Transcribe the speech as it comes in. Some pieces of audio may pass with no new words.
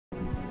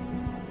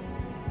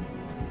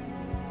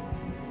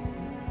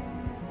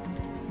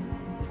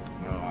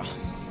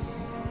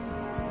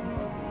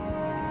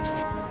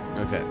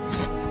Okay.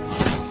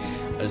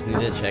 I just need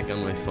to check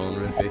on my phone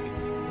real quick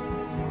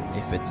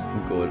if it's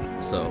good.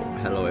 So,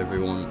 hello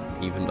everyone,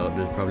 even though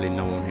there's probably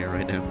no one here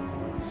right now.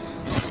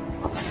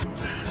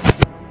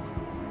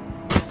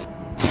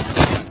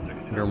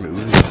 Your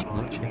movies? I'm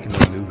not checking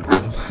my movies.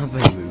 I don't have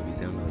any movies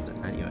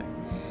downloaded anyway.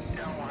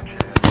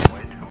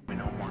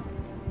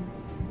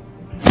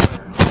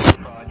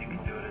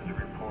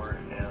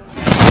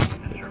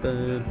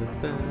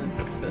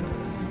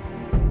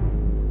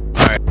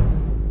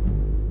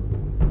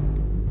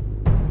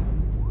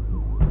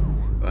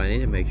 I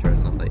need to make sure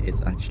it's not like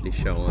it's actually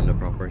showing the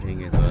proper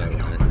thing as well,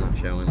 and it's not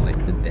showing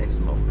like the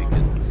desktop,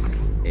 because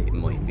it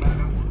might be.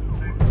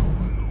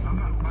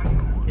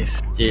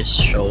 If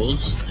this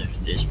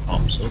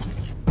pops up,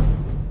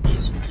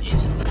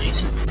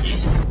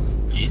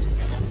 easy.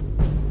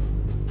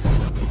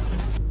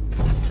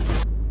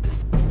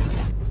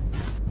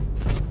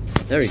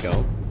 There we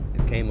go.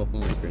 It came up on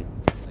my screen.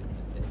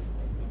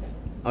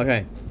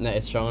 Okay, now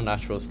it's showing the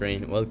actual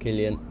screen. Well,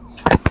 Killian,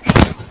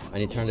 I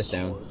need to turn this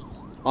down.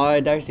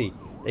 Oh, Darcy,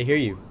 they hear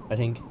you, I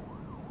think.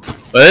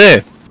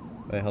 Hey!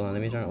 Wait, hold on,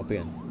 let me turn it up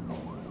again.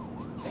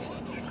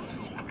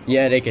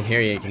 Yeah, they can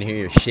hear you. You can hear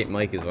your shit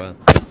mic as well.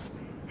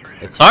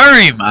 It's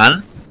Sorry,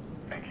 man.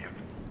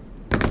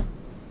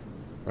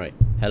 right.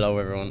 Hello,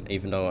 everyone.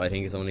 Even though I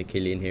think it's only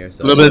Killian here,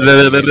 so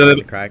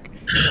it's a crack.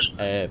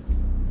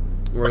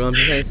 We're going to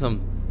be playing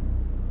some.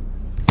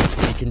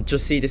 You can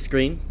just see the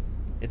screen.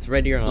 It's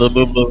ready or not?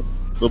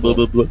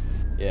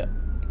 Yeah.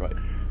 Right.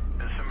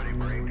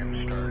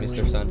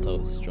 Mr.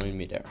 Santos, join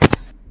me there.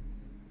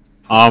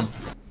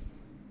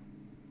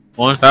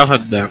 One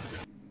thousand there.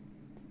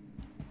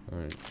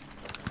 Alright.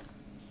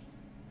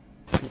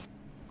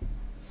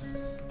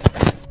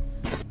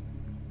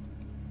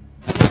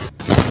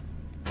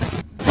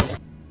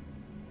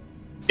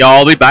 Yeah,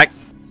 I'll be back.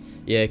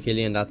 Yeah,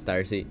 Killian, that's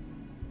Darcy.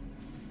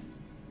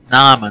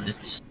 Nah, man,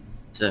 it's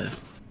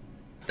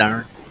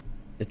Darren.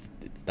 It's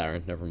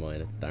Darren. Never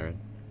mind. It's Darren.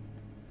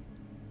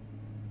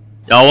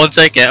 Yeah, one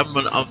sec, yeah.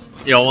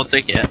 Yeah, one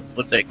sec, yeah.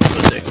 One sec.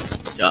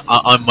 Yeah,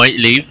 I might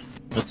leave.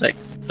 One sec.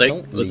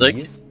 Don't One sec.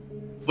 leave.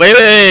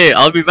 Wait.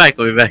 I'll be back.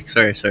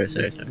 Sorry.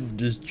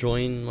 Just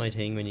join my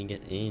thing when you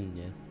get in.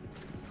 Yeah.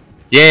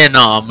 Yeah,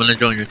 no, I'm gonna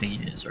join your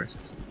thing. Yeah, sorry.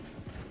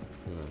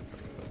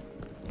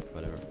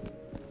 Whatever.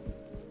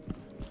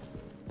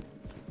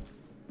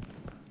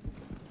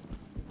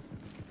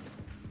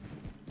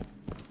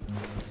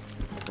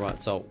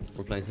 Right, so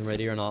we're playing some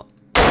Ready or Not.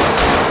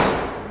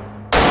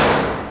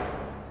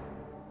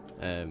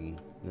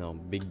 No,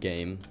 big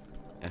game.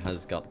 It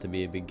has got to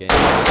be a big game.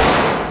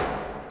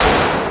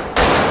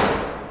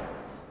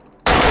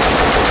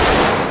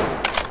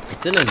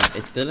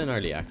 It's still in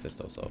early access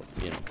though, so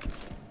you know.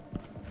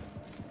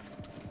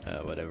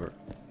 Whatever.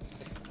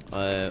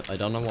 I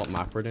don't know what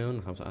map we're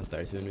doing. I'll have to ask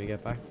Darcy when we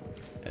get back.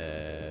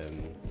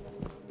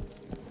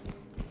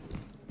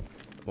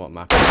 What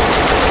map?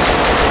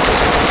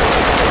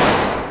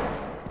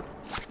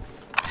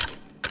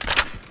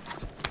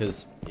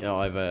 Because you know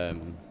I've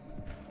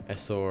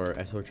SR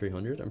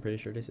 300. I'm pretty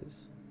sure this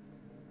is.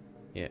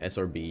 Yeah,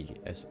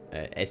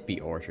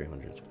 SBR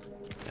 300.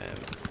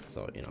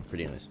 So you know,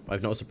 pretty nice.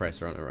 I've no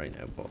suppressor on it right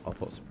now, but I'll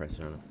put a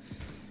suppressor on it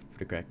for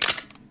the crack.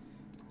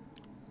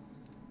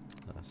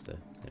 That's the.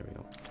 There we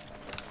go.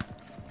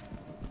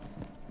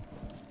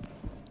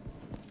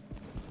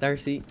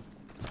 Darcy,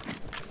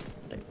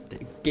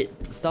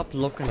 stop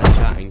looking at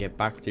chat and get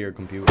back to your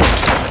computer.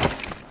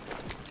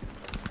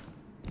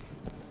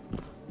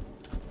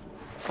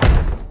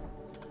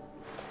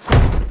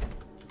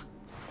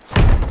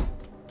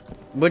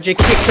 Would you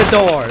kick the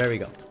door? There we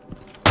go.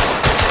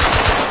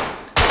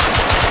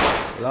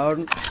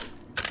 Loud.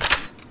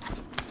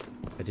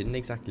 I didn't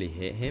exactly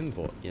hit him,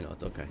 but you know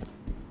it's okay.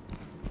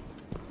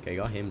 Okay,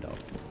 got him though.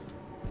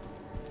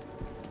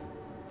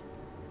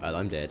 Well,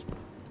 I'm dead.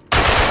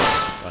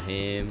 Got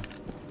him.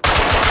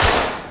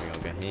 There we go,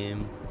 got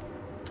him.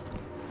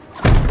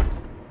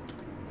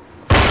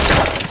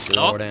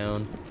 Slow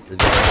down.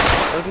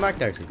 Welcome back,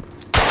 Darcy.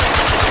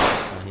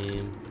 Got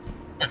him.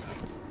 Got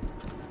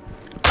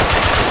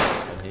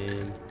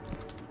him.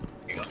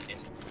 You got him.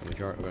 We're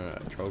gonna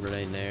throw a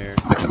grenade there.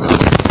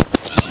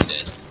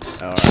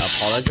 I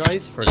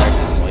apologize for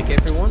Darcy's mic,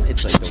 everyone.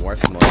 It's like the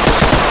worst mic in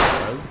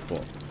the world,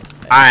 but.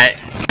 Alright,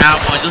 now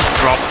I just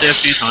dropped it a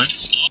few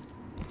times.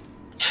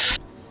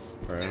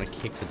 We're gonna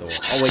kick the door.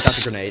 Oh wait, that's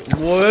a grenade.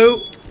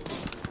 Whoa!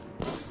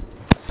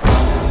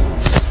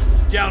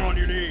 Down on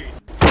your knees.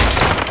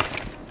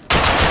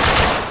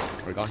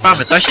 We got Fam,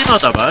 him. it's actually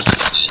not that bad.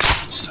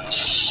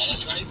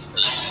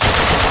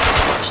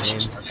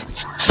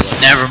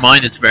 Never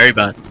mind, it's very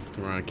bad.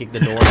 We're gonna kick the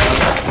door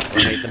down.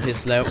 We're gonna make the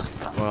pistol out.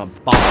 We're gonna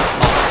bop.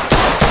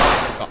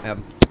 Got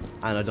him.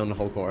 And I've done the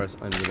whole chorus.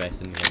 I'm the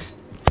best in the game.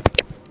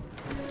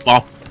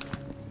 Wow.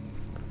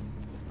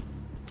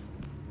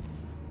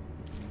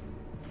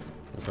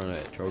 I'm trying to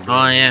throw.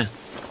 Oh yeah.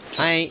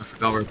 Hi. I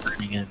forgot we're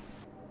burning it.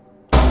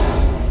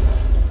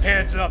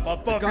 Hands up, I'll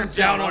bump you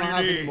down on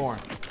your knees.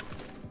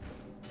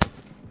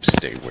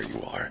 Stay where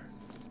you are.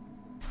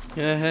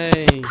 Yeah,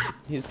 hey,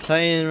 he's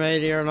playing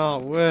Ready or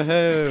Not.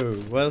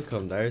 Woohoo!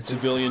 Welcome, Darcy.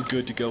 Civilian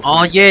good to go.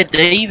 Oh yeah,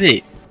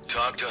 David.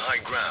 Talk to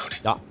high ground.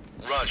 Yeah.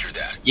 Roger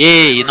that.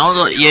 Yeah, you know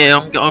that. Yeah,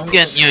 I'm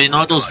getting you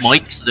know those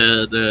mics,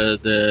 the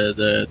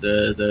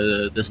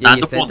Yeah, stand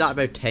you up said ones. that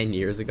about 10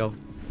 years ago.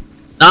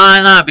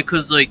 Nah,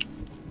 because like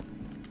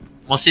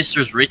my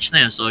sister's rich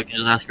now, so I can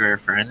just ask her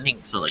for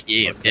anything. So like,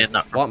 yeah, I'm getting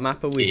that. What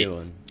map are we Yeah.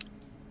 doing?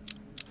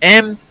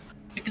 You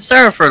can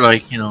start for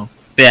like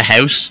bit of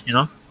house,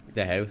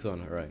 The house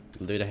one, alright.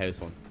 We'll do the house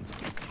one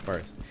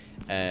first.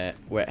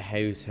 Wait,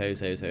 house.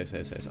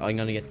 I'm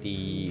gonna get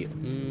the.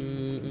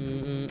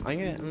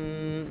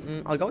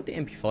 I'll go with the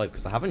MP5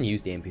 because I haven't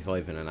used the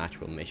MP5 in an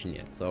actual mission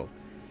yet. So.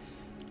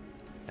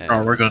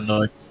 Oh, we're gonna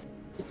die.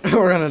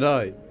 We're gonna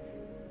die.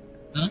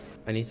 Hmm?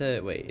 I need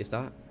to wait. Is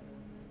that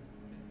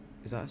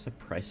a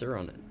suppressor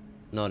on it?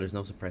 No, there's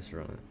no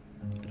suppressor on it.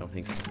 I don't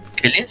think so.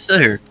 Killian's still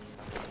here.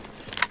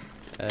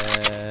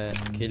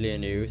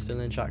 Killian, are you still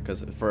in chat?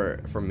 Because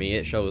for me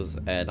it shows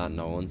that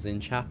no one's in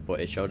chat, but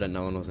it showed that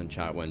no one was in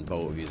chat when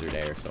both of you are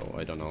there, so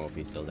I don't know if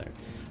he's still there.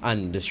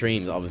 And the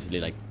stream's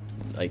obviously like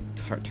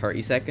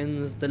 30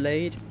 seconds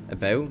delayed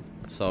about,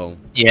 so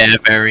Yeah,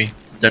 very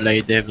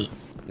delayed, David.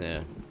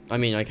 yeah. I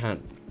mean, I can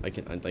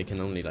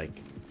only like,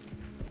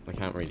 I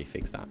can't really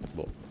fix that,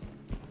 but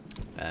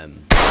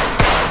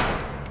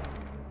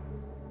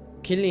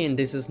Killian,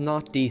 this is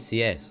not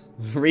DCS.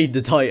 Read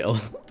the title.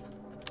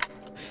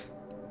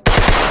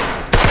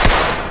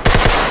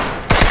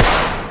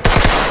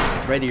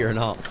 It's Ready or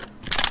Not.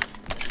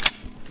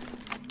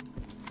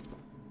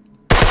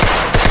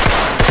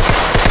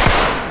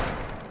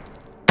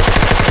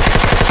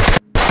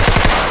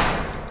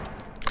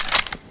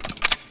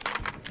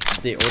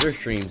 The other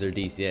streams are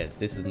DCS.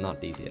 This is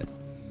not DCS.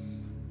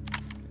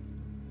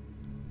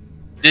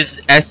 This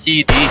is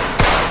SCD.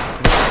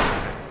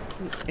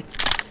 It's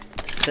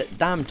the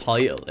damn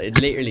title. It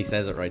literally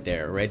says it right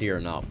there. Ready or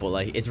Not. But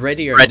like, it's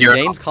Ready or Ready Not. or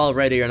The game's called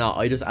Ready or Not.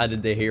 I just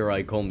added the Here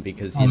I Come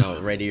because, you know,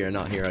 Ready or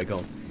Not, Here I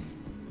Come.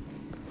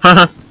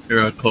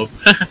 Here I come.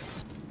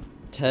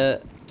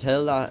 Tell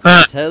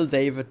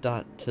David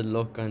that to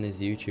look on his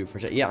YouTube for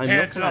chat. Yeah, I'm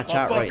Hands looking at up, I'll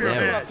chat fuck right your now,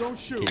 head. Don't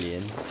shoot.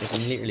 Killian. Like,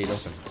 I'm literally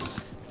looking.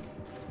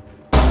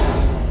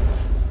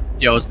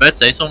 Yeah, I was about to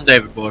say something,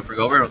 David, but I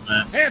forgot we're on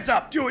the Hands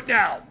up. Do it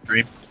now.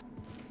 stream.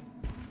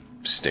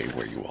 Stay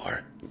where you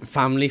are.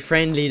 Family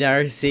friendly,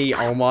 Darcy.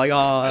 Oh my I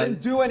god.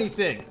 didn't do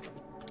anything.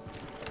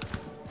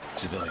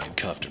 Civilian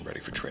cuffed and ready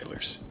for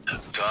trailers.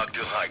 Talk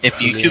to high ground.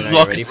 If you Killian, keep are you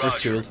looking, ready for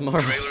school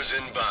tomorrow? Trailers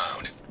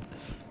inbound.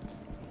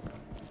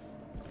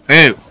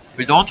 hey,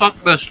 we don't talk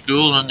about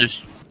school on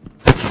this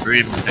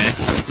stream, okay?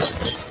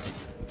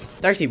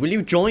 Darcy, will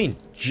you join?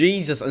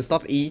 Jesus, and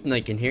stop eating.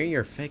 I can hear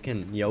your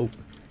fucking yolk.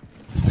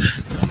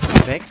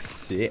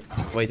 Vex it.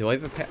 Wait, do I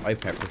have I have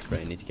pepper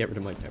spray? I need to get rid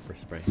of my pepper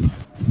spray.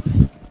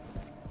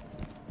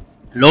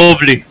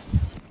 Lovely.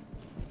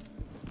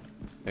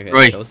 Okay,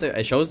 Right.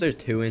 it shows there's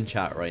 2 in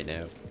chat right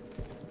now.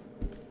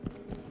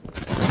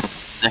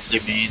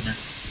 Definitely mean.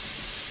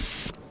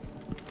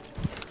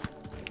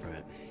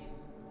 Right.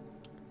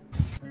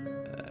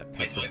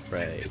 Pepper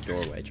spray,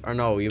 door wedge. Or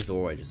no, we have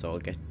door wedges, so I'll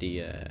get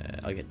the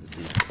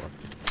Z4.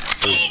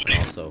 And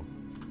also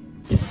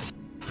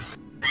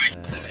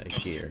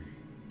gear.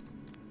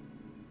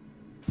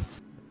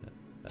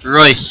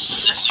 Right.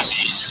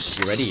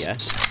 You ready? Yeah.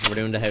 We're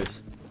doing the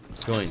house.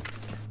 Join.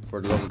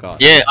 For the love of God.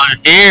 Yeah, I'm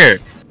here.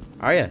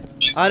 Are you?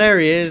 Ah, there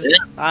he is. Yeah.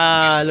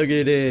 Ah, look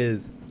at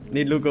this.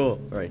 Need logo.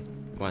 Right,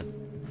 come on.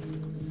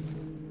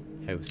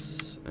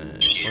 House.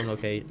 Confirm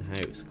location.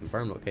 House.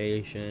 Confirm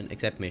location.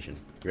 Accept mission.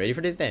 You ready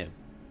for this day?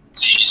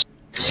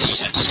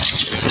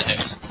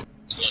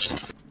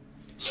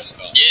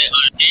 Yeah,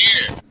 I'm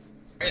here.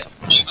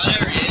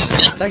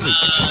 Actually,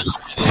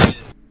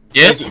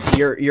 Yeah?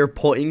 you're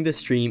putting the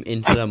stream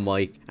into the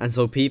mic, and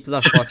so people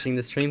that's watching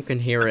the stream can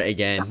hear it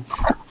again.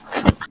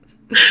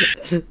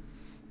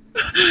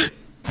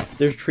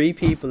 There's 3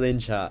 people in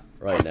chat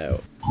right now.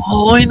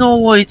 Oh, I know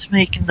why it's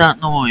making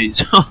that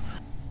noise.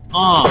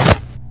 Oh,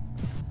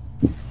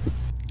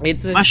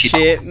 It's a Actually-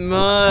 shit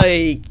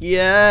mic.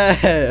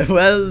 Yeah,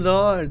 well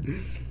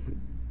done.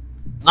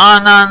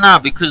 nah,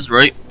 because,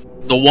 right,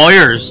 the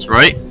wires,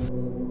 right,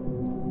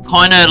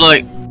 kinda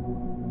like,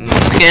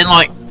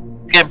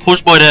 getting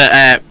pushed by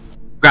the,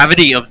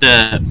 gravity of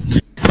the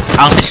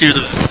altitude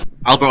of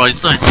Albert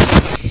Einstein.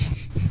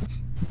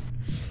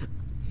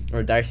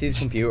 Or Darcy's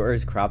computer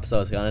is crap, so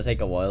it's gonna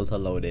take a while to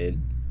load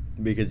in.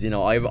 Because, you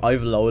know,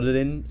 I've loaded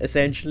in,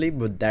 essentially,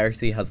 but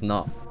Darcy has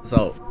not.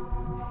 So,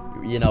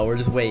 you know, we're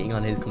just waiting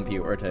on his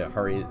computer to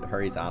hurry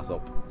its ass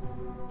up.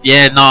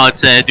 Yeah, no,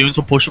 it's, doing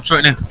some push-ups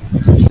right now.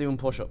 Just doing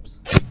push-ups.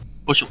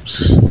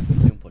 Push-ups.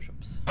 Doing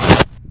push-ups.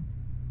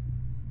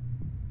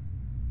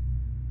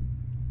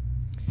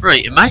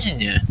 Right, imagine,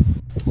 yeah,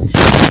 if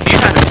you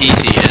had a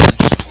PC and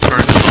just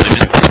turned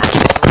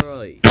the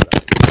Alright.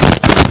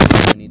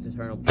 I need to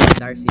turn up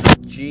Darcy.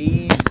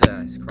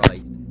 Jesus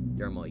Christ.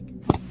 Your mic.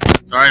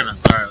 Sorry, man,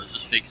 sorry, I was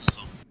just fixing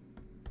something.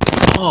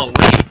 Oh,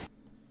 wait.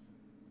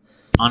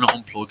 I'm gonna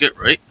unplug it,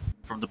 right?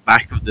 from the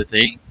back of the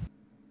thing.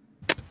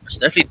 It's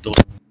definitely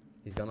done.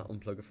 He's gonna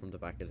unplug it from the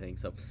back of the thing.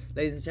 So,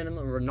 ladies and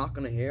gentlemen, we're not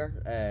gonna hear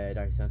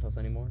Darcy Santos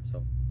anymore.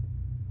 So,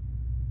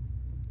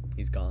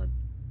 he's gone.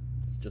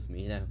 It's just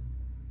me now.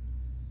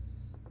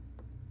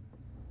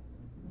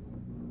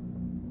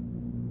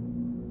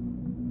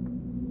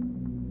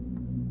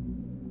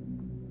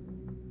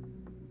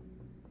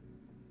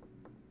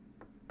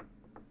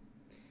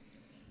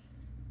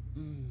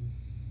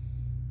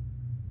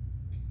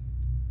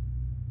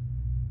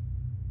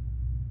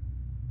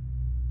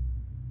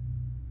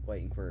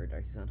 Waiting for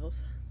Darcy Santos.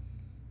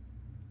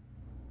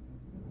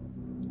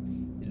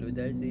 Hello,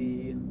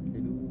 Darcy.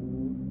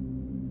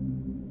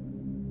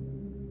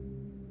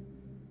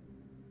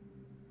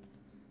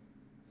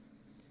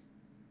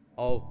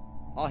 Hello.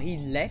 Oh, he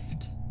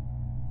left.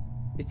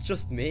 It's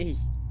just me.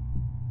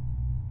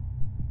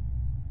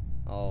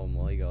 Oh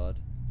my god.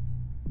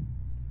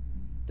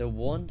 The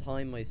one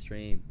time I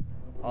stream.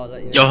 Oh,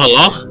 Yo,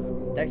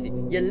 hello? Darcy,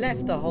 you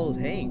left the whole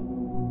thing.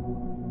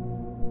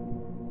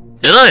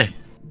 Did I?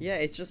 Yeah,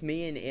 it's just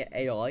me and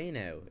AI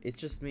now. It's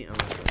just me. Oh my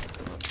god.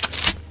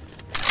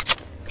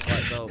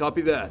 Right, so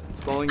Copy that.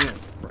 Falling in.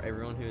 for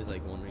everyone who is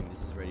like wondering this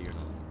is ready or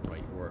not,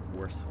 right?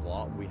 We're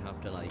SWAT. We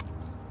have to like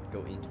go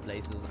into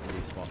places and do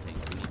SWAT things.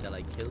 We need to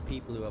like kill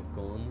people who have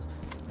guns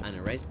and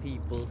arrest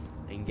people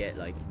and get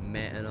like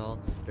met and all.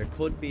 There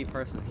could be a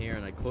person here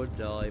and I could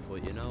die,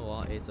 but you know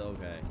what? It's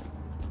okay.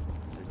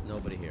 There's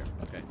nobody here.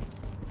 Okay.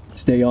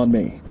 Stay on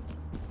me.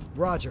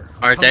 Roger.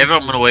 Alright, David,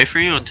 I'm gonna wait for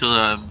you until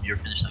you're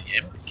finished the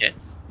game. Okay.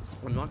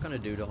 I'm not gonna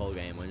do the whole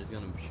game. I'm just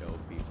gonna show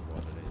people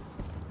what it is,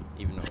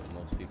 even though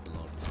most people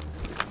know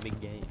it's a big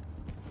game.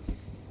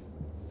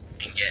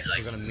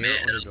 We're gonna mirror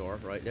on the door,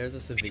 right? There's a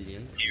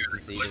civilian. You can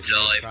see there's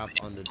no trap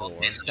on the door.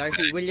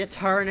 Darcy, will you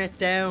turn it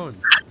down?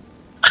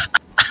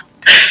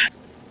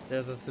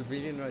 There's a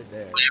civilian right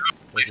there.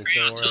 There's a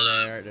door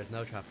there. There's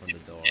no trap on the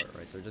door,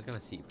 right? So we're just gonna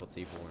put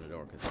C4 on the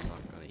door because I'm not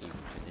gonna even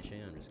finish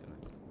it. I'm just gonna.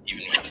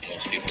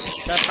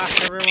 Step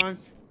back, everyone.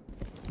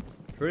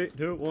 3,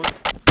 2, 1.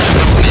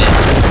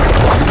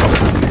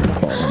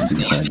 Following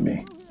behind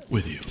me.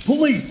 With you.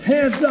 Police,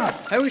 hands up!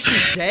 How is she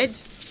dead?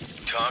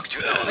 Talk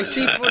to I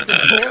see elevator. for the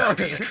door.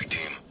 Entry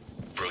team.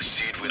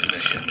 Proceed with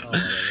mission. Oh,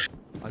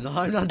 whatever. I'm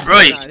not doing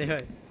Right. that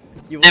anyway.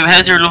 You Dave, won't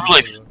how's your do love that,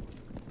 life?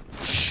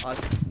 everyone.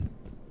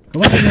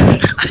 Come on,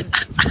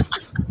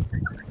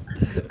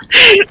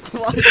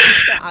 Why does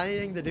this got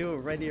anything to do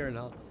with ready or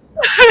not?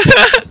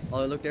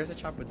 Oh look, there's a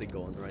chap with the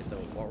gun, right? So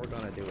what we're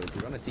gonna do is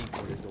we're gonna see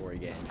for this door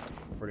again,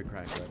 for the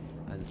crack, right?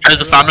 And How's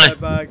the family? step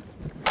back.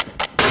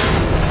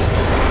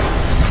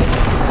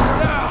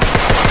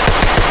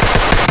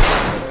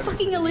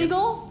 Fucking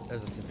illegal.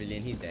 There's a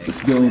civilian, he's dead.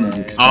 Civilian is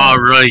expired.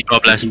 Alright,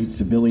 God bless you.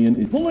 Civilian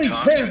is... Police,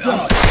 Talk to hands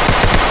up!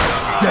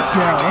 Get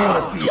down, I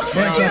wanna see you.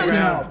 Hands up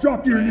now,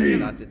 drop your knee!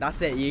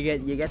 That's it. You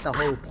get the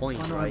whole point,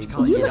 right?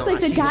 You look like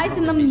the guys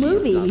in the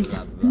movies.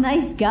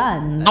 Nice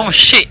guns. No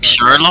shit,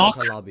 Sherlock.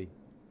 Lobby.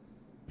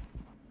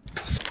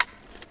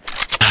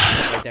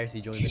 Right,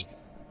 Darcy, join me.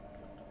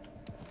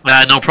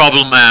 No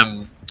problem,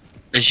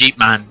 a Jeep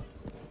man.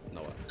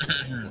 No.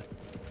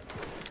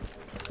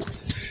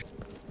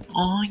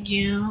 Oh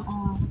yeah.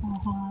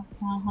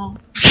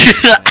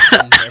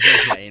 I'm never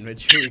playing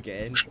with you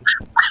again.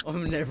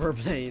 I'm never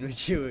playing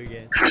with you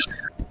again.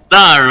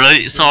 Nah,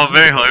 right. So I'm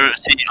very high.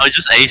 See, I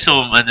just ace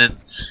him and then,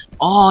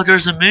 oh,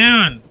 there's a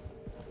moon.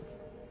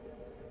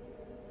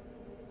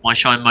 Might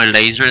shine my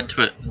laser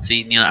into it and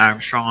see Neil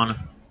Armstrong on it.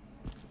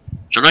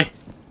 Should I? Yeah,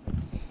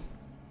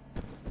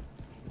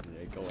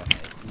 go ahead.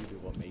 You do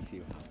what makes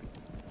you happy.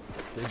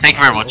 Thank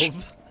you very much.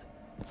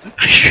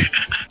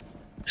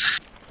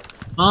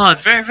 Oh,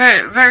 very,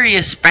 very, very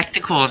a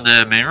spectacle on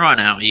the moon right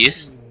now.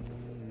 Yes.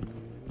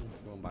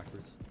 Going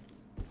backwards.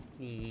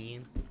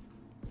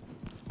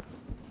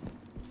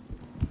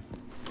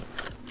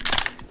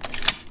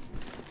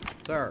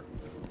 Sir,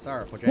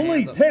 put your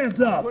Police, hands up.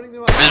 hands up! Putting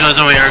them up. This was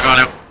over here, gone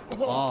out.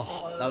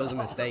 Oh, that was a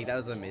mistake. That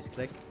was a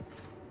misclick.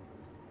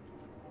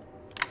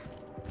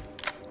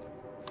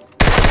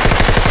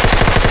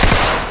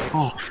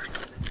 Oh,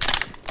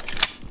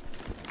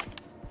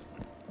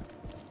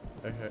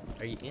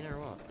 Are you in or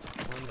what?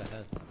 What the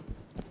hell?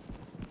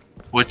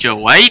 would you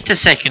wait a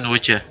second?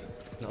 Would you?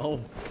 No.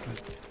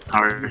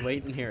 Or, We've been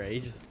waiting here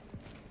ages.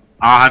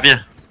 oh, have you?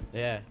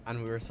 Yeah,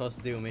 and we were supposed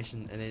to do a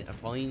mission, and then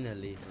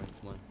finally,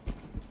 come on.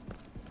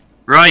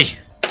 Right.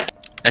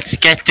 Let's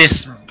get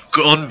this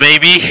gun,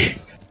 baby.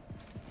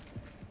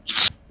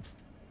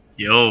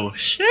 Yo,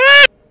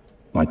 shit.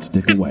 Light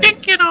stick away.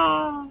 Pick it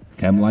up.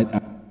 Cam light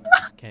out.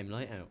 Came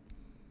light out.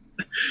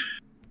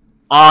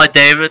 Oh,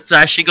 David's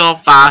actually going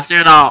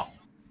faster now.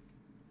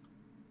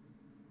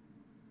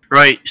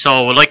 Right,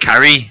 so will I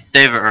carry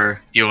David,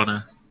 or do you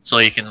wanna, so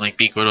you can like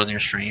be good on your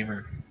stream,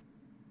 or?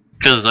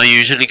 Because I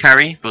usually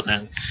carry, but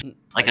then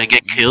like I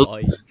get killed.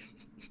 Why?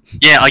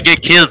 Yeah, I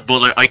get killed, but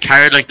like, I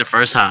carried like the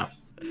first half.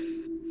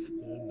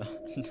 No.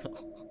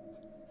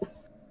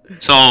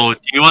 So do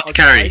you want to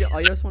carry?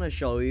 I just want to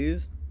show you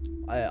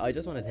I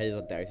just want to tell you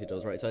what Darcy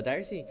does, right? So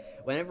Darcy,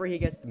 whenever he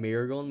gets the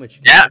mirror gun, which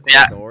Yeah, can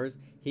yeah. open doors,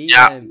 he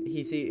Yeah.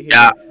 he's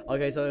Yeah.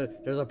 like, okay, so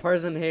there's a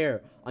person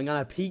here. I'm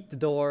gonna peek the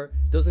door,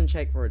 doesn't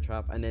check for a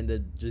trap, and then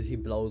he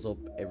blows up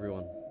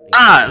everyone.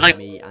 Ah, including like,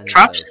 me and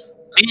traps. himself.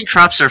 Me and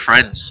Traps are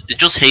friends. It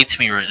just hates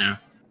me right now.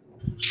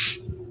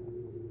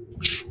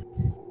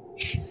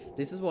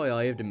 This is why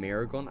I have the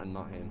mirror gun and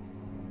not him.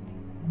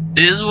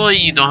 This is why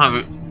you don't have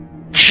a.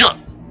 Shut.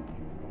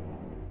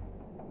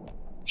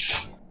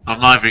 I'm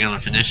not even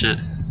gonna finish it.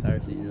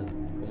 Darcy, you just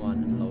come on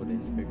and load in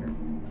quicker.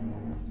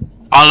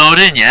 I'll load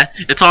in, yeah.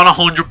 It's on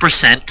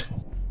 100%.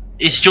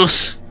 It's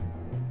just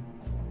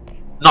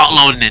not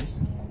loading in.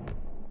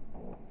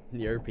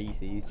 Your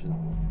PC is just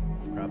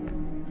crap.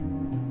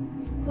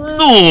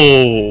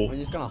 No. I'm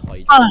just gonna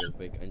hydrate real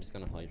quick. I'm just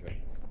gonna hydrate.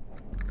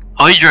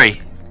 Hydrate.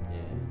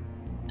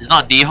 Yeah. It's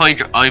not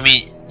dehydrate. I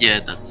mean, yeah,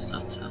 that's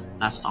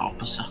the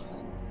opposite.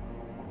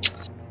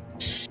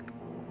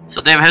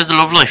 So, Dave, how's the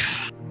love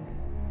life?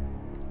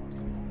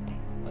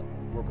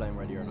 We're playing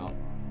Ready or Not.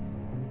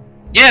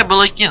 Yeah, but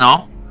like, you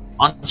know,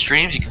 on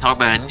streams you can talk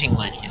about anything,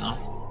 like, you know.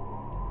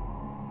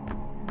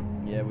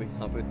 Yeah, we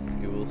up at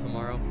school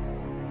tomorrow.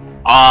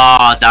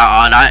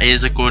 That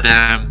is a good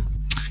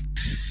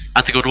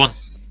that's a good one.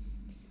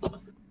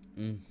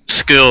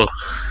 School.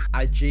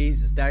 Ah,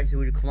 Jesus, Darcy,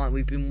 would you come on?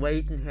 We've been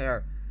waiting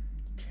here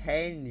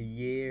 10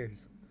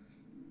 years.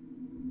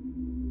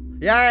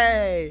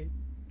 Yay!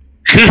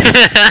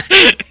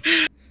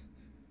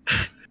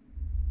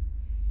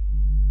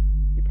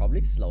 You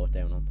probably slow it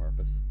down on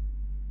purpose.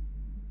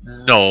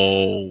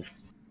 No.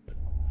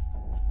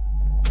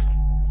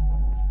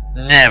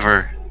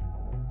 Never.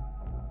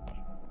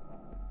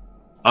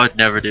 I would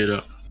never do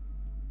that.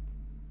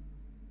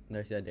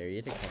 Darcy, I dare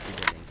you to copy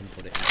the link and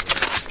put it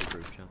into the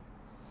group chat.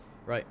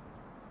 Right.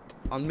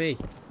 On me.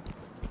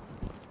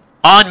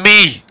 On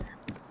me!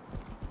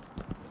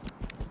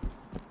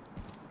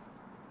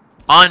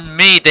 On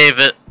me,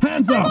 David!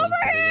 Hands up!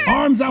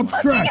 Arms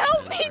outstretched!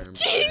 Help me,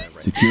 jeez!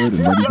 Secured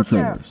and ready for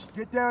trailers.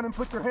 Get down and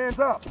put your hands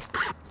up.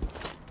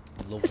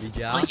 Lovely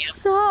job.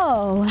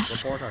 So,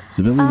 Reporter.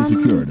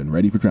 Civilian secured and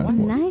ready for transport.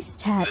 nice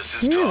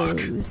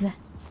tattoos.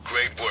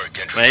 Great work,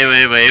 entry.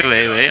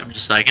 Wait. I'm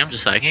just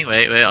lagging.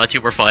 Wait. I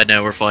think we're fine now.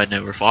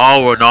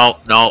 Oh, we're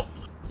no.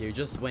 You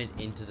just went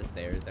into the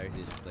stairs, Darcy.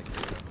 Just like.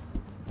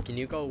 Can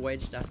you go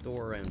wedge that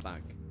door around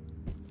back?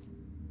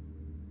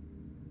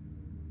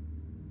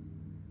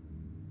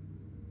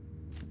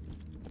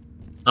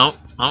 No.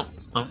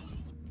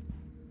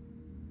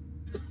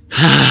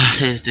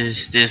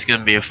 This is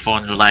gonna be a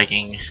fun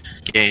lagging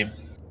game.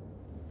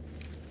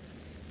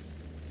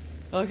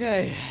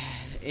 Okay.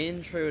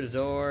 In through the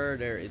door,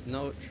 there is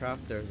no trap.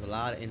 There's a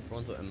lad in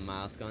front with a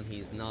mask on.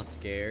 He's not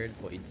scared,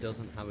 but he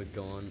doesn't have a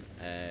gun.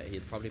 He'll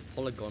probably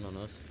pull a gun on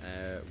us.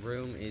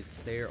 Room is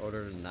clear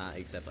other than that,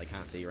 except I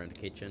can't see around the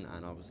kitchen,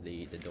 and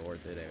obviously the doors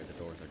are there. The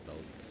doors are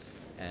closed.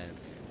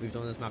 We've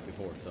done this map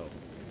before, so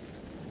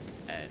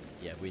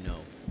yeah, we know.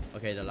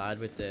 Okay, the lad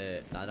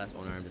that's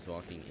unarmed is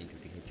walking into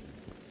the kitchen.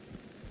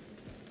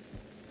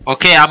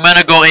 Okay, I'm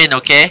gonna go in.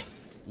 Okay.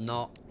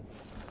 No.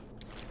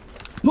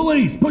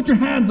 Police, put your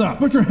hands up!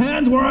 Put your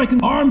hands where I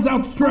can. Arms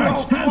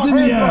outstretched! Hands in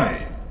the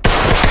air!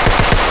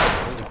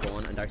 Hold the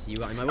gun, and Darcy, you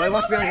got in my way.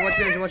 Watch behind you.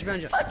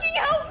 Fucking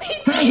help me,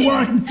 Hands jeez! where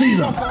I can see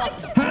them!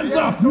 Hands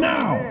up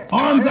now!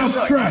 Arms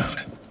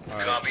outstretched!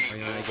 Alright, Copy, I'm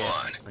move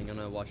on.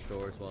 gonna watch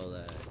doors while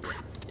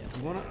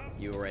yeah.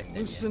 You arrest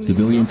him.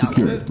 Civilian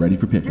secured, ready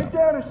for Get pickup.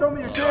 down and show me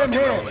your damn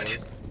hands. Moment.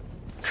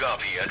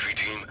 Copy, entry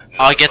team.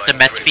 I'll get the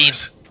Notify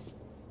methamphetamine.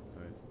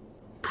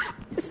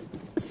 trailers.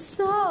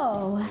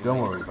 So, Don't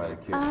worry about it,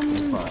 kid.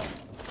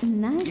 You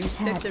nice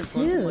stepped in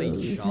front of my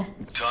tattoos. shop.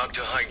 Talk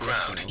to high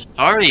ground.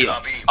 Sorry,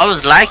 Copy. I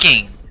was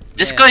lagging.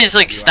 This Yeah, guy is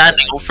like you are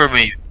standing lagging. up for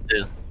me.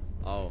 Dude.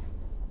 Oh.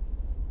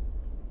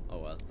 Oh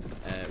well.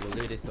 We'll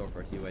do this door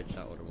first. You wedge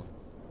that other one.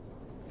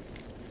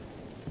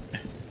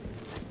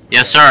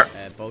 Yes, sir.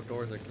 Both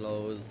doors are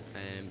closed.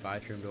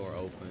 Bathroom door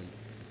open.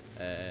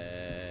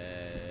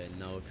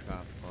 No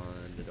trap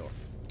on the door.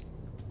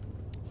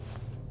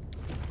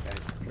 Okay.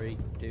 3,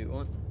 2,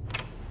 1.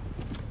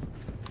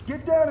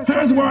 Get down and show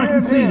Hands me where I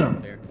your can damn see hands.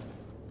 them!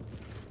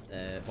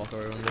 There. What door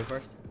do you want to do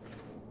first?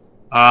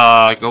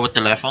 Go with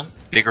the left one.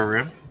 Bigger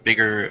room.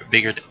 Bigger.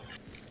 Okay.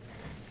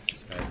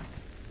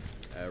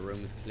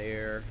 Room is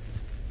clear.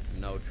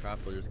 No trap.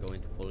 We'll just go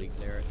into fully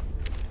clear it.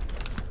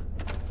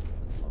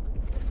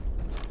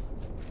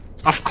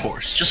 Of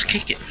course. Just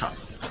kick it, fam.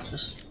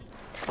 Just...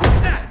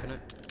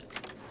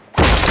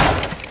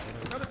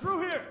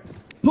 Through here.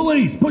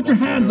 Police, put your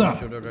hands up!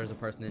 Sure, there's a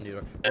person in the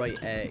other. Right,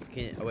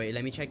 wait,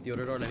 let me check the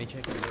other door. Let me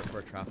check for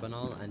a trap and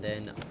all, and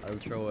then I'll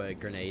throw a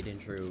grenade in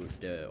through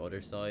the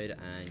other side,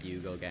 and you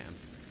go get him.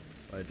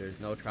 Right, there's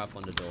no trap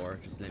on the door.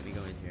 Just let me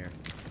go in here.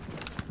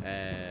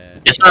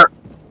 Yes, sir.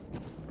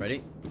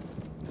 Ready?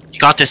 You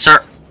got this,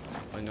 sir.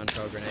 I'm gonna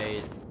throw a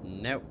grenade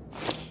now.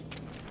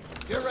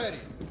 Get ready.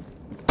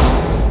 Go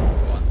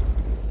on.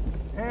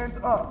 Hands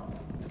up.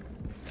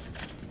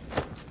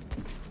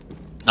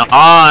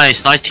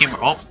 Nice, nice team.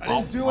 Oh, I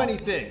oh, didn't do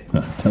anything.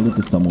 Tell it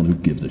to someone who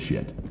gives a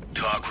shit.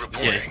 Talk yeah.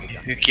 reporting.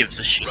 Who gives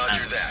a shit, Roger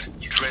man? that.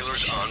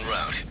 Trailers en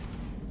route.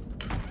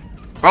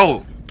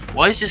 Bro,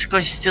 why is this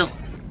guy still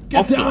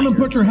Get up down there? and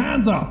put your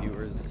hands up.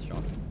 Viewers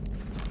shot.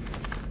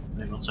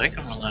 Wait 1 sec,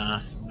 I'm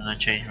gonna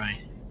change my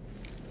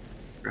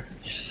preference.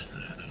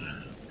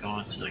 Go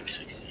on to like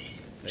 60.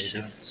 Right,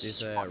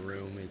 this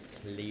room is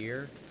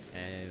clear.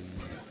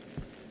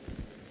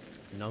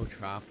 No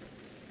trap,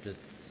 just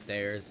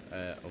stairs,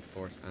 of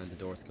course, and the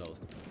door's closed.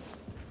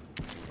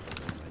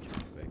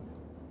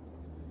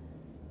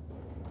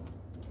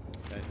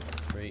 Okay,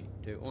 3,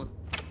 2, 1.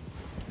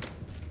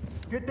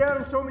 Get down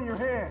and show me your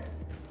hand.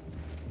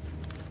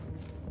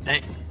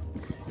 Hey,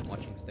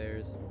 Watching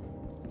stairs.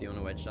 Do you want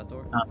to wedge that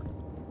door?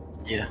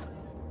 yeah.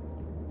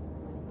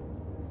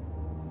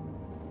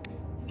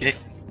 Okay,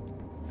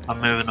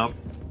 I'm moving up.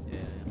 Yeah.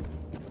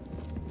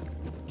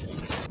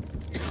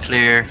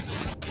 Clear.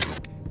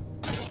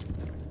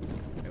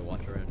 Okay,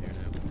 watch around here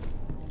now.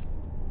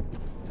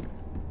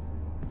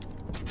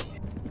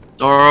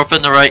 Door up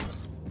in the right.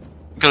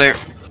 Clear.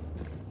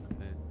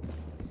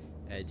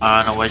 Okay.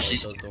 No, wedge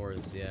these. Those doors,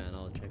 yeah, and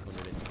I'll check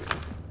under this.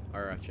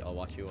 Or actually, I'll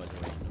watch you while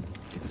you're wedging them.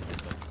 If this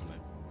doesn't come out.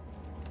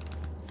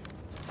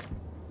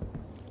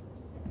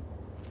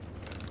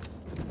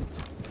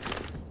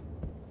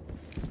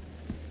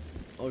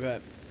 Okay,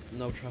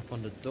 no trap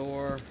on the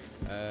door.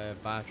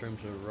 Bathroom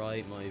to the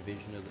right. My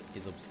vision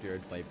is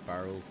obscured by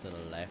barrels to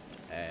the left.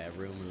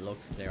 Room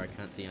looks clear. I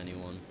can't see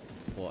anyone,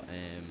 but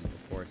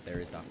of course there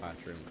is that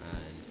bathroom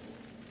and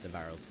the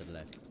barrels to the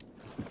left.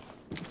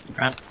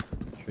 Run.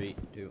 3,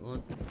 2,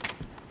 1.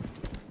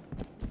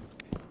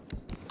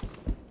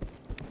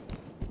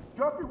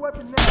 Drop your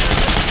weapon now.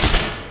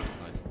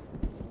 Nice.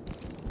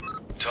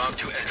 Talk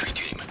to entry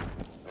team.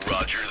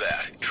 Roger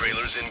that.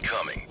 Trailers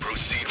incoming.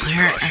 Proceed with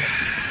Clear. caution.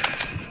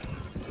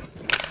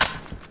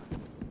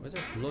 Was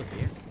there blood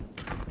here?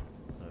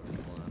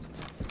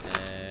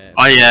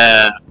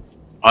 Whatever,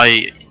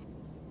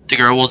 The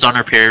girl was on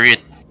her period.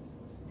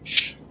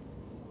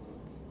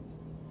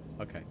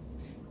 okay.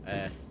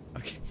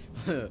 Okay.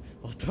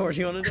 What door do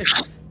you want to do?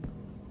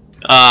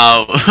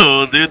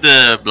 We'll do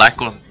the black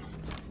one.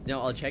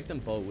 No, I'll check them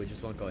both. We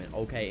just won't go in.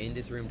 Okay, in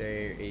this room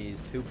there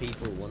is 2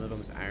 people. One of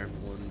them is armed.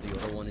 The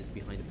other one is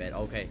behind the bed.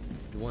 Okay,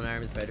 the one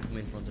armed is better to come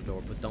in front of the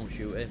door, but don't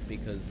shoot it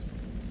because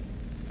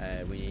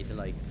we need to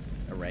like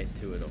arrest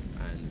 2 of them,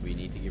 and we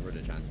need to give her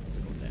the chance to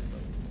come down. So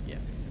yeah,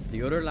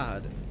 the other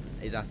lad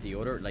is at the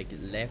other like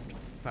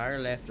far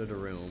left of the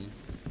room.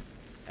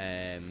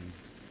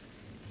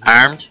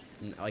 Armed?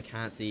 I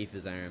can't see if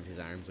he's armed. His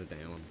arms are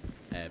down.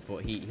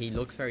 But he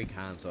looks very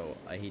calm, so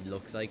he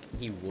looks like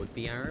he would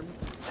be armed.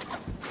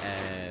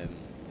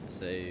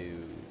 So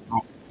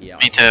yeah.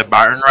 Need to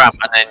battering ram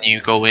and then you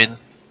go in.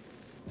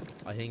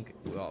 I think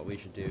what we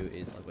should do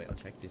is wait. I'll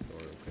check this door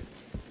real quick.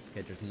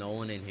 Okay, there's no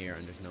one in here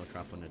and there's no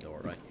trap on the door.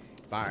 Right,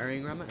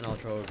 battering ram it and I'll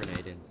throw a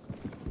grenade in.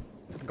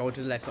 Go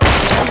to the left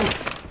side.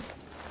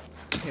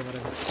 Okay,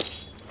 whatever.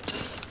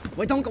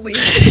 Wait, don't go in.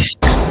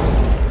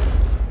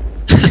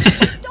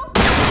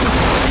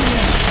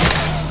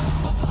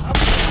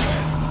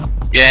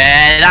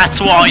 Yeah, that's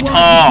what I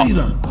thought.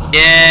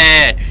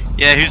 Yeah,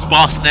 yeah. Who's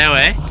boss now,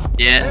 eh?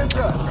 Yeah, Hands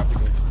up.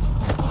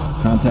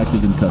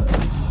 Contacted in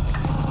custody.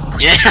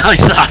 yeah. I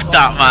slapped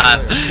that man.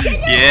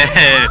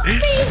 Yeah,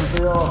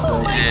 They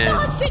all say. yeah.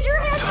 God, get your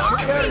hands off Talk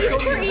to me, entry you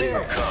team.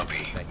 creep! Copy.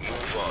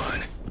 Move on.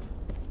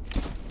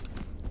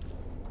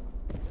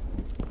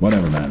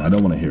 Whatever, man. I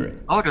don't want to hear it.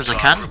 Oh, there's a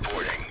Talk cannon.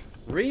 reporting.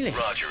 Really?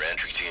 Roger,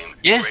 entry team.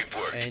 Yeah. Great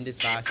work. In this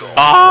Keep bathroom, going.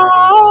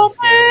 Oh,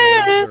 there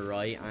is one stairway man. to the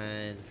right,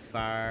 and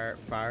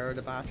far of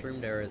the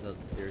bathroom there's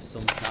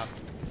some chap.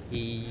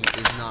 He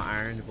is not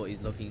armed, but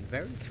he's looking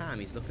very calm.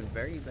 He's looking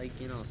very like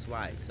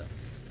swag. So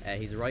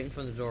he's right in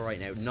front of the door right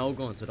now. No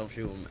gun, so don't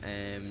shoot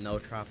him. No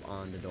trap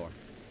on the door.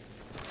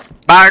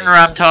 Battering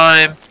ram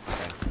time.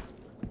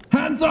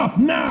 Hands up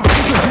now!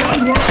 Put your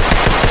hands up!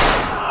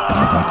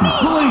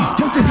 Police,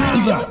 put your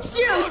hands up!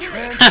 Shoot!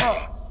 Hands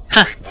up.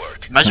 Great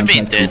work. Imagine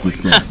being dead. Contact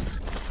with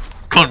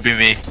restraint. Couldn't be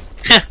me.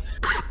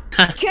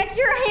 Get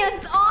your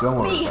hands off Don't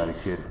worry me! about it,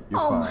 kid. You're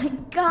Oh fine. my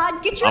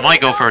god, get your I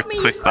might hands go for a off me,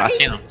 quick you bath,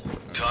 creep. you know.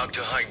 Talk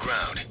to high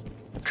ground.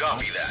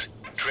 Copy that.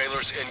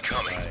 Trailers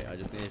incoming. Alright, I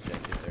just need to check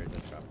if there's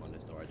a trap on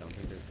this door. I don't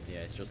think there's. Yeah,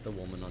 it's just the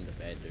woman on the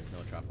bed. There's no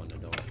trap on the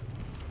door.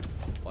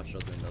 Watch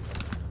those windows.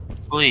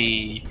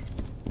 Oi.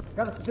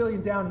 Got a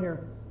civilian down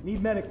here.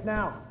 Need medics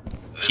now.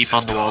 This Keep is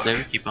on the wall, Talk.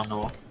 David. Keep on the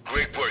wall.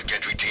 Great work,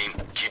 entry team.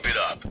 Keep it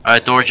up.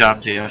 Alright, door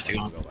jammed. You have to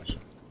go.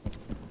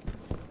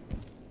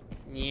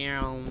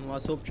 Yeah,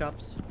 what's up,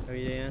 chaps? How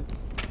you doing?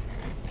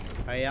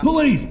 Hiya.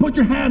 Police, put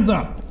your hands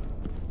up!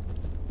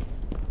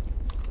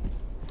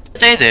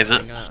 Hey,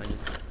 David. Hang on, I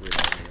just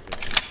reloaded real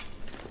quick.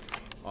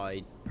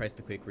 I pressed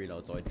the quick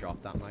reload, so I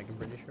dropped that mag, I'm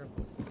pretty sure.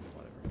 But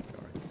whatever, it's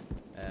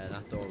alright.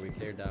 That door, we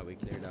cleared that, we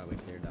cleared that, we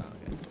cleared that,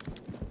 okay.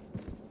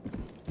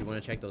 You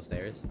want to check those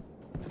stairs?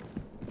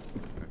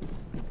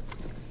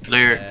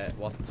 Clear.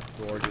 What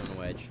door do you want to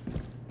wedge?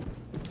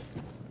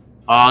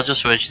 I'll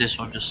just wedge this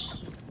one. Just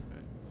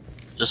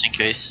just in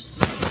case.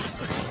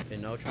 Okay,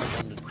 no trap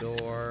on the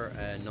door,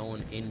 no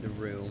one in the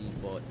room,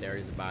 but there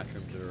is a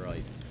bathroom to the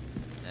right.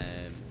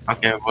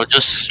 Okay, we'll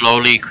just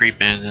slowly creep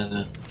in and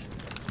then.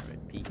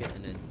 Right, peek it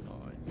and then.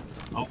 Alright.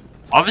 Oh,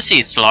 obviously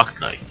it's locked,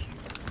 like.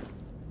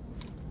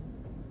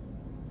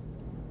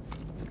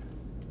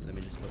 Let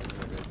me just look at it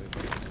real quick.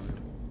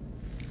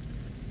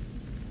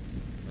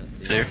 Let's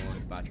see. Clear. No,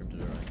 bathroom to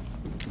the right.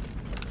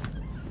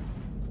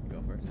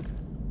 Go first.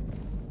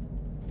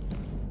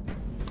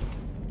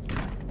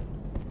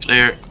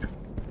 Clear.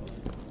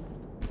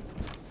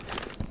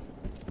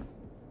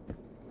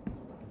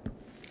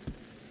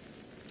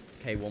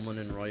 Okay, woman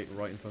in right in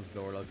front of the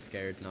door, looks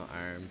scared, not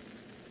armed.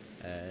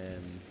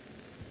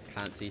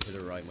 Can't see to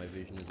the right. My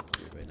vision is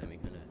improved. Wait, let me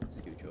kind of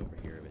scooch over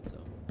here a bit. So,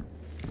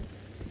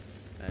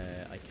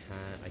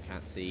 I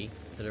can't see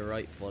to the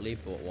right fully,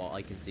 but what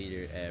I can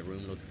see, the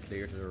room looks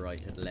clear to the right.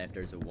 To the left,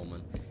 there's a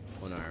woman,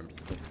 unarmed,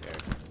 looks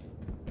scared.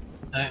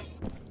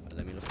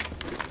 Let me look.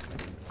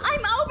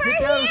 I'm over Get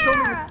down and show me.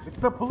 here! It's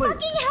the police.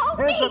 Fucking help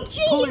Hands me! up,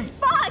 Jeez, police.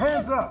 fuck!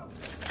 Hands up.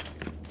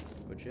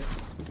 Good shit.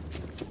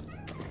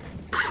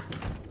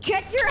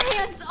 Get your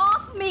hands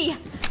off me!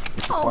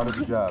 Oh Part of the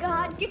my job,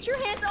 god, man. get your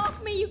hands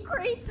off me, you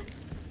creep!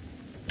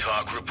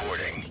 Talk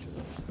reporting.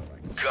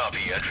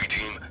 Copy, entry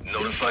team.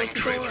 Notifying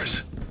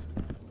trailers.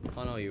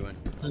 Oh no, you went.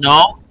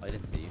 No. I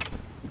didn't see you.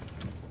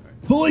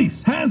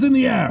 Police, hands in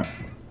the air.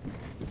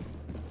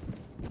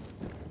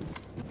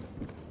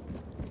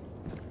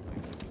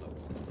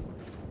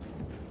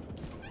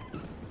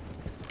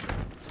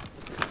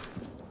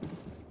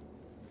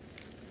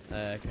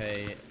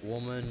 Okay,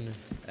 woman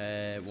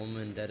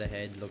dead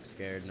ahead, looks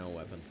scared, no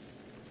weapon.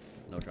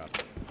 No trap.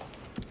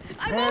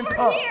 I'm Hands over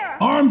up. here!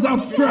 Arms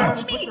Help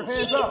outstretched. me, Put your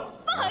hands jeez,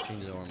 up. fuck! Watching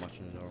the door,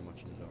 watching the door,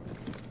 watching the door.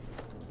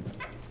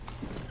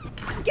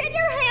 Get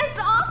your hands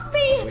off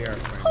me! We are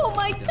Oh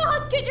my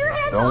god, get your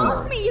hands Don't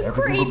off worry. me, you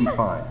Everything will creep! be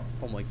fine.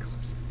 Oh my god.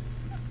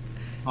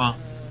 Oh.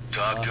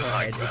 Talk to her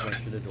high head just went ground.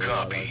 through the door.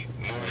 Copy.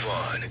 Move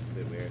on. A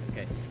bit weird.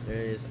 Okay,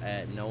 there is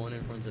no one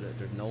in front of the.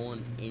 There's no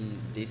one in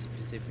this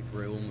specific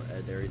room.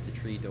 There is the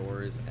 3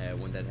 doors.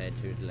 One dead head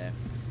to the left.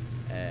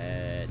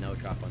 No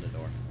trap on the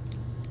door.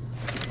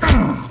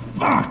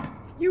 Fuck.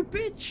 You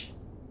bitch!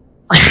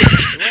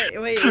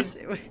 wait,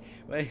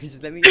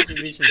 just let me get the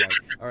vision back.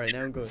 Alright,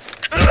 now I'm good.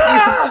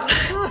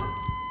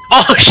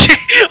 Oh shit!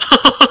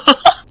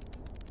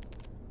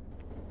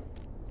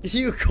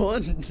 You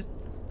cunt!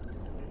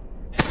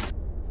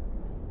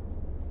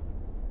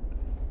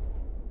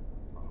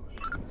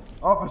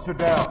 Officer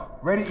down.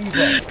 Ready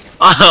evac.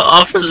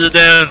 Officer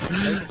down.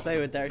 I can play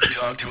with Darcy.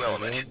 Talk to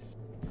element.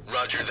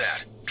 Roger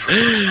that.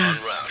 Trailers en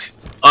route.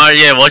 Alright,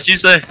 yeah, what'd you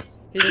say?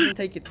 He doesn't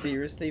take it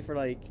seriously for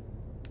like.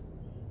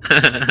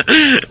 Now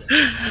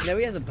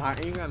he has a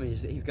battering ram.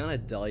 He's gonna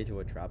die to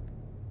a trap.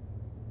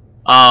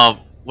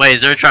 Wait, is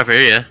there a trap here?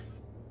 Yeah.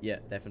 Yeah,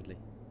 definitely.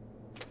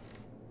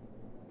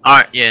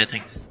 Alright, yeah,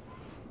 thanks.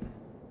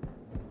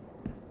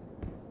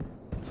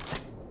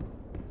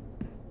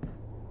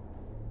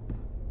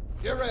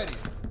 Get ready.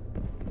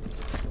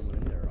 Someone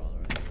in there, all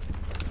right.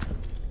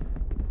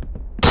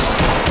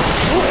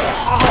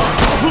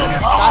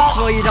 That's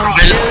why you don't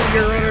kill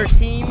your other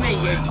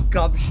teammate, you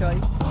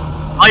gobshite.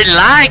 I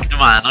lagged,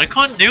 man. I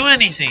couldn't do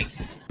anything.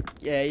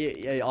 Yeah,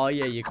 oh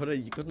yeah, you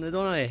couldn't have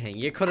done anything.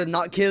 You could have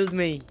not killed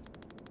me.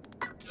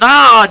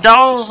 Nah, that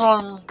was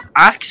on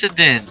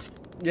accident.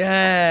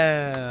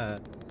 Yeah.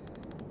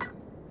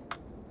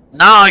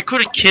 Nah, I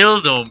could have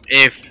killed him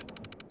if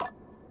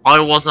I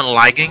wasn't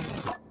lagging.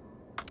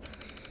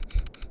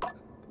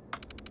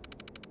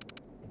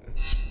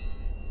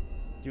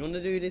 Do you want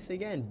to do this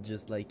again?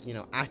 Just like, you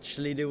know,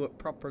 actually do it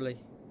properly.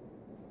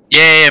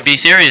 Yeah, be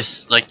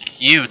serious. Like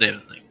you,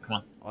 David. Like, come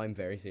on. I'm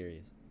very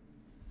serious.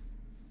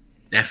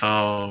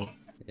 Defo.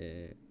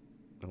 I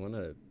want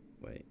to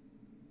wait.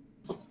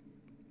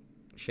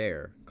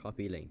 Share,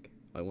 copy link.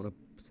 I want to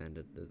send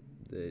it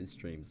the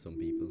stream to some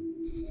people.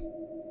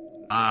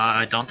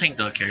 I don't think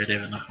they'll care,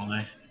 David. Not gonna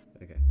lie.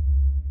 Okay.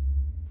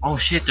 Oh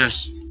shit!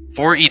 There's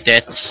 40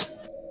 deaths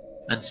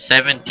and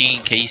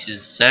 17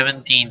 cases.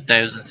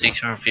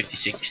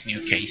 17,656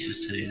 new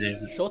cases today,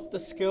 David. Shut the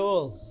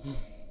schools.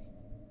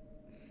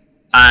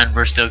 And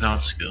we're still going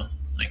to school.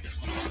 Like.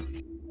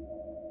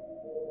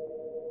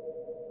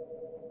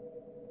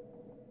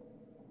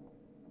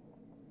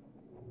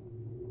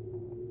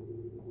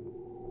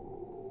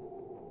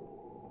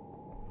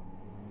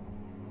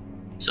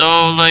 So,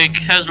 like,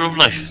 how's love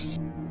life?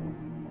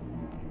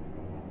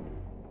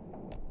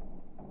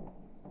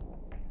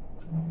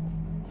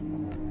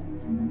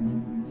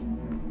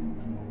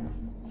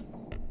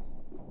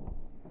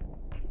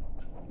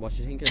 What do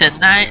you think of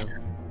Tonight? the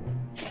thumbnail?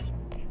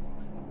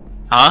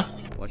 Huh?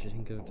 What do you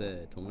think of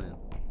the thumbnail?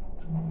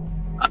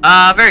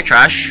 Very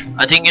trash.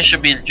 I think it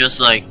should be just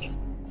like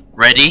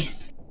ready.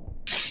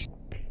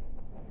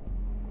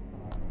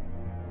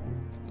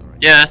 Alright.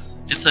 Yeah,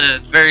 it's a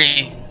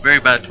very, very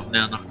bad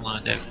thumbnail. Not gonna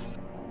lie, Dave.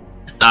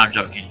 No, I'm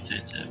joking. It's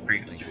a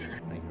pretty good.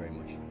 Thank you very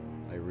much.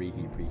 I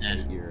really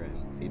appreciate your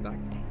feedback.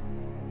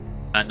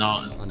 I know.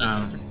 On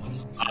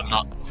this I'm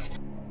not.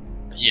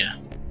 Yeah.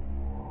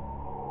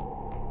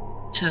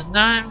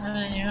 Tonight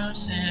when you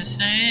say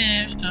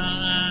safe,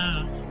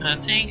 I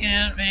think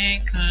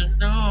we could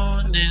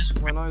do this.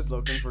 When I was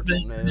looking for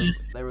thumbnails,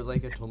 there was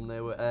like a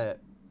thumbnail with,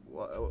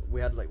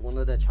 we had like one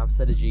of the chaps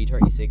said a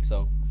G36,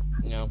 so,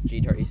 you know,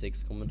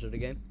 G36 coming to the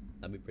game.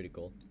 That'd be pretty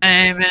cool.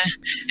 Baby,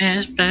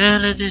 it's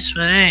better this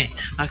way.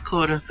 I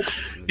could've,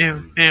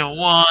 if you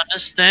wanna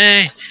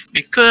stay,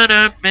 we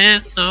could've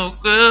been so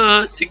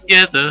good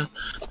together.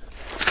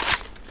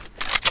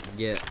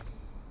 Yeah.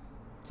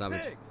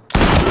 Savage. Do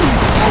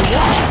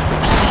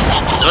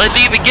I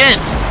leave again?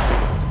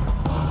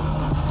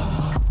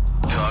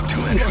 Talk to I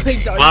entry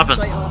team. died What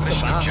happened? straight off the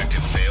Mission bat.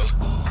 objective failed.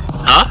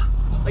 Huh?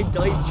 I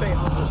died straight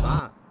off the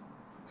bat.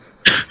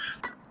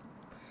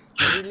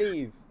 Did he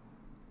leave?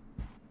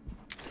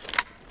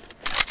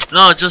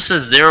 No, it just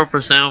says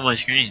 0% on my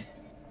screen.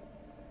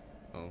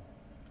 Oh.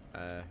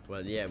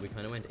 Well, yeah, we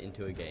kind of went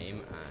into a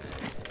game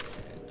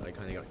and I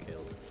kind of got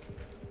killed.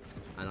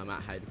 And I'm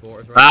at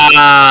headquarters right now.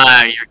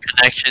 Ah, your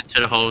connection to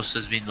the host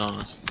has been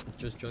lost.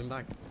 Just join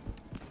back.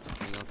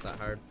 It's not that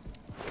hard.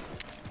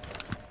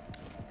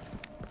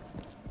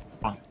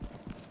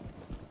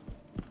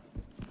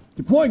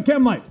 Deploying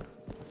chem light.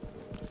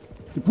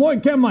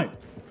 Deploying chem light.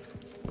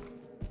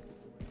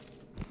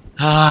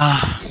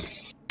 Ah.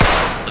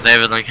 So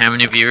David, like, how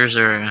many viewers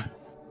are,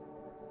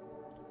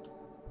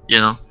 you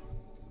know,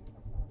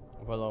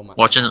 Hello,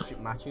 watching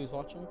it? Matthew's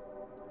watching?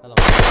 Hello.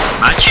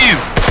 Matthew!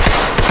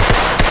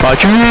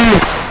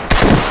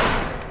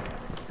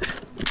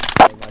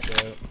 Hey,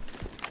 Matthew.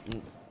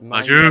 Man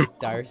Matthew. like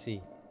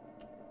Darcy.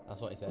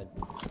 That's what I said.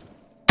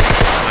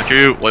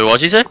 Matthew! Wait,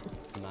 what'd you say?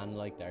 Man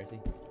like Darcy.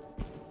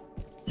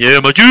 Yeah,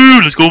 Matthew!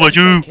 Let's go,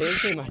 Matthew!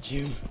 Kill me,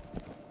 Matthew.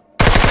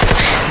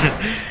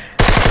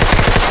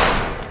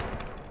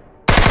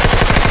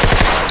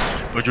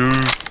 Matthew!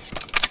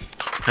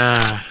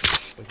 Ah.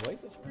 His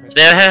wife is pretty.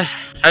 Yeah,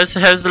 how's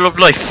the love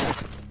life?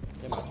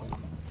 Yeah, Matthew.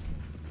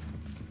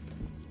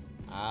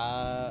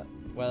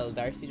 Well,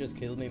 Darcy just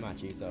killed me,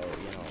 Matthew, so,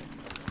 you know.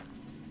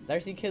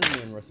 Darcy killed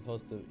me and we're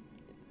supposed to...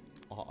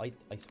 Oh, I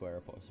swear I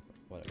put a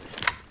whatever.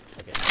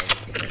 Okay, no,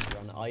 suppressor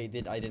on. I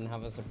didn't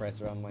have a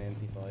suppressor on my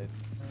MP5.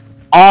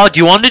 Oh,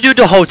 do you want to do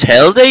the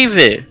hotel,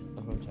 David?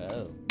 The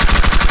hotel.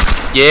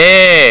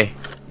 Yeah!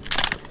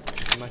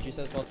 Matthew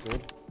says what's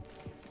good.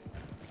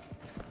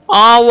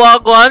 Oh,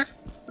 what one?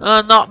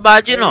 Not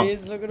bad, you There know. he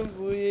is, look at him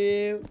for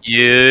you.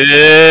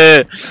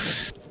 Yeah!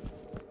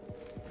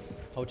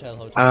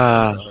 Hotel.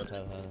 Ah.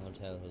 Hotel.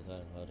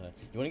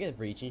 You want to get a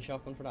breaching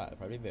shotgun for that? It'd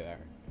probably be better.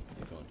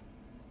 If you want.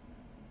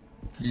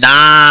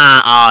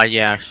 Nah! Oh,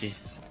 yeah, actually.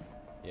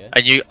 Yeah?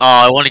 And you,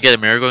 I want to get a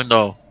mirror gun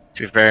though.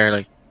 To be fair,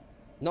 like.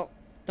 No,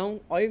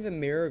 don't. I have a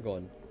mirror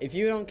gun. If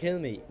you don't kill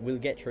me, we'll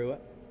get through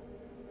it.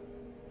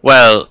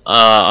 Well,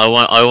 I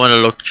want to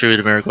look through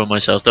the mirror gun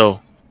myself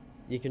though.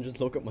 You can just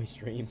look at my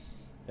stream.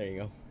 There you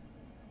go.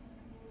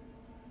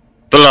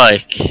 But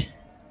like.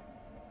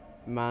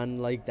 Man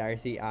like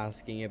Darcy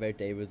asking about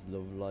David's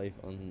love life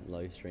on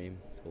live stream.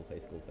 School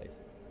face.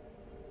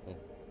 Oh.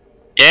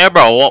 Yeah,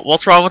 bro.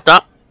 What's wrong with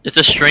that? It's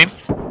a stream.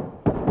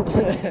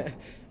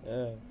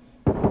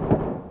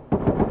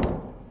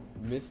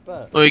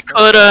 Mispa. We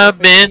could have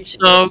been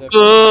so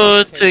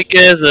good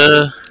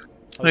together.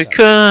 We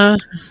could.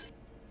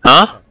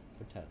 Huh?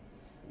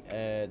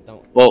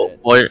 Don't.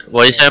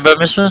 What you saying about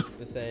Mispa?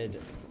 Mispa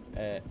said,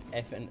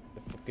 effing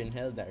fucking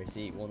hell,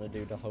 Darcy, wanna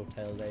do the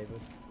hotel, David?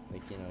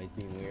 Like, you know, he's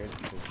being weird.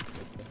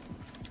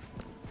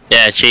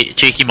 Yeah,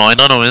 cheeky mind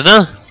on him, isn't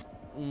it?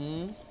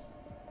 Mm.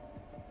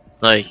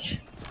 Like,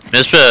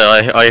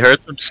 Mispa, I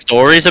heard some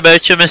stories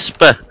about you,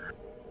 Mispa.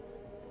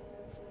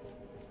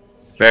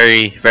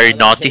 Very Well,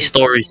 naughty Jason,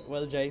 stories.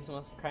 Well, Jason,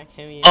 what's the crack?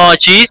 How are you? Oh,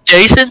 jeez,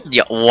 Jason?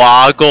 Yeah,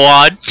 wow, go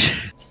on.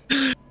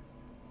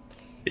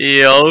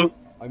 Yo.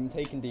 I'm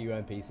taking the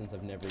UMP since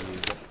I've never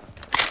used it.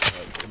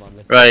 Right, come on,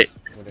 let's Right.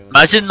 we're doing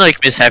Imagine, like,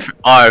 Miss Heffern,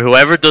 or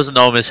whoever doesn't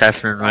know Miss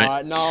Heffern, it.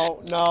 right?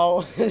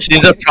 No.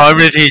 She's a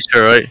primary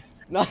teacher, right?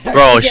 No,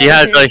 Bro, she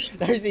had, like,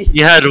 Darcy.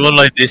 you had one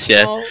like this,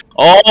 yeah? No.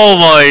 Oh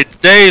my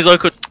days, I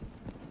could...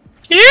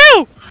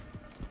 Ew!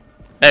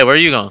 Hey, where are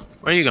you going?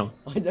 Where are you going?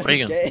 I don't Where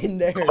you going? get in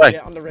there. Go away.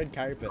 Get on the red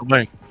carpet. Come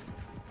back.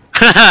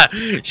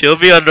 She'll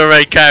be on the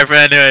right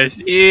carpet anyways.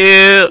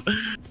 Ew!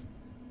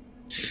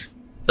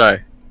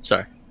 Sorry.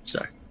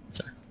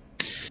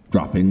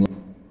 Dropping.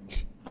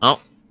 Oh.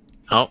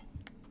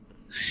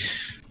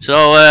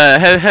 So,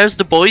 how's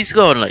the boys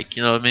going? Like,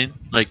 you know what I mean?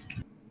 Like,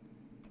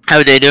 how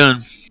are they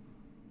doing?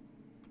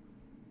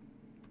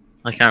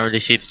 I can't really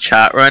see the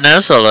chat right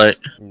now, so like...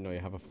 You know you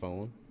have a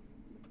phone.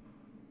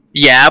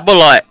 Yeah, but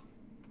like...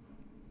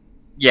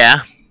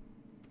 Yeah.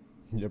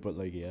 Yeah, but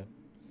like, yeah.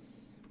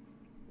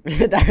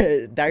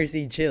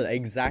 Darcy, chill.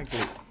 Exactly.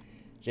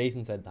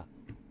 Jason said that.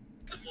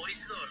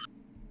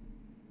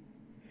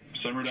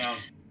 Simmer down.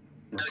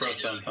 We're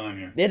pressed on time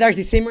here. Yeah,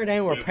 Darcy, simmer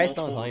down. We're We have pressed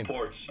on multiple time.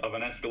 reports of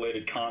an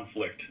escalated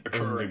conflict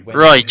occurring.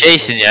 Right,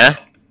 Jason, yeah?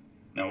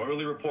 Now,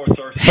 early reports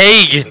are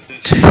Hey! suggesting that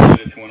this is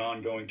related to an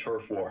ongoing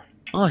turf war.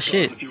 Oh, Caused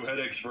shit. a few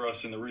headaches for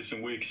us in the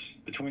recent weeks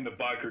between the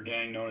biker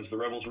gang known as the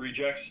Rebels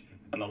Rejects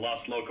and the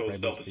Los Locos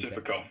del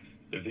Pacifico.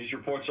 If these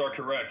reports are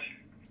correct,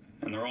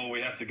 and they're all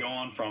we have to go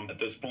on from at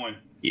this point.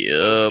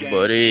 Yeah,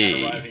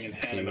 buddy. Arriving in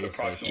tandem at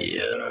approximately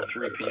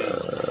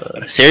 7:03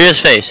 p.m. Serious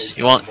face.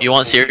 You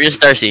want serious,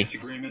 Darcy?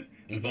 Disagreement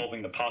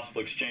involving the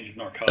possible exchange of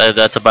narcotics.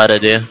 That's a bad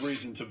idea. There's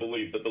reason to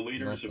believe that the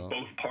leaders of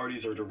both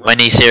parties are When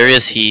he's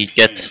serious, he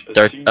gets good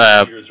at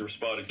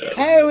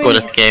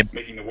the game.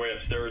 Making their way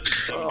upstairs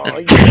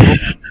at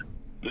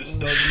This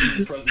does mean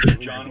the presence of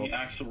Johnny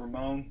Axel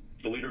Ramon,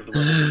 the leader of the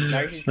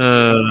rebels.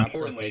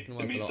 Importantly,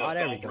 it means that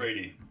Del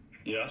Brady.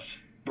 Yes,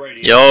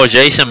 Brady. Yo,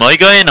 Jason, my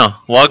guy, you know,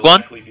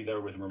 Wagwan.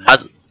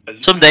 Has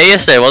someday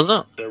yesterday,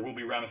 wasn't it? There will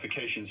be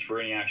ramifications for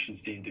any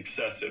actions deemed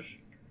excessive.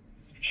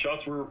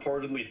 Shots were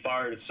reportedly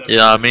fired at 7.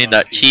 Yeah, I mean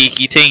that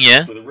cheeky thing,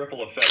 yeah. With a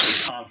ripple effect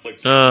of conflict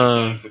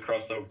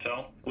across the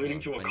hotel, leading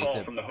to a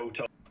call from the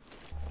hotel.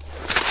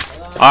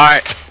 All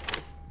right.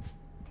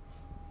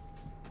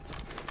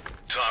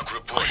 Talk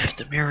reporting.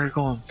 The mirror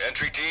going.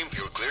 Entry team,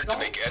 you're cleared to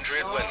make entry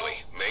at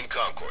Wembley, main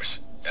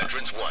concourse.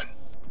 Entrance 1.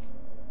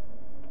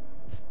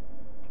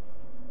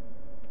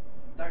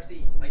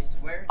 Darcy, I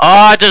swear.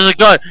 Oh, there's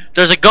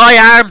a guy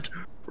armed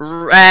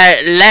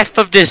left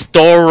of this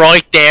door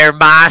right there,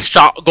 mass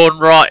shotgun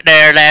right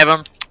there,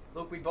 Levin.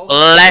 Look, we both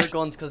left have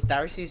guns because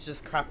Darcy's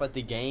just crap at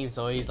the game,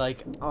 so he's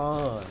like,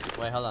 oh.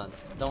 Wait, hold on.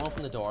 Don't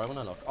open the door, I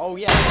wanna look. Oh,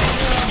 yeah.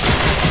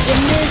 You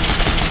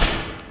missed.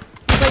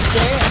 He's right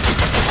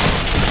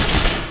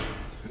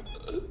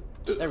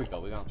there. There we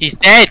go, we got him. He's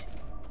dead.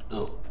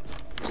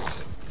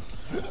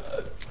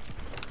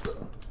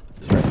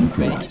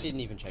 Wait, he didn't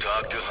even check.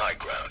 Talk to high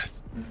ground.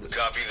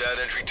 Copy that,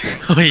 entry team.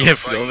 Oh yeah,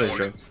 Notifying filming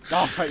order. drums.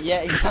 Oh, right,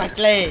 yeah,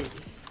 exactly.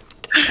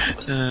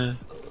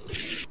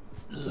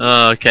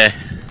 Okay.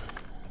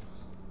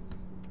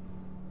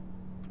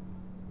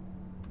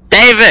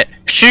 David,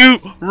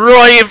 shoot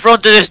right in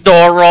front of this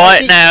door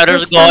right now.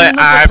 There's a guy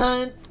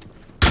armed.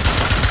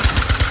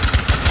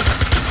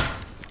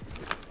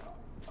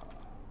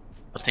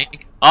 I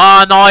think.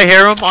 Oh no, I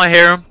hear him.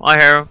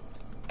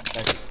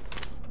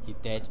 He's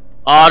dead.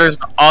 Oh,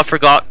 I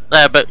forgot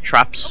about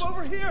traps.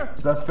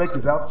 Suspect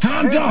is out.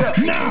 Hands up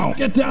now!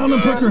 Get down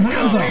and put your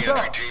hands Copy, up!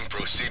 entry team,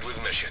 proceed with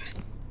mission.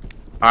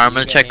 Alright, I'm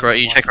gonna check right.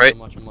 You check right. I'm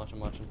watching.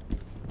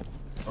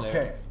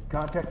 Okay,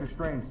 contact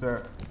restrained,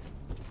 sir.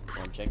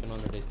 I'm checking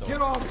under this door.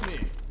 Get off me!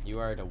 You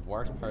are the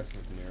worst person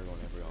with the mirror going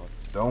everyone.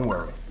 Don't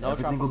worry. No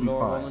trap Everything will on be the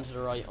door, fine. woman to the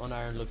right,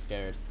 unarmed, looks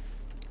scared.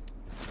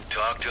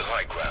 Talk to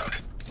high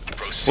ground.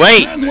 Proceed.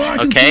 Wait. Hands where I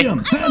can Okay. see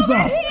 'em. Hands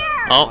up!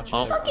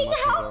 Oh. Fucking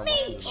help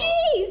me!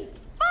 Jeez!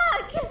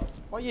 Fuck!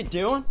 What are you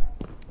doing?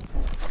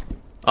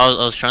 I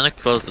was trying to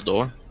close the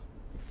door.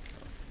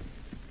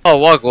 Oh,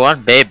 what? Go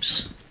on,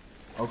 babes.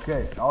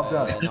 Okay, all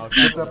done. No Lift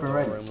trap up on and the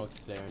ready. door, room looks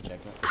clear and check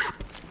it.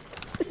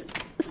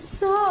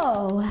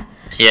 So...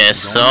 Yes,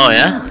 so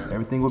yeah.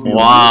 Everything will be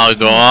Wow,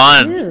 go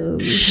on.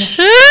 News.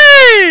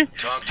 Hey!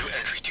 Talk to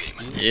entry team.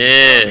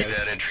 Yeah. Copy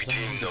that, entry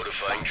team,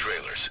 notifying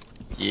trailers.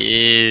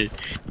 Yeah.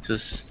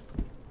 Just.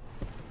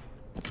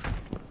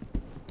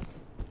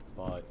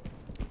 But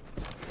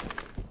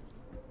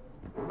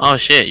Oh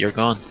shit, you're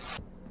gone.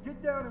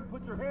 Get down and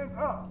put your hands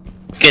up.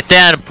 Get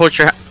down and put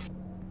your.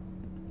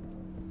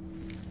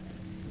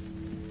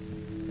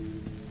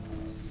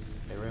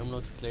 the room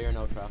looks clear,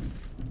 no trap.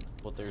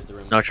 But there's the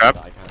room No that trap?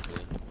 I can't see.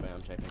 Wait,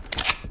 I'm checking.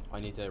 I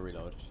need to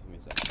reload. Give me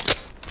a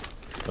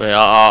sec. Wait,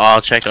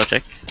 I'll check.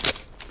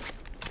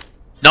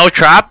 No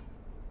trap.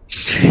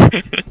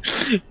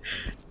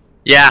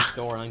 Yeah.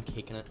 Door, I'm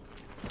kicking it.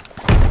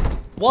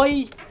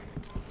 Why?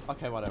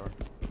 Okay, whatever.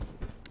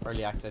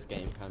 Early access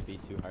game can't be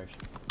too harsh.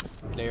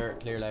 Clear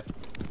left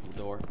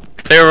door.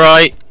 Clear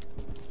right.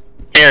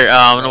 Here,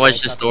 I'm gonna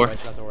wedge this that door.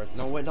 Wedge that door.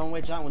 No, wait, don't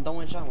wedge that one. Don't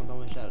wedge that one. Don't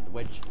wedge that.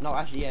 Wedge. No,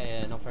 actually,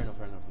 yeah. No, fair enough.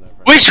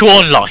 Which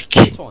one, like?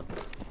 This one.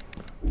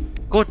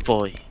 Good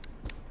boy.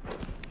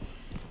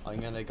 I'm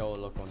gonna go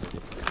look under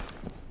this one.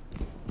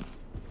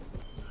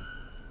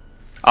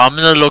 I'm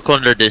gonna look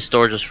under this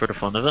door just for the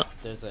fun of it.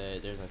 There's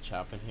a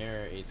chap in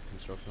here. He's a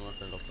construction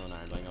worker. Looks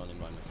unarmed. I'm going in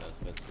by myself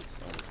because it's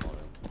only a small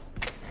room.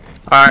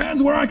 Alright.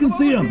 Hands where I can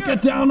see 'em.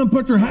 Get down and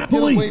put your hands.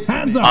 Police,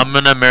 hands up! I'm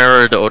gonna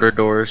mirror the other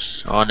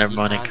doors. Oh, never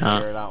mind, I You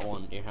can't. mirror that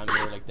one. You can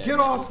mirror like that. Get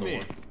off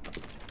me!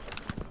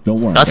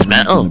 Don't worry, That's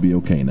everything's metal. gonna be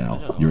okay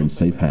now. You're in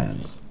safe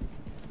hands.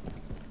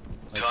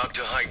 Talk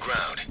to high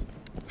ground.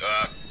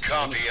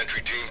 Copy,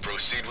 entry team,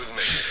 proceed with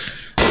mission.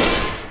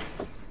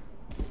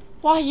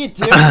 What are you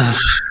doing? That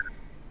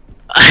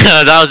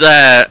was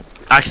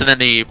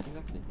accidentally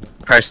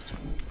pressed.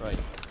 Right.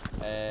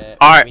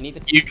 Alright, we need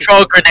to you keep throw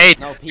a it- grenade.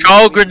 No, people-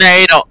 Throw a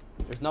grenade up.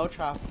 There's no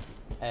trap.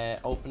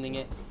 Opening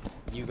it.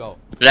 You go.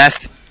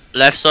 Left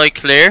side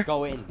clear.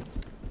 Go in.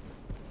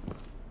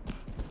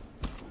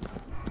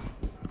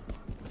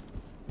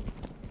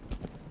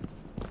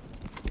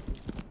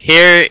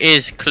 Here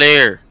is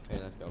clear.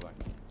 Okay, let's go back.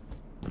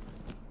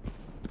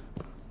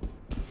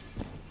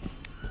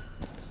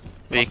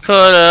 We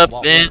could have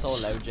What been. was so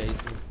loud,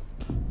 Jason?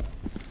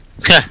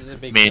 This is a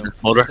big Me deal. and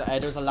his mother.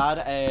 There's a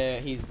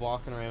lad. He's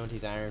walking around.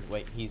 He's armed.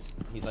 Wait, he's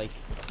like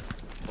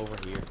over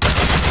here.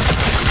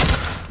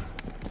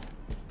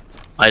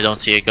 I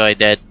don't see a guy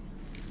dead.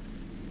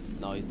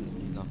 No, he's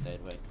not dead.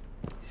 Wait.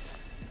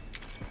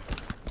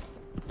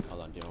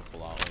 Hold on, do a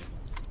full out.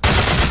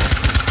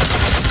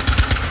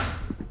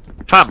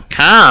 Fam,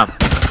 calm.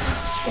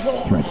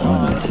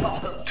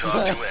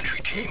 Talk to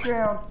entry team.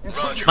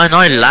 Roger. Man,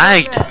 I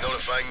lagged.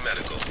 Notifying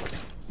medical.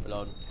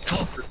 Reload.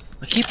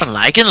 I keep on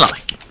lagging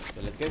like.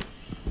 Okay, let's go.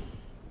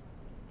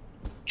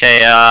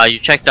 Okay, you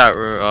check that.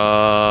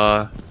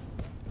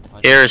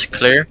 Here is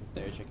clear.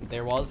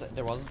 There was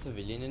a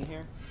civilian in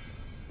here.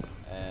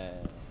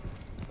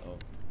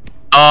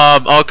 So.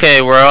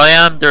 Okay, where I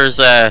am, there's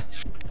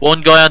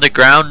one guy on the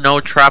ground, no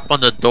trap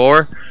on the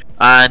door,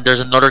 and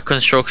there's another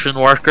construction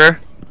worker.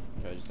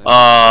 Okay, just we've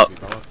got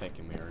a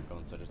fucking mirror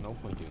gun, so there's no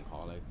point doing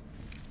call outs.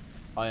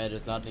 Oh yeah,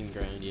 there's nothing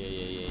ground.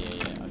 Yeah.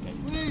 Okay.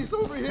 Please,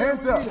 over here,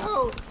 we need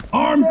help.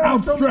 Arms Show me your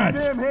outstretched.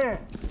 damn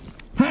hands.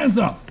 Hands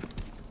up.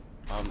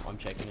 I'm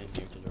checking in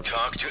here to the.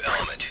 Talk to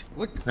element.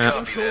 Look,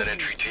 Copy that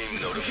entry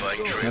team. Notifying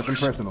Nothing trailers.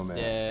 personal, man.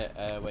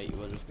 Yeah. Wait.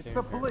 We'll just clear The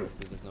it here police. first,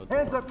 'cause there's no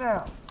Hands door. up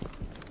now.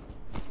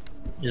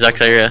 Is that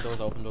clear? Yeah. Doors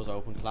open. Fucking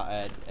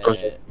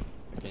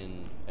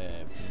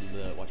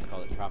what you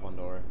call it? Trap on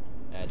door.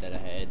 Dead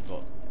ahead,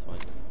 but it's fine.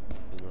 'Cause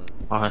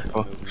we're Alright,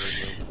 cool. moving.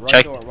 Right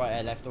Check. door,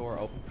 right, left door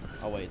open.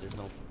 Oh wait, there's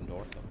no fucking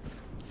door. So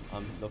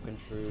I'm looking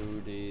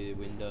through the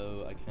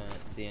window. I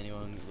can't see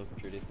anyone looking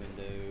through this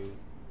window.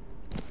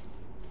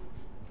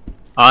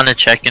 I'm gonna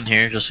check in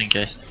here just in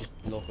case. Just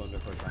look under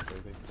for a trap real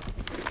quick.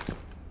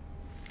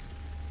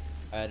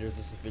 There's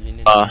a civilian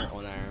in Uh. here,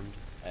 unarmed.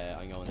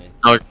 I'm going in.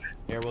 No,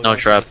 Here, no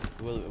trap.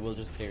 We'll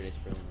just clear this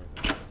room.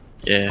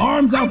 yeah.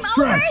 Arms I'm over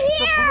outstretched.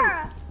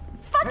 here!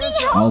 Fucking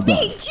All help done.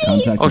 me, jeez!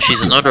 Contact. Oh,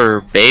 she's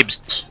another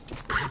babes.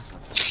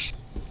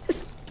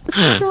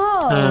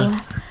 So,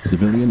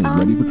 Civilian is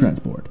ready for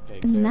transport. Okay,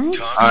 clear.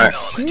 nice Alright.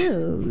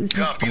 tattoos.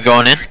 Copy I'm that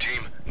going in. entry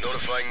team.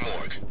 Notifying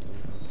morgue.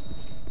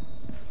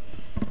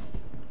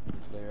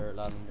 Clear.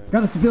 Lad, I'm going.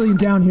 Got a civilian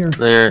down here.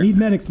 Clear. Need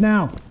medics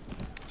now.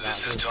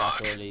 This is That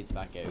talk. door leads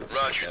back out.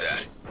 Roger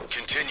that.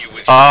 Continue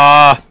with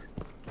I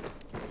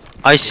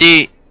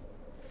see.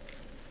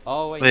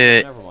 Oh wait,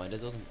 Wait. never mind.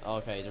 It doesn't.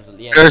 Okay, there's a.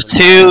 Yeah, There's there's a-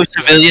 two yeah,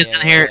 civilians yeah,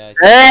 in here. yeah,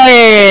 yeah,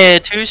 Hey,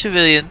 two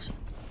civilians.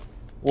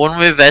 One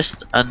with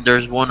vest, and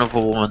there's one of a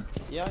woman.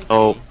 Yeah, I see.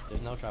 Oh.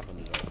 There's no trap on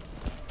the door.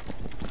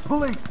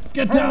 Police.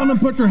 Get down and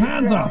put your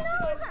hands up.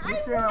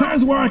 Get down.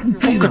 Hands where I can see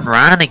Fucking them.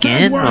 ran Hands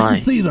again, where I can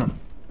right? see them.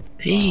 I'll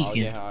Vegan.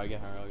 get her. I'll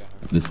get her.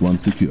 This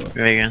one's secure.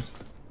 Very good.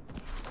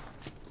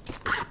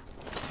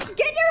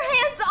 Get your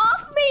hands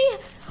off me!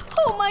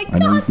 Oh my I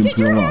know you god, can get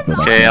your throw off, hands but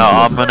off Okay, me!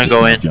 I'm gonna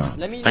go in John.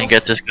 Let me. and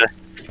get this guy.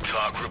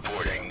 talk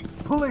reporting.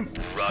 Police.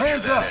 Roger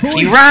Hands that. up. entry He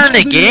team. ran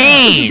This is the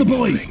again.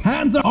 police.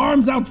 Hands up.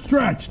 Arms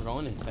outstretched. We're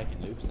going in taking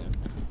loops now.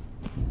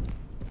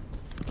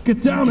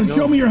 Get down and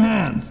show me your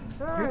hands.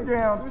 Get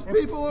down. There's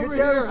people Get over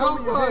down here, and show help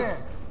me your us.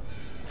 hands.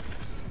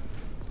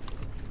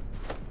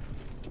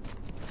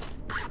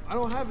 I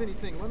don't have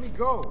anything. Let me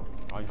go.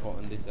 I'm caught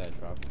in this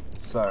trap.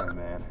 Sorry,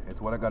 man. It's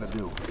what I gotta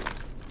do.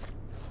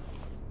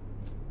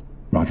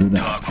 Roger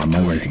that. On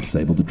my way to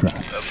disable the trap.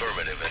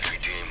 Affirmative, entry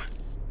team.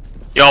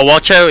 Yo,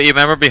 watch out! You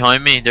remember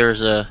behind me?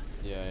 There's a.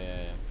 Yeah.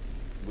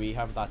 We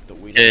have that.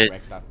 We Yeah.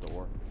 direct that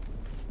door.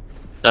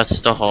 That's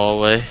the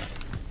hallway.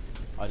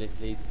 Oh, this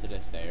leads to the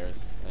stairs.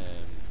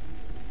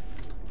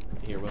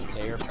 Here we'll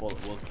clear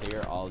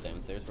all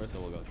downstairs first, so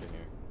we'll go through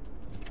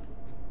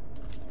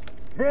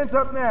here. Hands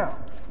up now.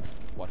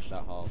 Watch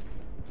that hall.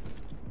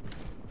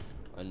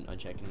 I'm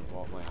checking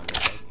what my hand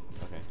looks like.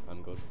 Okay,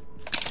 I'm good.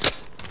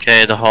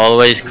 Okay, the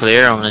hallway's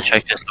clear. I'm gonna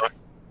check this door.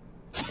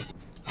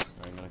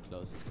 I'm gonna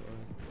close this door.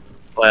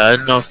 Wait, I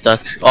don't know if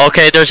that's.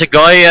 Okay, there's a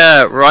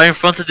guy right in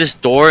front of this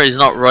door. He's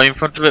not right in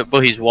front of it,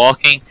 but he's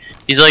walking.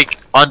 He's like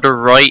on the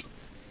right.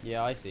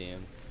 Yeah, I see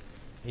him.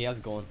 He has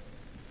a gun.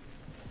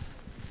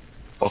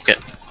 Okay.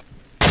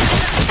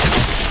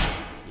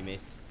 You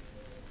missed.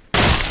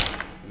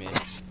 You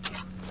missed.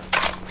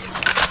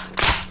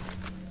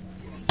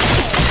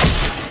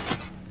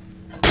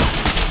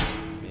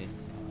 You missed.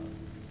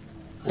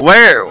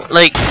 Where?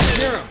 Like.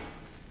 Hear him.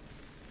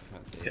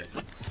 Can't see it.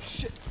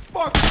 Shit.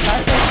 Fuck.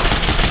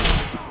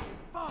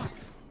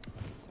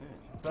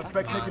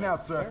 Suspect taken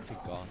out, sir.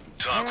 Perfect gone.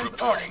 Talk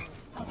reporting.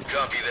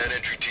 Copy that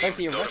entry I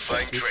see team. your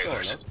Notifying this door,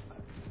 trailers. look.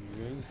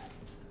 You rings.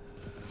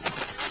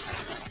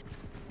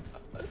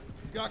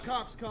 Got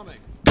cops coming.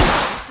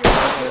 I'll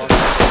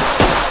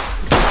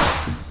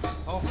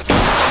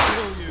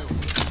kill you.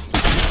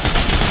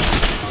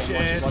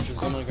 Shit. Watch this.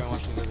 I'm gonna go and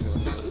watch this.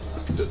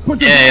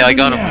 Put your Yeah, hands I in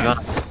got the him. I air. got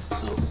him.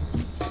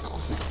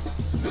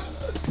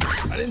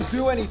 I didn't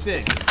do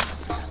anything.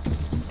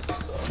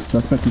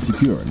 Suspect is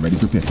secure and ready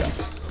for pickup.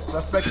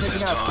 Suspect This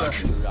is taken out, talk.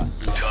 sir.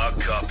 Talk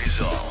copies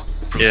all.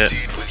 Yeah.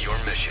 Proceed with your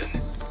mission.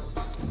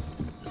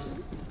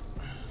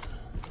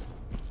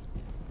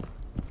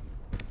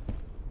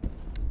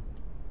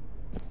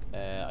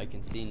 I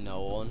can see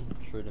no one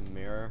through the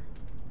mirror.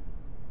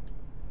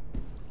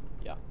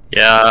 Yeah.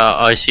 Yeah,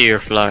 I see your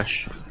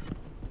flash.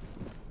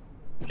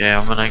 Okay,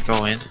 I'm gonna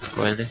go in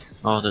quietly.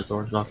 Oh, the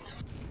door's locked.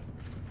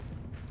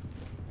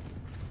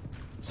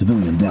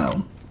 Civilian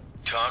down.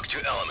 Talk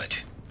to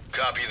Element.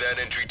 Copy that,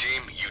 entry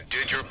team. You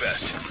did your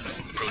best.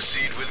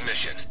 Proceed with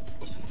mission.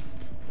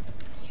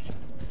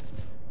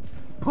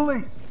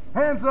 Police,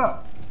 hands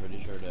up.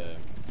 Pretty sure that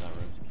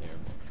room's clear.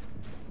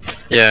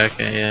 Yeah,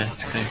 okay, yeah,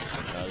 it's okay.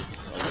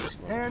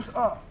 Hands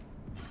up.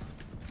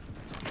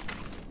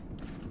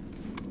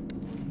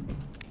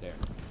 Clear.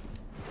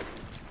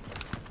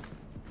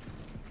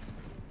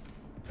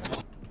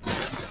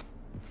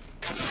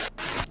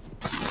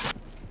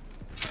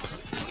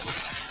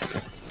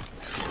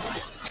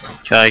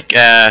 Like,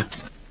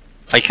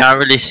 I can't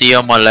really see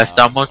on my left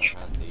that much.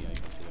 I can see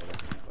it.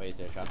 Wait, is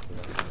there a trap?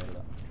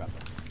 Trap.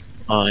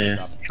 Oh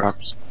yeah,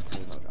 traps.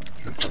 There's no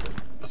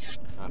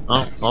trap.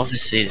 Oh,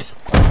 obviously.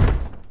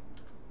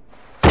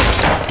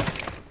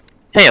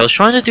 Hey, I was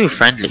trying to do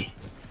friendly.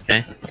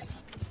 Okay.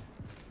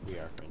 We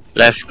are friendly.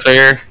 Left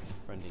clear,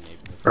 Friendly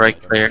neighborhood.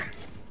 right clear.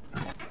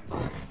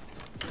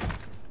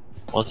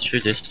 What's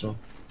through this door?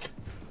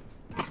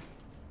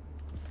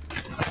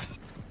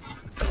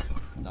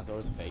 That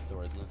door's a fake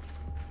door, isn't it?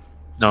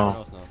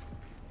 No. It's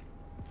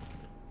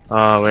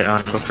not. Wait,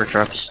 I'm going for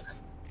traps.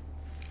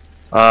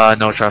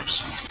 No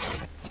traps.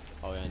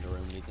 Oh yeah, and the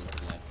room leads into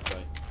the left,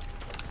 right.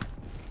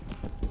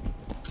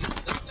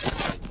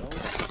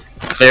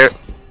 Clear.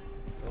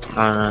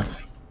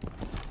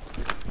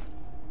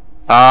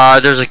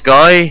 There's a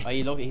guy. Oh,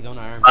 you look, he's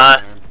unarmed.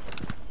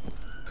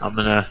 I'm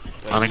gonna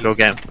go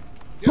get him.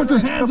 Put your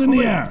hands in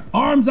the air.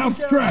 Arms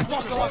outstretched.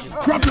 Drop your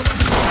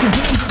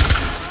hands.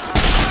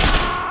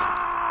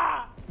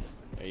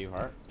 Are you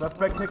hurt?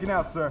 Suspect taken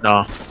out, sir.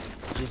 No.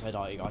 Jeez, I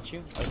thought he got you.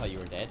 I thought you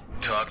were dead.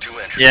 Talk to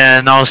entry.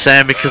 Yeah, no,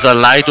 Sam, because I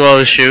lagged while I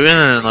was shooting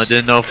and I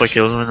didn't know if I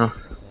killed him or not.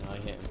 Yeah, I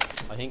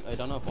hit him. I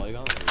don't know if I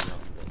got him or you got him.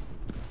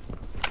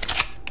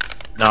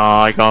 No,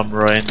 I got him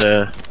right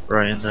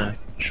in the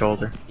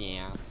shoulder. The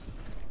ass.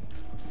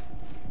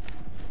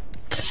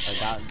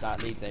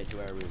 That leads out to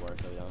where we were,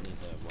 so we don't need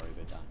to worry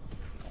about that.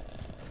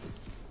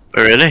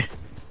 Oh, really?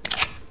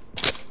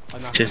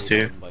 I'm not Tis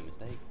really too. by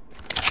mistake.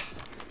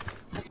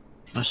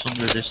 What's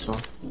under this door?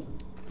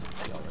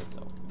 Yeah, alright,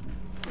 so.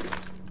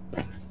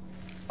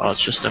 Oh, it's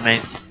just a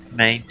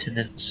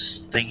maintenance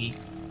thingy.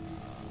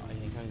 I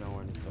think I know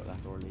where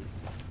that door leads.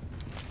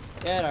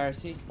 Yeah,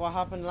 Darcy, what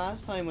happened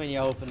last time when you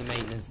opened the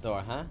maintenance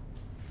door, huh?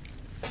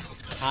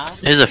 Huh?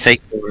 It is a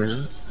fake door,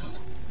 isn't it?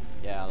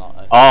 Yeah, a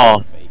lot. Oh.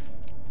 Fake.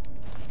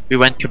 We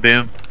went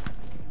kaboom.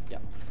 Yeah.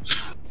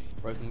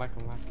 Right, come back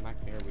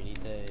here. We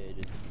need to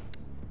just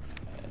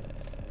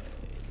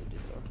do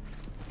this door.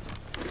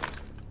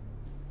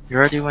 You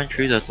already went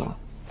through that door.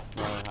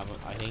 No, I haven't.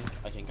 I think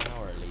I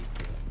know where it leads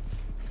to.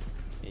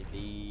 It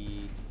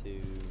leads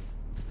to.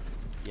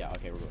 Yeah.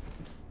 Okay, we're good.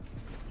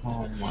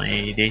 Oh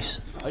my days.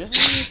 I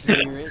just need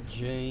to clear it,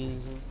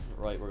 Jesus.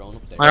 Right, we're going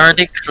upstairs. I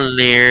already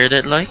cleared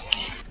it, like.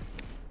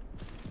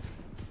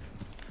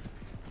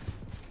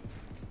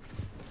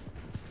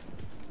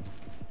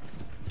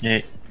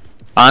 Yeah.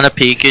 On a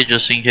peek it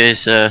just in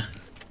case. Right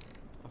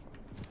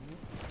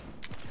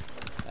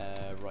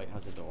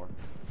has a door.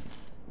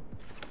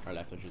 Or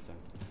left, I should say.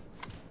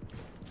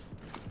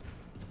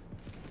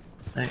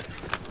 Right.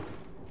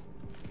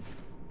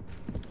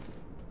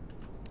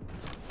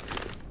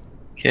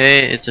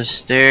 Okay, it's a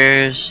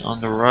stairs on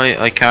the right.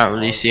 I can't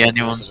really see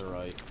anyone. To the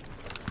right.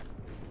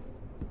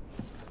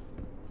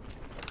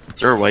 Is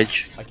there a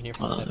wedge? I can hear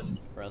footsteps,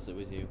 or else it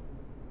was you.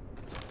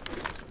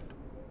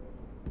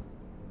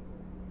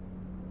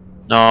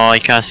 No, I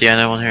can't see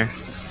anyone here.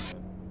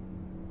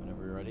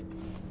 Whenever you're ready.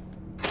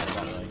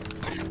 I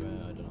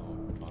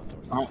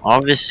don't know. Oh,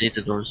 obviously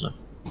the door's up.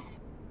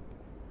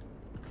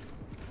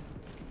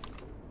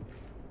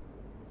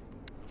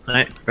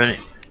 Alright, ready.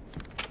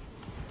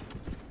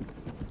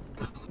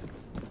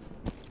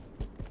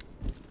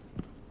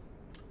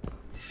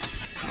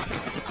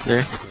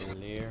 There.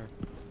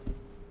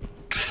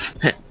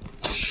 Clear.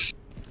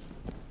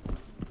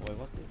 Wait,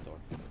 what's this door?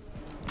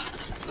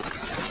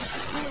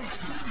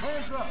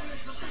 Hands up.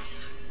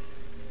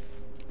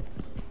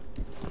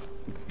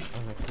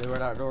 I'm not clear where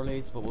that door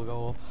leads, but we'll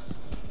go up.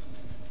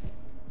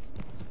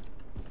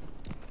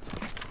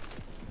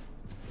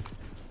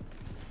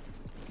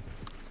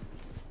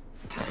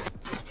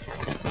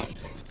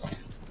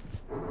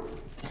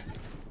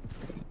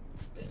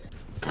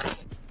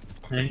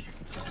 Okay.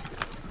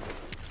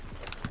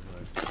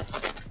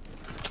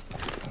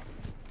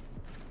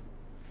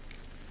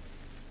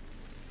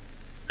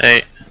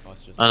 Hey, Oh,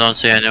 it's just I don't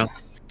see anyone.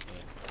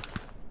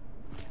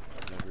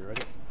 Whenever you're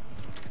ready.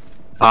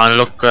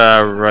 Look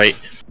right.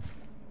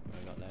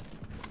 I got left.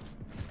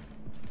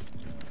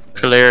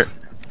 Clear.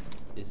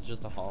 This is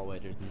just a hallway.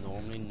 There's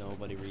normally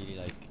nobody really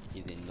like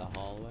is in the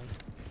hallway.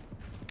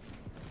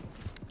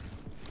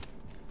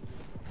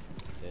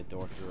 The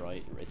door to the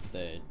right, it's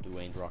the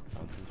Dwayne Rock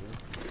Johnson's room.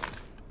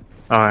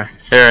 Alright,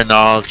 here, no,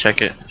 I'll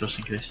check it just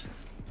in case. Okay.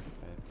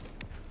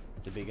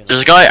 It's a big enough.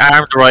 There's a guy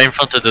armed right in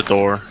front of the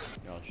door.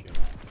 Yeah, I'll shoot.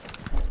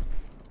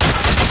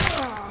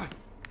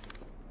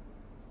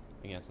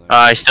 I guess so.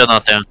 He's still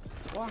not down.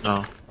 What? No,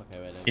 Okay,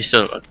 wait then. he's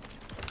still alive.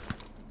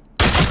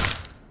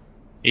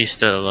 He's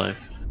still alive.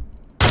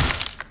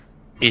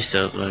 He's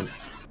still alive.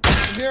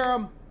 You hear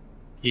him?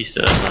 He's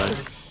still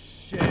alive.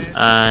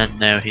 And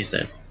now he's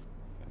dead.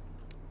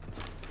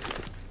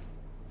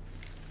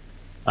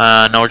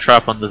 No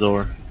trap on the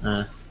door.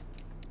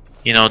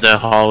 You know, the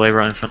hallway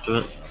right in front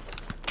of it.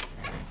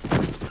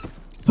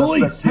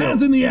 Police,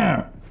 hands in the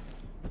air!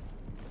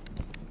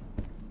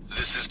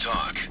 This is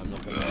talk.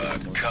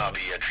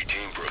 Copy, entry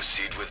team.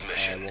 Proceed with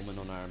mission. Woman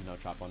unarmed, no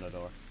trap on the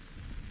door.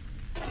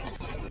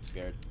 I'm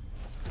scared.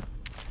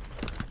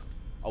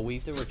 Oh, we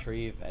have to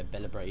retrieve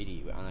Bella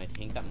Brady, and I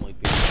think that might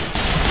be.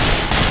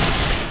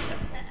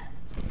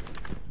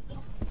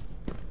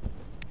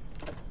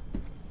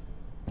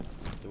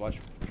 Do you watch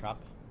for trap?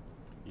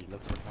 You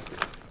look for trap.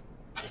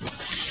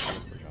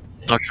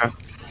 No trap.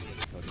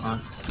 No trap.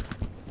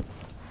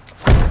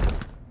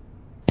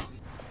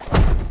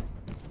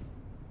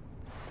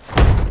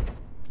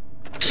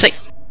 Sick.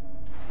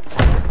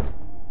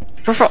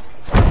 Perfect.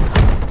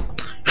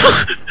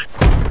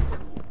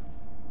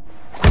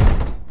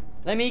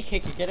 Let me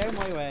kick you. Get out of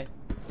my way.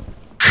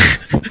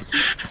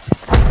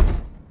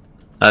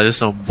 That is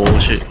some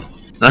bullshit.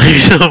 That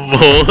is some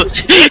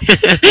bullshit.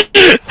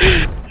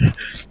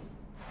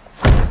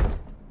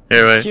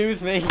 Here, wait.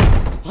 Excuse me.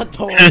 What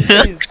the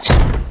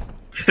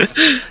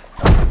fuck?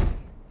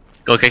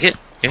 Go kick it.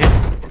 Kick it.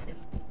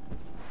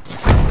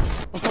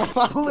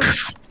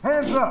 Police,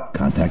 hands up.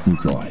 Contact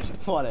neutralized.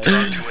 Whatever. To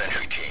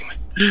entry team.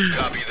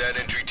 Copy that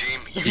entry team.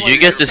 Did you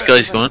get this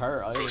guy's gun?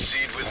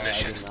 Proceed with I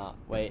mission. did not.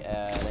 Wait,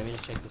 let me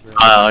just check this room.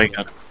 Oh, you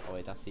got it. Oh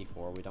wait, that's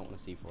C4. We don't want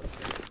a C4.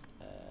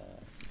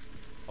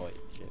 Oh wait,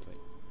 shit, wait.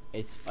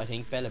 It's, I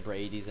think Bella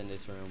Brady's in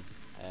this room.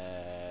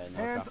 No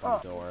Hands trap on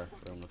up. the door.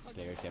 Room looks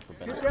clear except for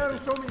Bella Get down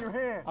Brady. and show me your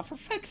hands. Oh, for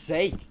fuck's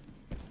sake!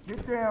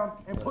 Get down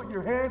and put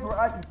your hands where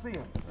I can see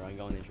them. Right, I'm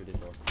going in through this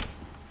door.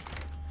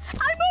 I'm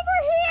over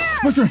here!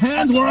 Put your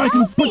hands where I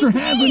can put your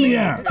hands in the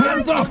air!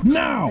 Hands up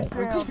now!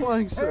 I'm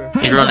complying, sir.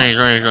 He's running, he's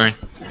running, he's running.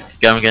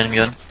 Get him, get him,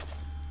 get him.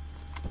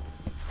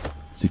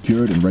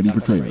 Secured and ready for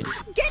training.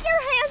 Get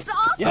your hands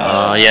off me!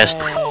 Yes.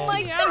 Oh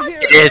my god!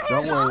 Get Yes. your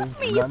hands off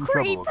me, you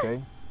creep!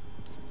 okay?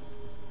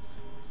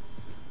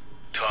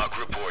 Talk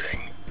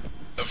reporting.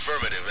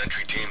 Affirmative,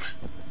 entry team.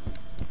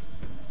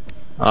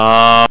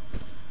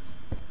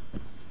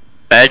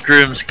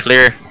 Bedroom's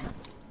clear.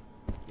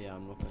 Yeah,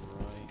 I'm looking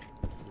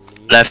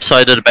right. Left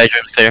side of the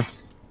bedroom's clear.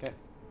 Okay.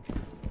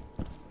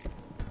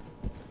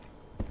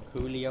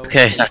 Coolio.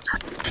 Okay,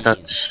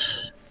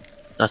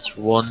 that's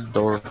one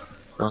door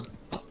done.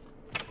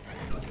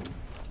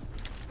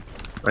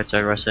 Right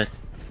side, right side.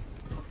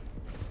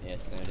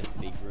 Yes, now this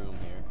big room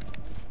here.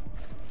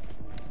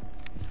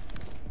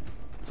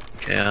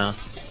 Okay, I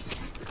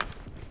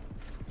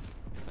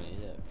need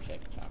to check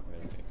chat real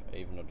quick,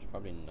 even though there's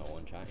probably no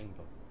one chatting,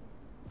 but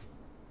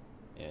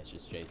yeah, it's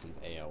just Jason's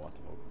AO, what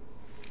the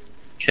fuck.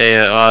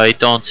 okay, I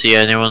don't see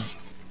anyone.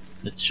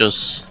 It's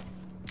just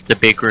the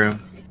big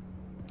room.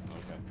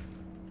 Okay.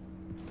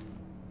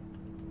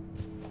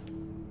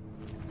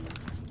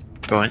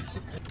 Going.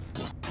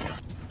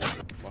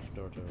 Watch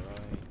door to the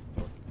right.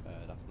 Door,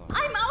 that's not.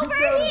 I'm over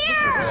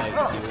here!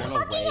 Right, do you want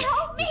to Fucking wedge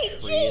help me! the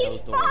three of Jeez, those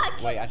doors?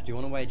 fuck! Wait, actually, do you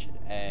want to wedge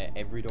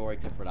every door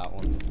except for that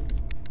one?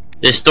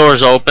 This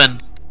door's open.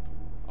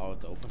 Oh,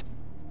 it's open.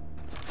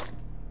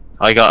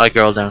 I got a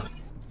girl down.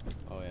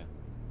 Oh yeah.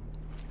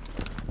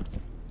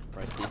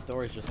 Right, this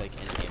door is just like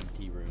an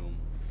empty room.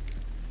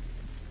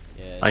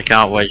 Yeah. I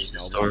can't there's wedge this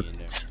nobody door. in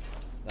there.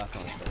 That's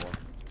not a door.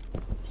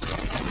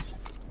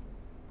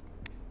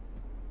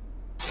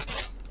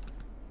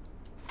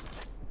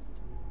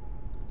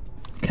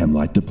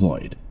 Chemlight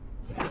deployed.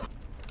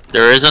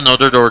 There is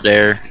another door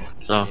there,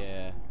 so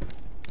Yeah.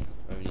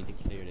 But we need to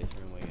clear this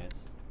room, I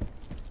guess.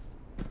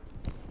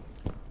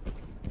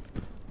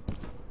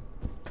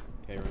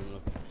 Okay, room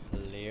looks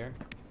clear.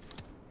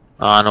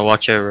 no,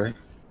 watch out, right?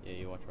 Yeah,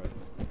 you watch right.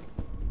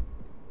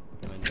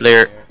 Come in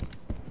Clear. there.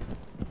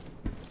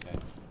 Okay.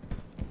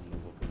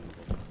 Move up,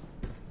 move up.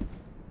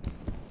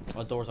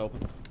 Oh, door's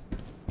open.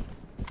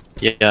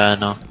 Yeah, I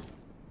know.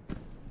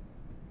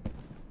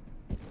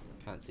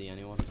 Can't see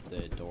anyone.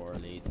 The door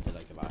leads to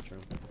like the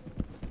bathroom.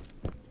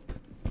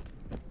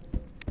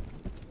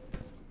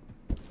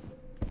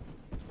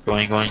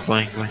 Going.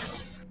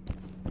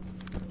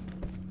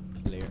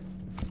 Clear.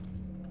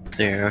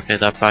 There, okay,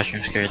 that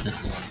bathroom's scared then.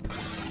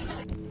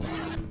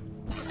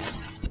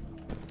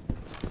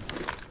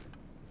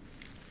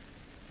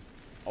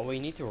 Oh, we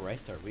need to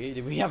arrest her.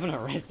 We haven't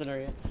arrested her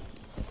yet.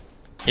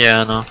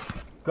 Yeah, I know.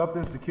 Cuffed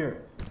and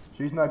secured.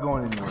 She's not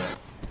going anywhere.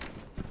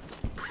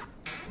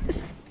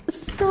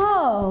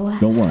 So,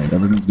 Don't worry,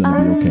 everything's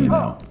gonna be okay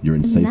now. You're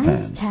in safe nice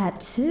hands.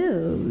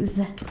 tattoos.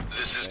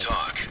 This is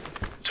talk.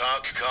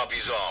 Talk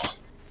copies all.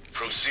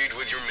 Proceed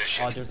with your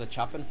mission. Oh, there's a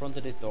chap in front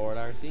of this door,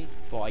 Darcy,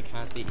 but I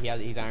can't see.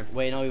 He's armed.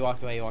 Wait, no, he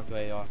walked away.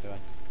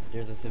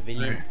 There's a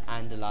civilian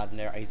and a lad in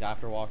there. He's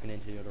after walking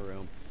into the other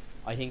room.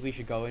 I think we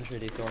should go into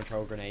this door and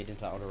throw a grenade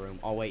into that other room.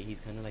 Oh wait, he's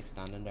kind of like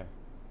standing there.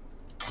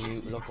 Can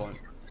you look on?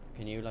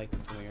 Can you like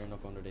come here and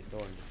look under this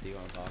door and just see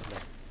what I'm talking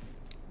about?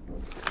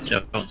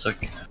 Yeah, 1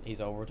 sec. He's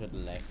over to the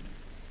left.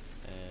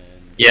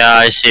 Yeah,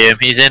 I see him.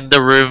 He's in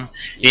the room.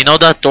 You know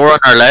that door on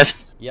our left?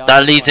 Yeah,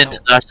 That leads into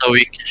that so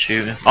we can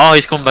shoot him. Oh,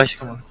 he's coming back. He's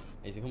coming back.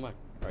 Is he coming back?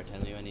 Alright,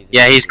 tell me when he's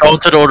Yeah, he's going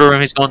to the other room.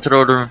 He's going to the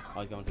other room.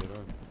 Oh, he's going to the other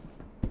room.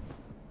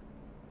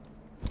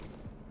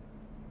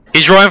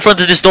 He's right in front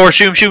of this door.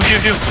 Shoot him, shoot him,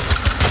 shoot him,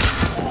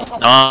 shoot him.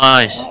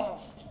 Nice.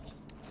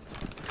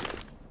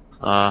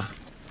 Okay.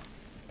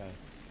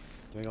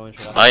 Do we go in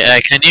for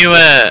that? Can you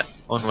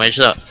unwedge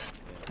that?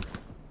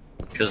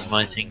 Because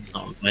my thing's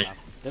not unwedged.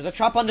 There's a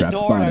trap on the Trap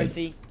door, spotted.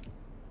 Darcy.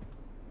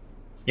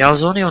 Yeah, I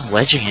was only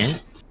unwedging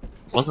it.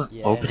 Wasn't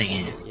Yeah,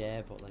 opening it.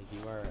 Yeah, but like you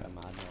were a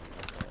madman,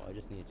 so I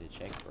just needed to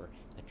check for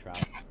a trap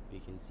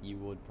because you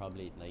would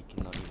probably like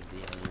not even see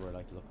it and you were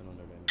like looking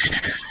under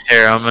them.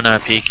 Here, I'm gonna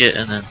peek it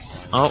and then.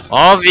 Oh,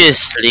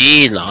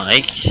 obviously,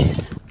 like.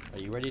 Are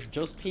you ready to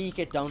just peek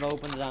it? Don't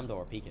open the damn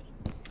door. Peek it.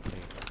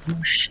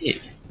 Oh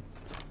shit.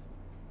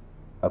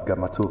 I've got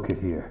my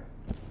toolkit here.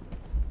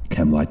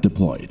 Chemlight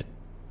deployed.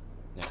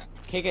 Now,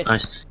 kick it.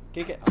 Nice.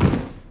 Kick it.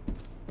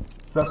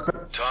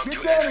 Suspect. Talk Get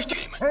to down entry and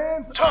team.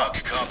 hands up.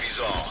 Talk copies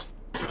all.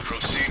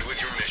 Proceed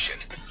with your mission.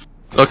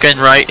 Looking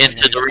right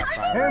into the room.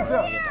 Hands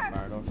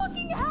up.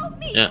 Fucking help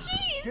me, Yeah.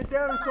 jeez! Get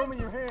down and show me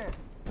your hands.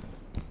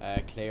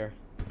 Clear.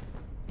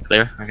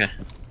 Clear? Okay.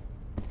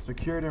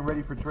 Secured and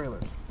ready for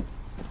trailers.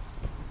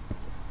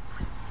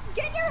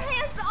 Get your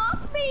hands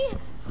off me!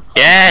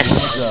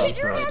 Yes! Get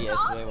your hands Yes,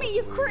 off we me,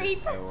 you was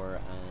creep! hour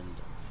and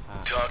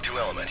half. Talk to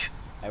element.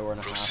 Hour and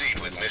a half. Proceed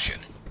with mission.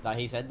 That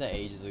he said that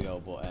ages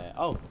ago, but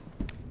oh.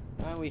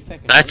 Ah, we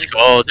fucking. Let's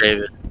go,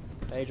 David.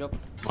 Page up.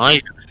 My.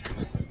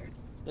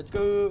 Let's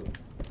go.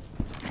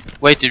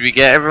 Wait, did we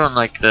get everyone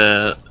like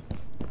the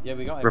Yeah,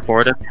 we got it.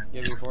 reported?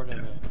 Yeah, we reported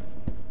him.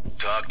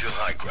 Talk to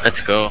high ground.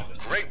 Let's go.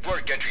 Great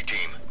work, entry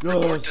team.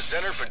 Report to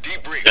center for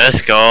debrief.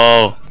 Let's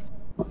go.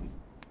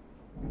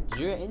 Did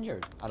you get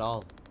injured at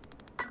all?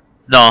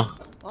 No.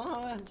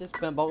 Oh, just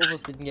both of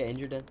us didn't get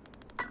injured then.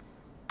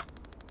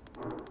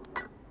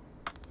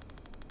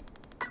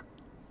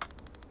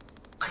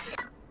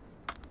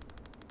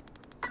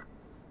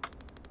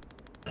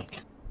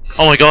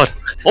 Oh my god.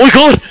 Oh my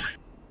god!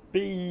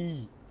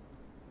 B.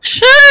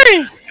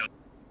 Shit!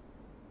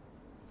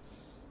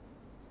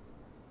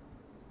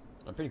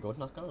 I'm pretty good,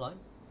 not gonna lie.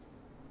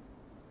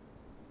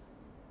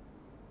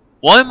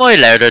 Why am I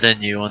louder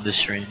than you on the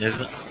stream,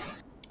 David?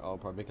 Oh,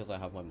 probably because I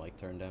have my mic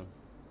turned down.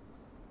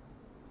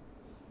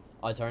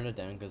 I turned it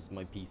down because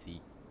my PC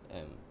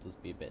does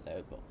be a bit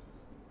loud, but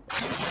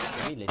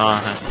let me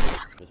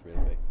listen just real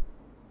quick.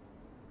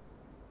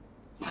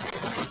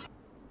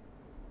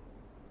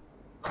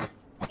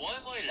 Why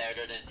am I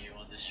louder than you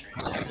on the stream?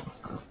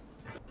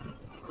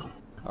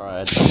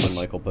 Alright, I turned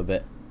my mic up a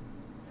bit.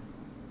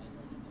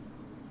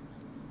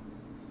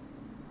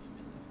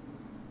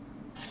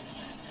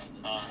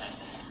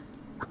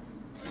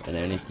 And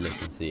I need to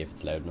listen to see if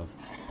it's loud enough.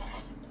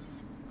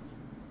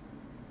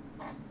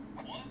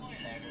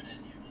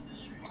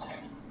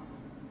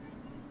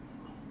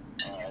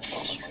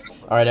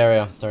 Alright, there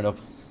we go. Start up.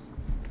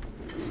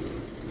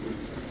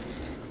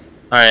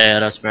 Alright, yeah,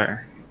 that's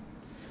better.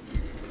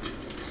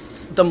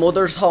 The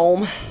mother's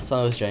home.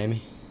 So is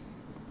Jamie.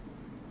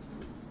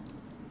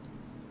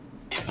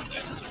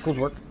 Good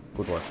work.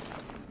 Good work.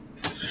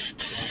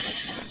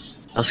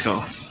 Let's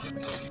go.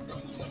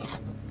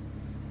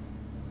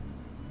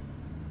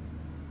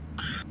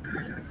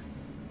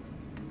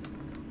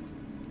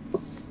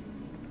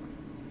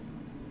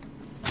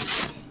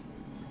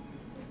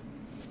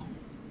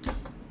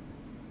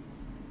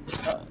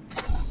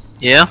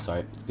 Yeah?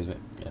 Sorry, excuse me.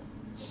 Yeah.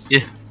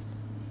 Yeah.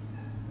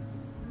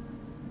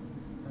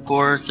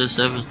 4 to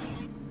 7.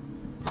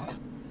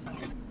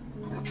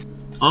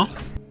 Huh?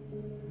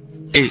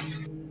 8.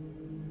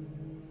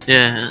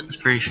 Yeah, that's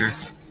pretty sure.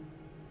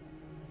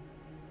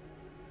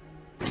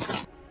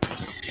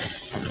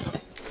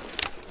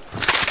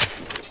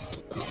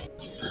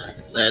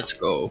 Let's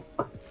go.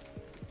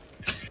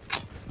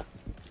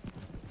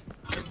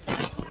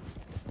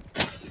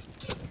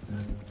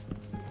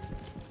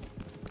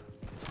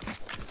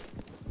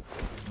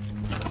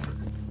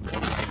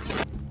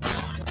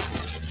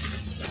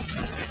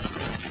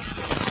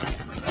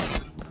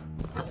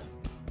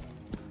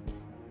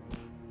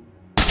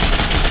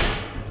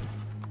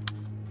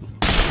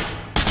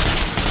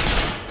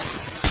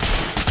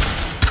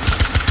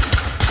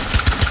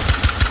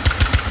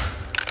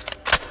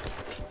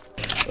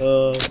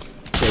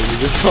 Okay, you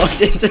just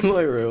walked into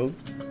my room.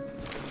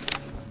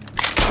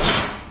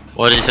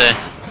 What did he say?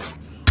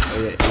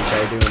 Oh yeah, you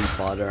tried doing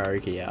father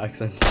hierarchy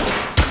accent.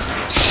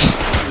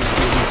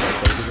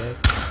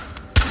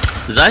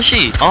 It's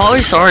actually, oh, I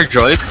saw her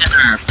driving in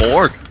her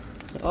Ford.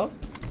 Oh,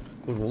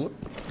 good woman.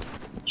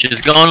 She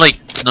was going like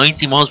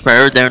 90 miles per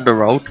hour down the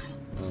road.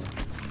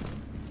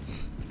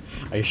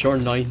 Are you sure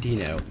 90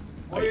 now?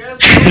 Oh yes.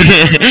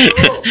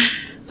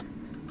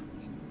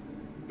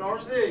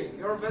 Darcy,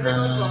 you're a very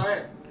good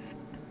guy.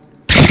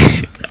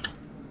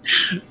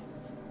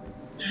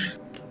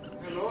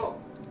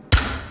 Hello.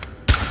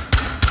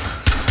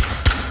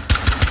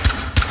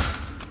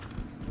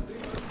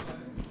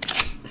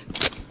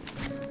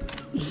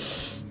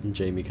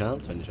 Jamie Canal,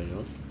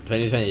 2021.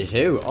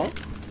 2022, oh,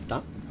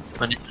 damn.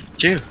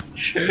 22,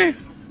 sure.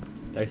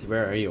 Dicey,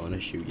 where are you? I want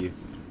to shoot you.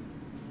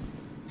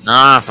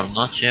 Nah, if I'm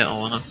not yet, I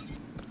wanna.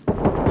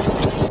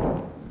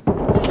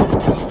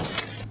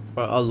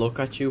 But I'll look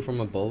at you from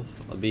above.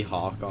 I'll be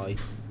Hawkeye.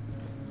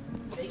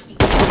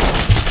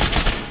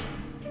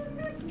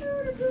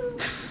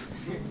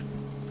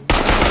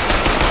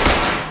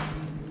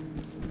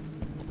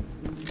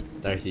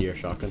 Darcy, you're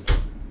shocking.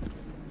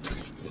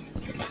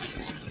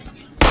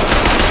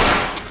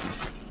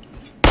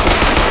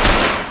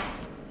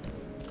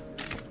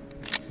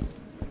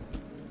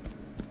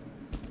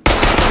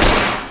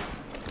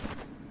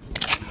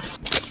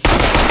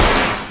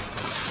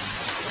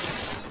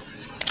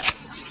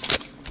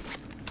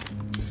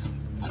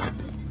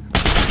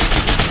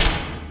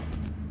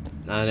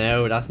 I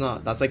know, that's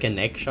like a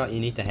neck shot, you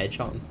need to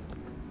headshot him.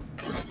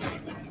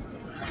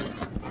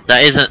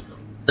 That isn't.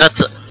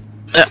 That's a.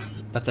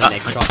 That's a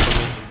neck shot for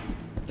me.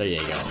 There you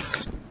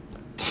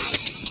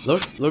go.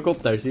 Look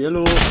up there, see,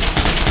 hello.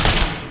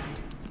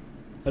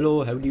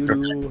 Hello, how do you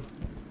do?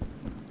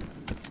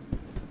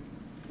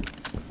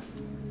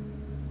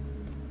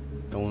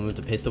 Going with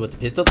the pistol,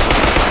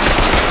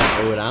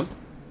 Oh, damn.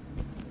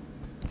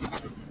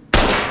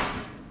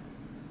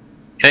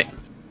 Okay.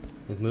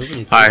 He's moving,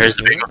 he's moving. Alright, here's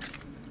the big one.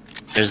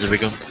 Here's the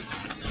big one.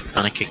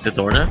 Gonna kick the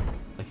door now.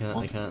 I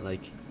can't,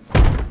 like...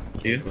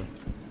 2,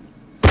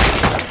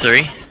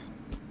 3.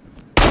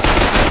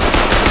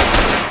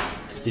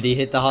 Did he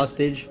hit the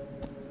hostage?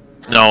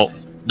 No,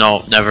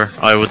 never.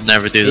 I would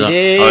never do that.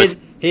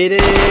 He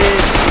did!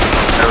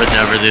 I would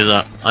never do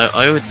that.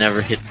 I would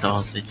never hit the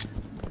hostage.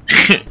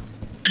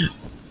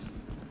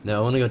 No,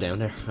 I wanna go down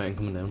there. I ain't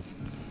coming down.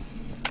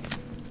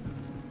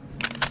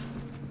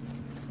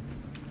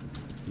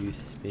 You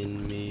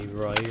spin me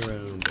right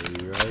around,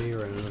 baby, right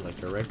around,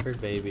 like a record,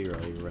 baby,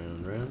 right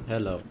round, round.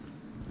 Hello.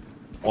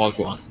 All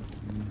go on.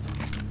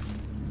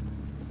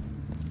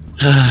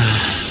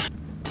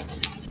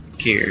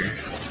 Gear.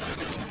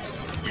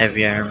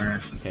 Heavy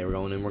armor. Okay, we're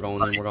going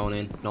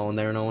in. No one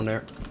there,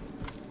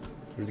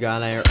 There's a guy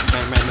there.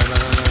 Bang, bang, bang, bang,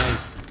 bang, bang.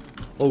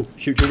 Oh,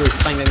 shoot. Bang,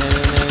 bang, bang, bang,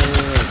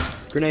 bang, bang.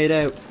 Grenade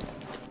out.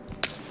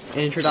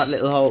 Enter that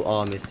little hole.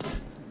 Oh, I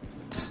missed.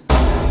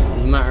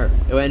 Doesn't matter.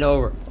 It went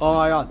over. Oh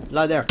my god.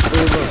 Lie there.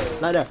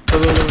 Lie there.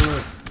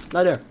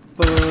 Lie there.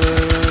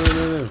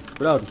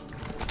 Reload.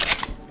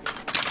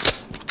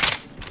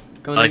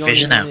 Go in. Go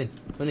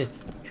in.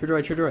 Shoot the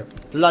right.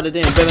 There's a lot of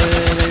damage. Bang, bang,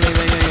 bang, bang, bang,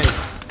 bang, bang.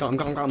 Got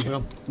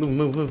him.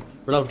 Move.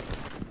 Reload.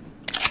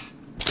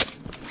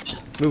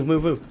 Move.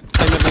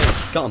 Bang, bang, bang.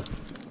 Got him.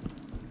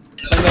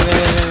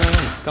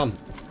 Bang. Come.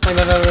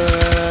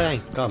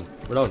 Bang. Come.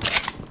 Reload.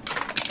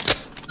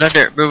 Not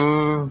there.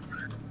 Move.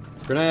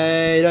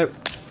 Grenade out.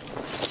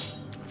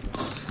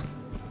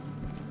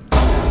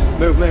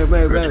 Move.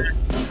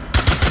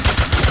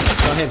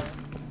 Got him.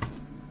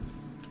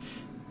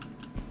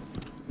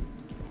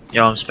 Yo,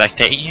 I'm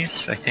spectating you.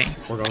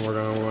 We're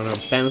gonna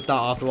bounce that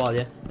off the wall,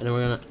 yeah? And then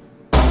we're gonna...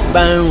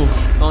 Boom!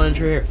 Going in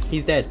through here.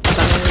 He's dead.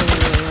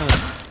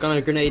 Bang!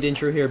 Gonna grenade in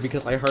through here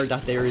because I heard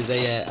that there is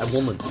a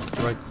woman.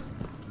 Right?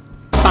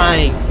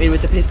 Bang! In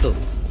with the pistol.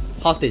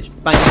 Hostage.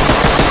 Bang!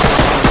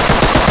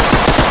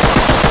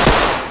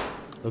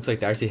 Looks like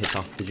Darcy hit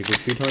hostage a good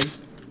few times.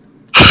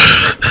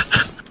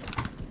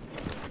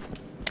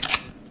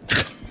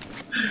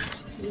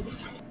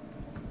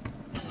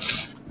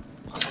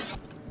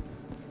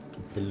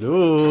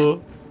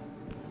 Hello?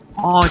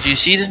 Oh, do you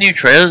see the new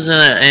trails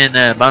in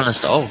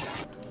Balnastow?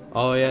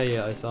 Oh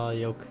yeah, I saw a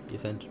yoke you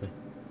sent to me.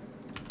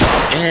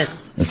 Yeah.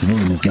 Let's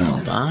move this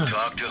down.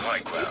 Talk to high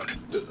ground.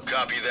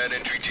 Copy that,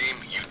 entry team.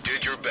 You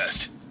did your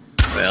best.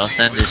 Wait, I'll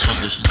send this one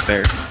to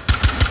spare.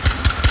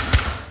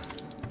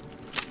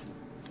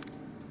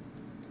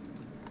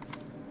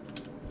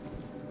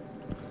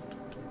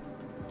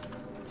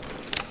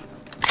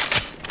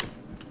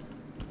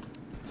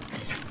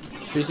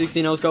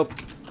 .360 no scope.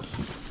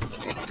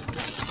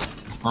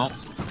 Oh.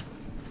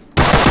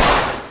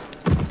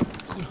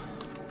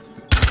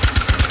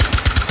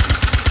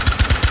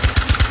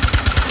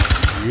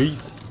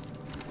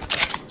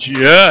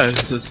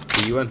 Jesus.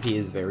 The UMP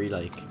is very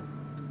like...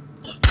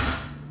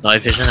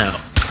 Night vision out.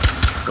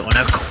 Going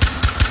out cold.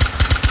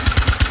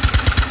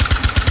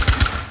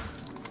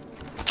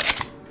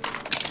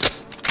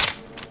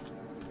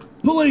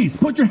 Police,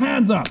 put your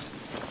hands up!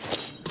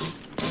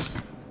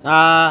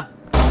 Ah!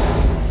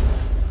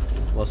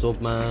 What's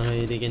up, man? How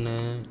you digging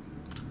that?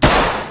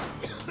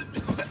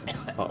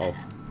 Uh-oh.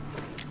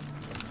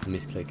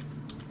 Misclick.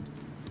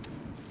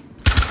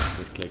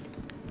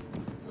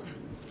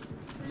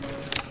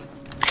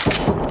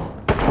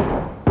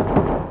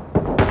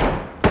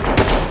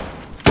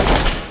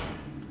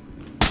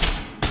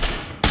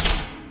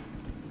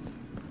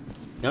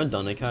 Now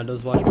Donica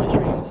does watch my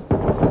streams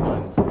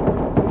sometimes.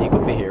 He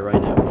could be here right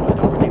now, but I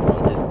don't really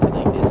want this to,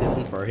 like, this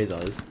isn't for his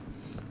eyes.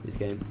 This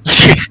game.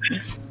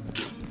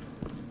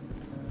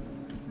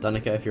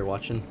 Donica, if you're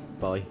watching,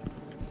 bye.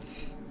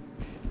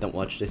 Don't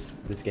watch this.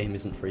 This game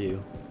isn't for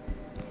you.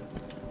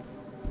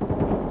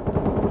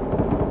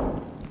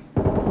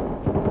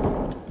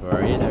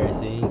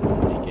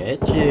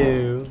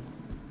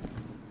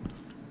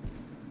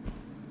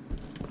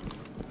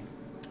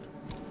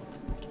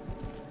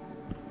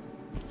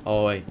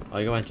 Oh wait,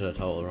 I went to the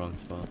total wrong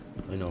spot.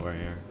 I know where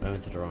here. I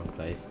went to the wrong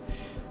place.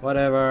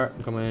 Whatever,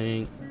 I'm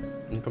coming.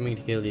 I'm coming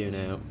to kill you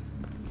now.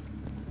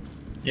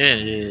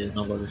 Yeah,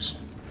 no worries.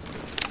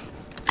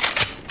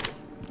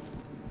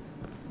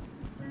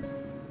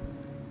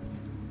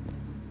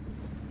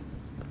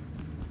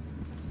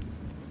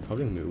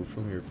 Probably move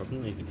from here, probably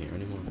not even here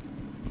anymore.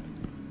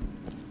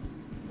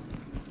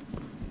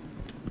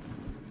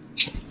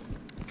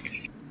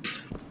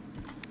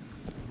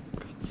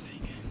 God's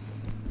sake.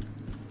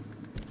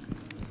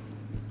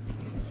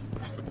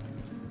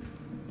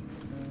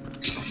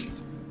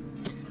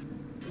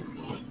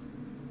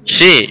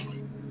 Shit!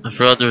 I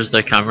forgot there was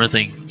that camera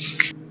thing.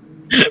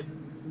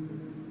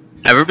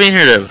 Ever been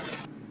here though?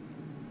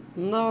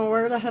 No,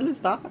 where the hell is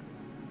that?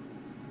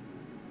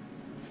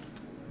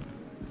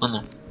 Oh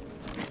no.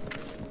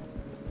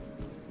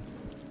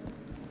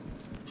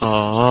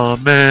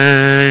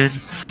 Amen.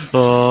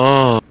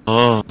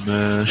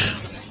 Amen.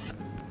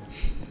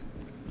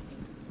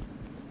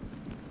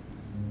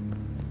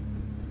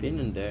 Been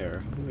in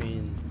there. I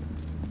mean.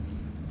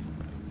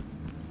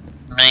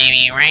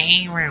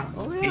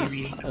 Oh yeah.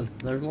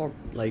 There's more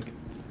like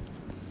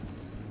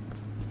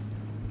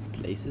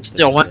places.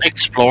 Still went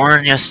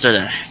exploring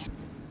yesterday.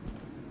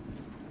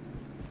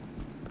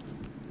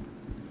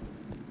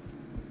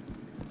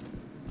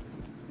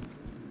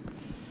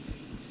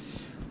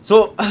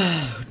 So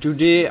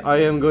today I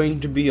am going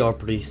to be your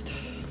priest.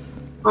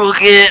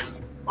 Okay.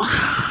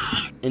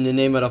 In the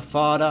name of the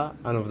Father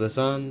and of the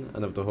Son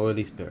and of the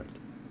Holy Spirit.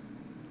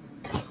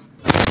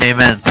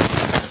 Amen.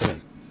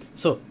 Amen.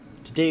 So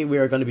today we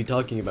are going to be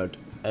talking about.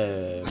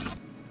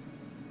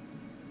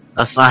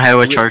 That's not how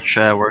a church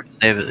works,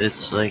 David.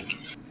 It's like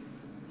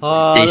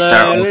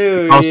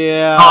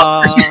Hallelujah.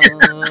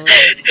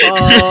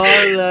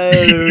 Hallelujah.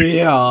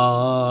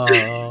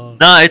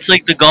 No, it's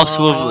like the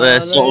Gospel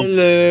of Saul.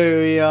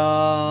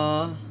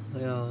 Hallelujah.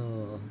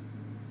 Yeah.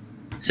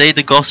 Say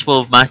the Gospel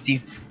of Matthew.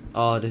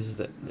 Oh, this is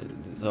it.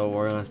 So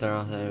we're gonna start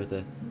off now with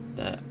the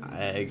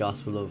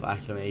Gospel of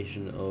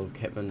Acclamation of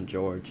Kevin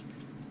George.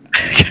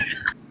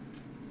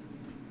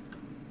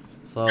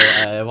 So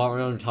what we're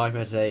going to talk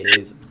about today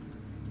is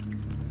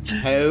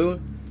how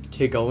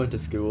to go into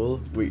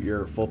school with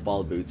your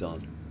football boots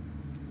on.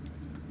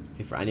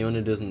 Okay, for anyone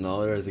who doesn't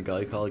know, there's a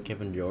guy called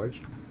Kevin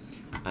George,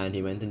 and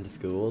he went into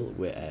school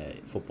with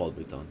football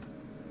boots on.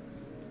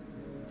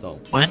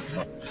 So When?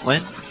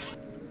 I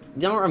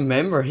don't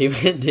remember he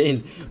went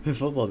in with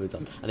football boots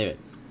on. Anyway,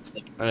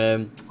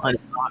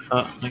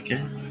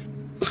 okay.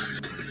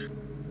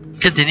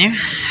 Continue.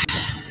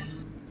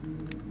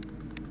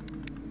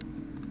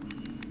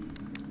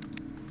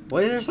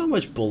 why is there so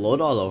much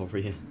blood all over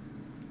you?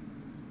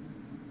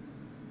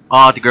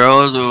 Oh, the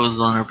girl who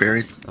was on her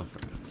period. Oh, for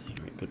God's sake!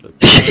 Right, good luck.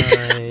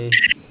 Bye.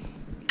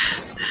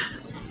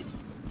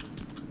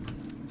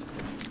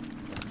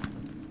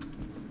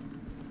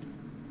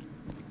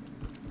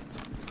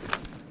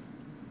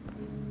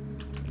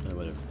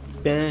 Whatever.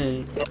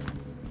 Bang.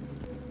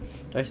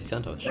 Darcy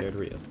Santos shared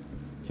reel.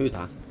 Who's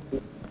that?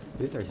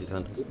 Who's Darcy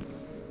Santos?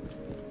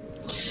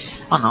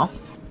 Oh no.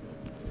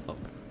 Oh.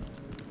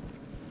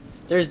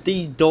 There's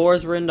these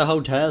doors were in the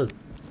hotel.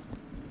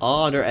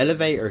 Oh, they're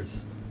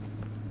elevators.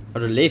 Or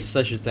they're lifts,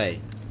 I should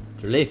say.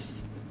 They're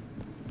lifts.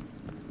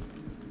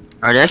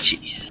 Are they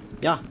actually?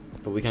 Yeah,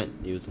 but we can't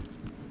use them.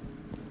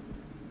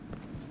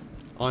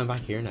 Oh, I'm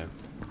back here now.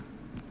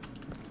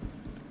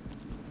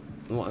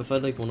 What if I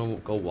like want to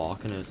go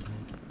walking outside?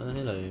 Oh,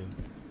 hello.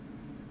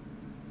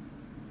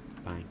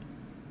 Bang.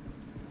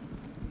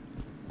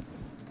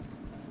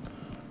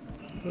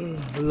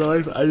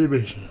 Live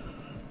animation.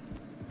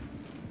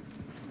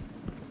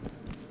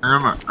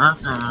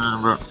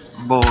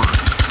 Board.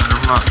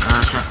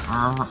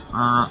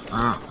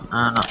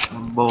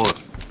 Board.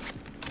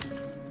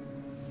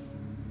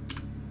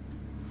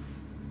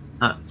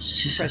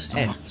 Press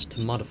F to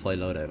modify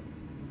loadout.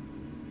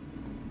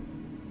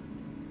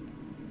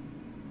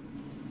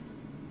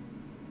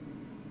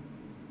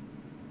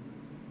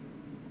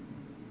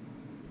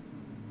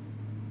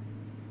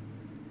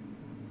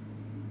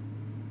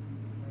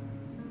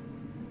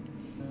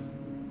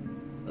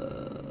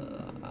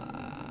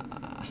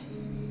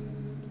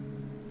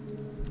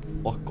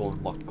 What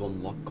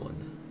gun?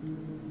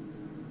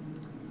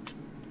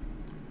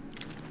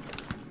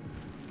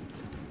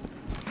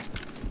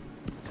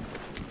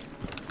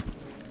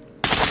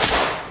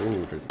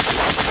 Oh, there's a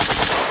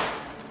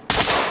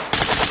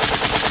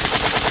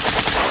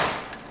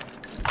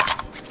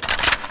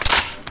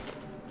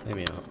Let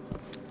me out.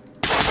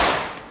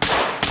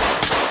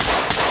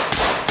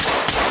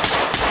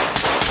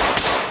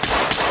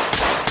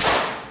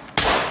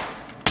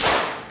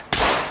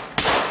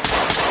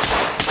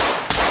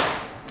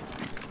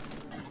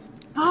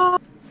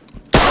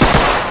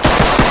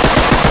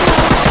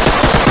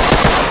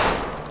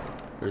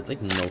 There's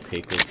like no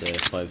kick with the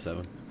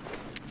 5.7.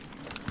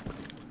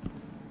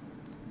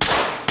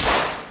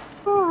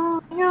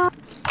 Oh, yeah.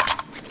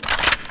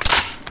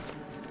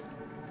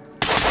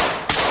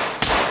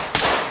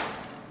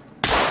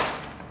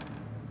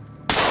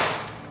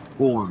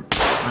 Board.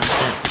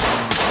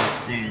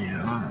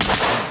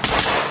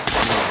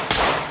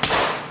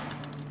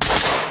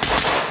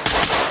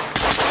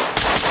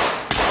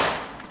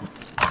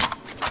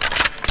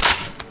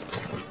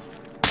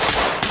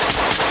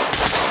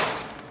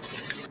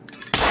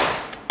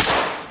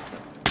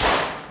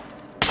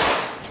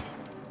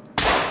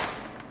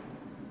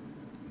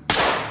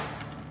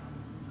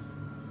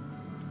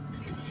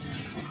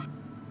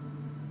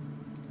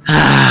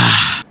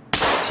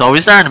 So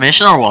is there an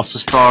mission or what's the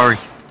story?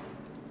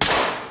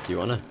 Do you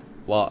wanna?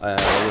 What? Where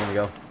do you wanna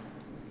go?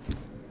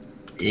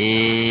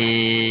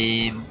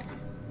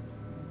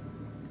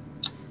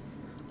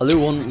 I'll do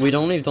one. We'd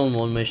only have done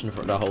one mission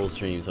for the whole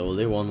stream, so we'll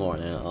do one more,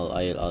 and then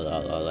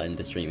I'll end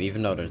the stream,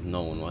 even though there's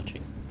no one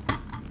watching.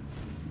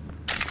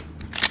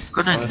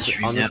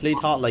 Honestly,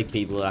 thought like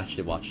people would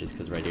actually watch this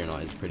because Ready or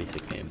Not is a pretty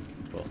sick game,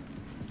 but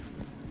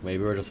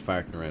maybe we're just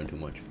farting around too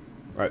much.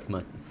 Right, come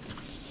on.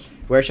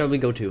 Where shall we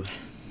go to?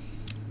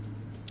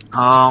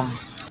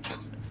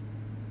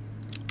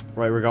 Right,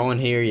 we're going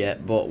here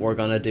yet, but we're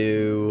gonna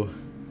do.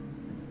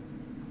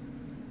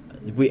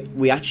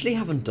 We actually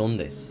haven't done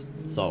this,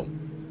 so.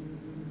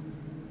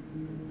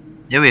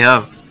 Yeah, we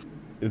have.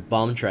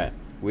 Bomb threat.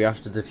 We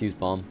have to defuse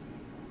bomb.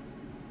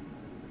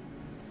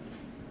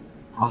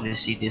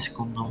 Obviously, this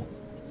come now.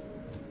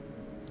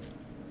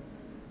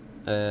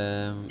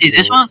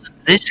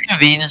 This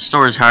convenience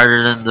store is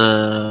harder than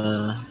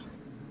the.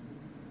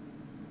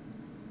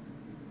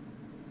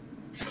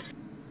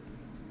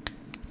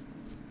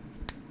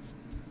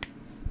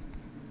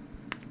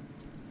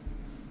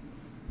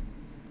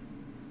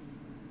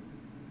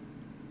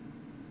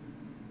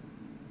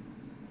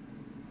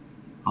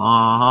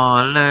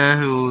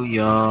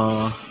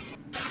 Hallelujah.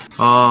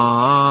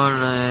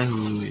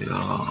 Hallelujah.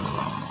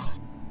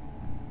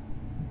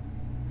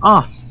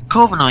 Oh,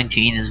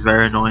 COVID-19 is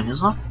very annoying,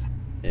 isn't it?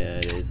 Yeah,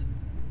 it is.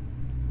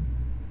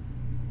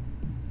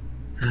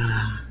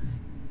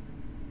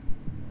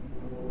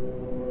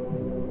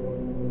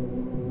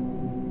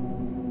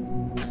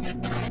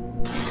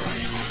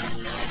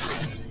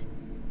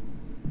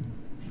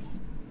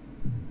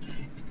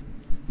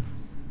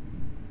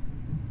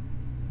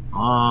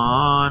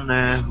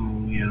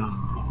 Hallelujah.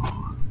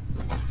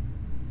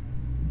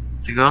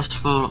 The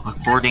Gospel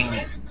according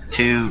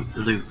to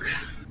Luke.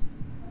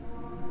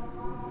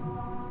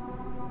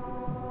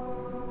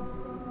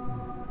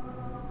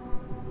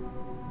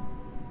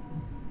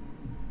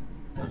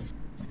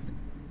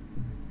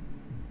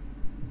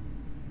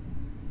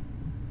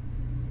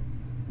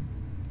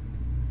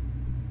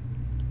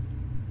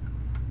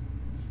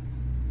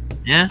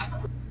 Yeah?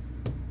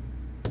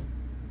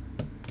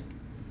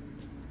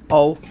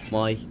 Oh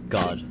my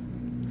god.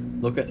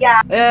 Look at.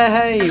 Yeah.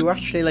 Hey, we're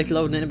actually like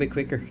loading in a bit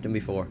quicker than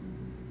before.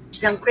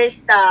 Ng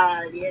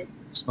crystal, yes.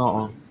 It's not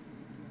on.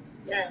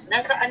 Yeah,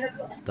 nasa ano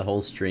to? The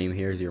whole stream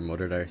here is your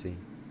mother, Darcy.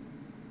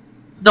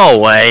 No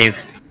way.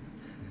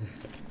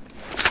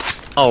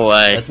 No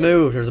way. Let's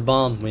move, there's a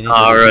bomb. We need to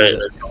Alright, defuse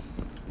let's go.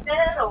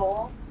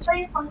 Pero, siya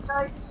yung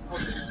pang-charge.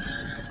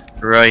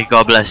 Right,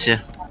 God bless you.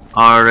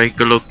 Alright,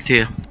 good luck to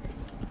you.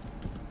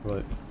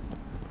 Right.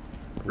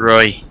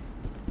 Right.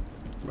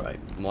 Right.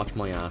 Watch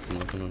my ass, I'm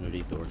looking under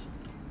these doors.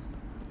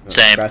 Right,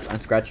 Same. I'm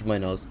scratching my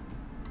nose.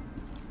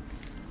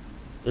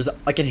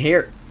 I can hear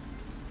it.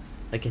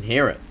 I can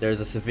hear it. There's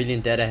a civilian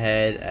dead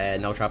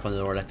ahead. No trap on the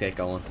door. Let's get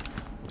going.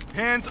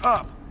 Hands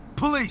up!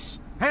 Police!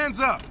 Hands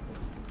up!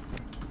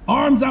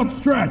 Arms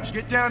outstretched.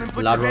 Get down and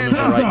put Lad your running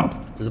hands to the up!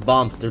 right. There's a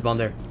bomb. There's a bomb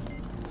there.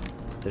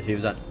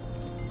 Defuse that.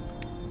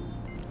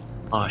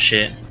 Oh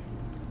shit.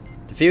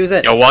 Defuse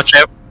it. Yo, watch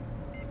out.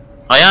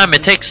 I am.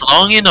 It takes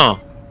long, you know.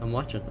 I'm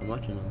watching. I'm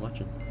watching. I'm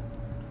watching.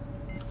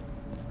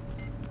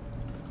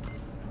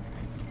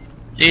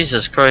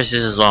 Jesus Christ,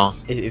 this is long.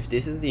 If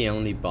this is the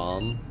only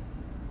bomb.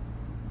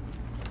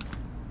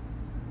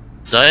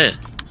 Is that it?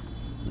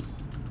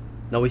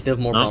 No, we still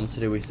have more No? bombs to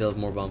do. We still have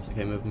more bombs.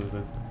 Okay, move, move,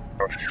 move.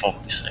 For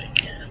fuck's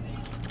sake.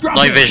 Drop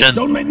Night it. vision.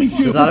 Don't make me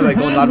shoot. Just out of Put it,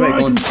 your going, out of it, hands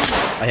going.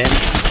 where I hit him.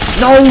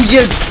 No,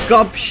 you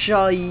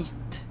gobshite!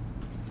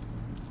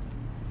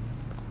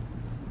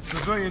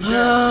 Civilian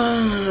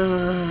down.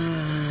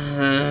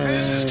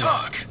 This is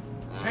Talk.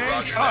 Hands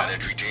Roger up! that,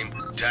 entry team.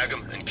 Tag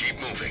them and keep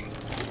moving.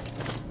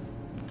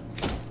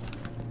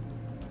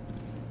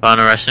 Found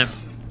arrest him.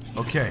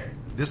 Okay,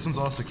 this one's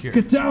all secure.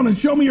 Get down and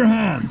show me your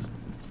hands.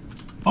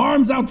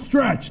 Arms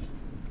outstretched.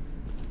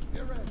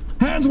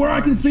 Hands where I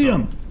can see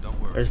them. Don't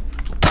worry. There's.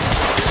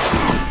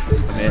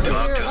 I'm hit.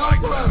 Talk to high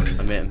ground.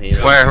 I'm hit. I'm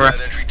here. Where? That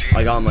entry team.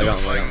 I got him. I got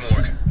him. I got him.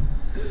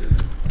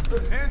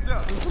 Hands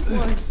up!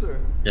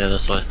 Yeah,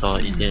 that's what I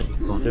thought you did.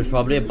 There's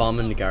probably a bomb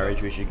in the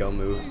garage. We should go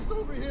move.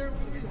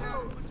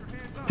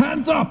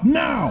 Hands up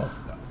now.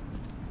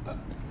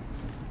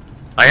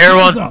 I hear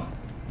Hands one. up.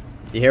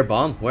 You hear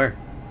bomb? Where?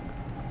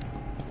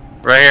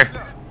 Right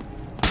here.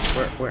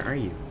 Where are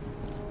you?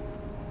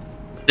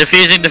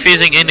 Defusing,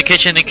 defusing. In the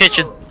kitchen, in the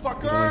kitchen. Whoa,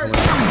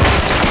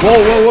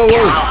 whoa, whoa,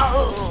 whoa!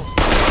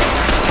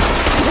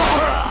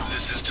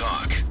 This is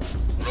Talk.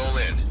 Roll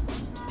in.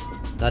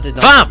 That did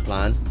not Bam!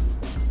 plan.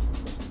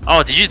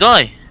 Oh, did you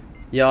die?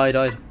 Yeah, I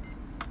died.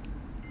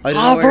 I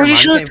don't know where bro, your you man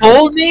should came have from.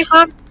 told me,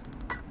 fam.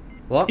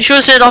 What? You should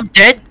have said I'm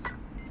dead.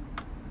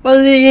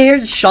 Well, you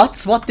heard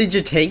shots. What did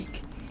you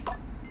think?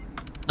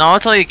 No, I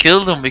thought you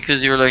killed him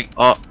because you were like,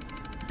 oh,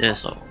 yeah,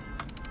 so.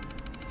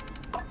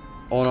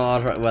 Oh no,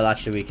 well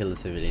actually we killed the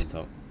civilian,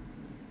 so.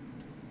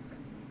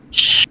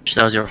 Shh,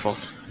 that was your fault.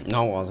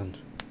 No, it wasn't.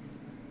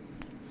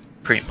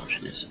 Pretty much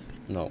it is.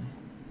 No.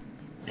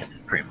 Yeah,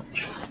 pretty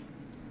much.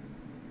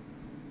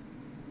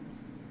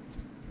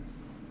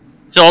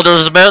 So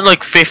there's about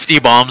like 50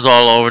 bombs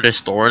all over this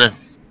store then.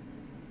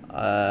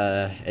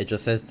 It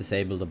just says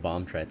disable the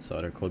bomb threat, so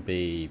there could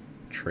be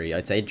 3.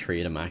 I'd say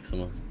 3 the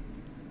maximum.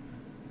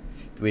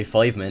 We have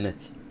 5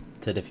 minutes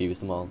to defuse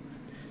them all.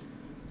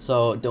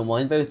 So don't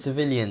mind about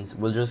civilians.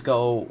 We'll just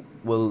go.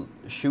 We'll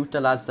shoot the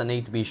lads that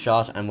need to be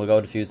shot, and we'll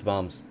go defuse the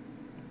bombs.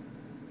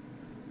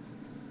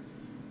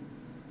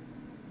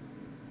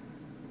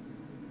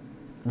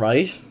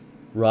 Right?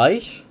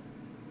 Right?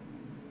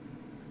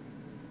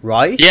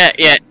 Right? Yeah,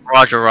 yeah.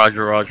 Roger.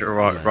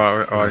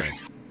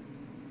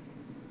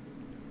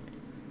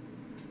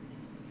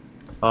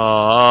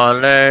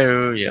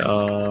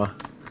 Hallelujah.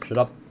 Shut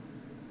up.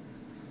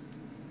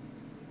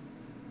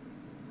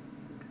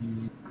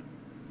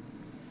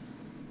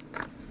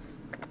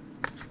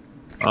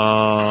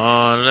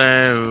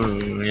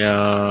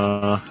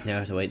 Hallelujah. Now I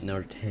have to wait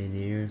another 10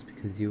 years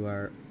because you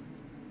are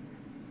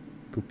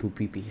poo poo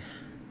pee pee.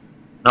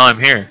 No, I'm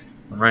here.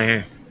 I'm right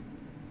here.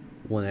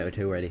 1 out of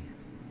 2 ready.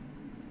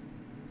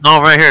 No,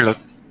 I'm right here, look.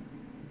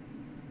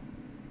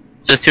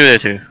 Just 2 out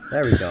of 2.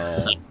 There we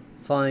go.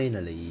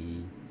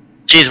 Finally.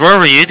 Jeez, where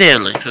were you there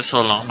like for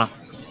so long, man?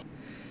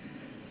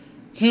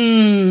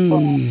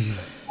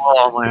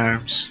 Oh, my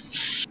arms.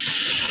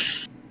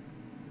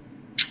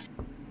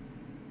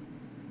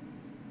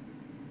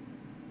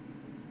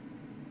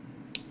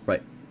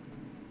 Right.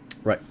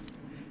 Right.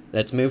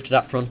 Let's move to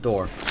that front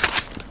door.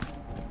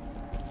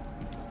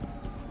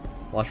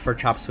 Watch for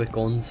traps with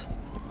guns.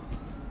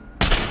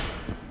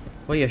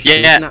 What are you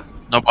shooting at?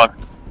 No bug.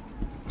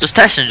 Just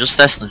testing. Night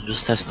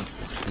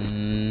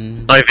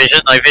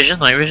vision.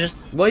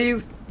 What are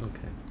you?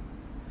 Okay.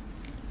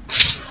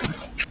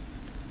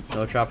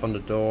 No trap on the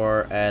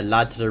door.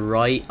 Lad to the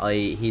right.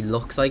 He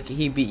looks like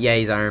yeah,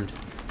 he's armed.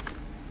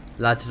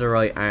 Lad to the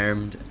right,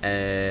 armed.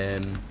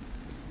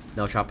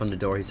 No trap on the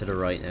door. He's to the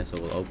right now,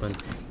 so we'll open.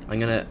 I'm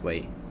gonna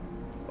wait.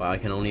 Well, I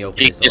can only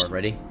open this door.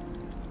 Ready?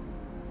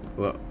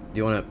 Well, do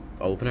you want to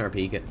open it or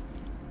peek it?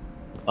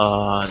 It's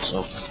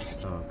open.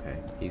 Oh, okay.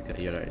 He's got.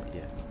 You're right.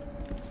 Yeah.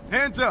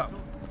 Hands up!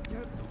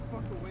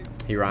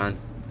 He ran.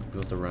 He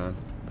must have ran.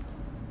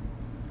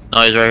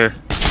 No, he's right here.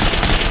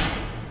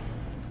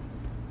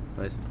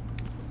 Nice.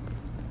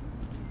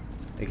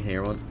 I can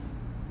hear one.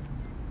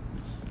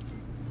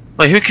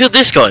 Wait, who killed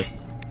this guy?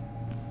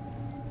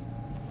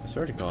 I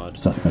swear to God.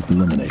 Suspect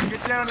eliminated.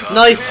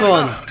 Nice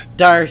one,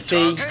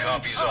 Darcy.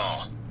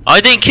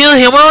 I didn't kill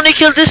him. I only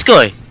killed this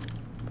guy.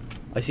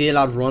 I see a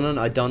lad running.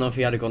 I don't know if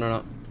he had a gun or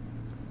not.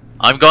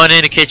 I'm going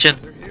in the kitchen.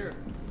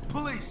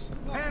 Police,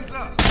 hands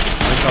up!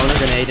 I'm throwing a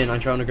grenade in. I'm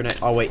throwing a grenade.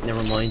 Oh wait,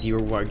 never mind.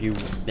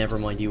 Never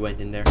mind. You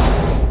went in there.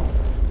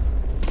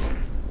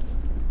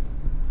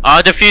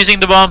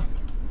 Defusing the bomb.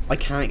 I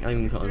can't.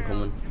 I'm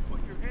coming.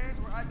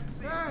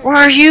 Where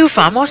are you,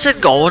 fam? What's it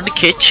go in the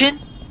kitchen?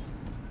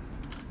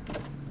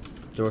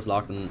 Door's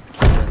locked and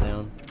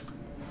down.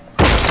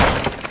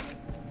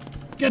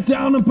 Get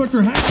down and put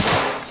your hands.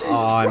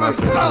 Oh, I'm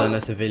actually killing a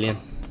civilian.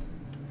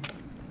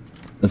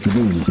 The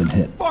civilian has been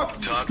hit.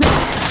 Fuck!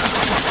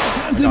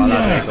 Hands in the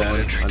air.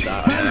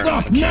 Hands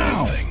up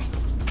now!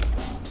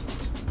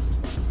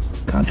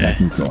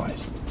 Contact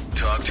neutralized.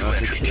 Talk to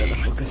entry team.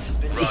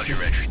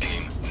 Roger, entry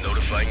team.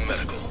 Notifying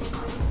medical.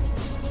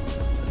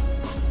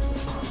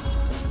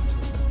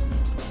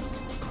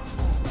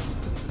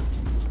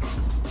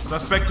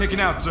 Suspect taken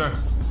out, sir.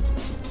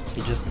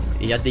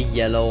 He had the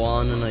yellow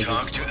on and I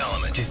Talk just to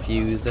element.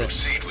 confused it.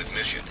 Proceed with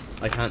mission.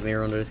 I can't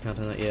mirror under this, can't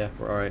I? Yeah,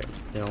 we're alright.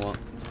 You know what?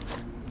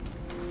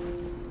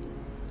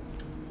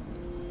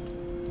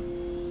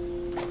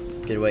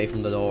 Get away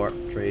from the door.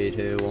 3,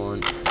 2,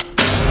 1.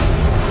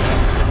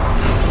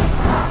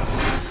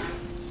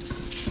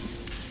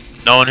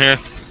 No one here.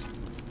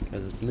 Okay,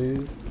 let's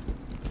move.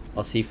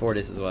 I'll C4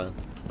 this as well.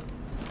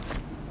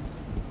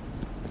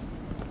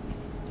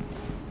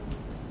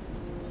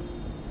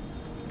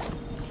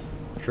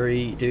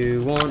 Three,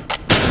 2, 1.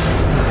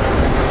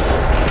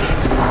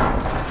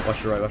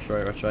 Watch the right, watch the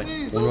right, watch the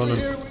right. One running.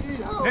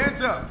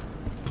 Hands up!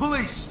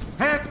 Police!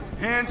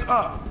 Hands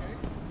up!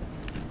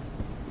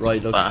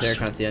 Right, looks clear,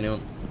 can't see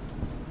anyone.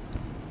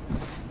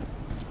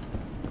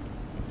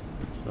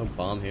 No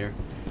bomb here.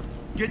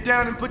 Get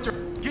down and put your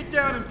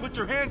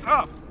hands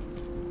up!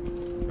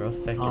 They're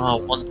all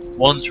fucking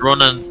one's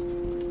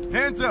running.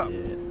 Hands up!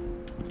 Yeah.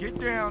 Get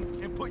down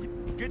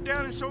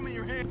and show me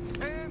your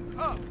hands. Hands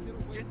up!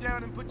 Get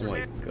down and put your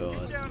hands. Oh my God.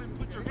 Get down and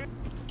put your hands.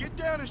 Get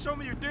down and show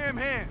me your damn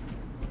hands.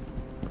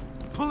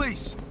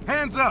 Police,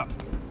 hands up!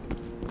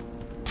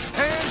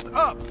 Hands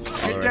up!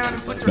 Get down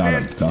and put your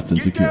hands.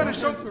 Get down and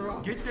show.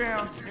 Get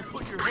down and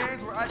put your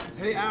hands where I can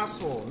see. Hey,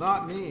 asshole,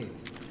 not me.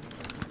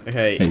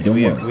 Okay, Hey, don't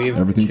we worry. have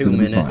Everything's 2 gonna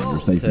be fine. minutes You're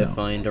safe to now.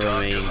 find a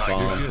remaining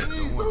bomb.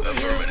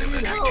 Affirmative,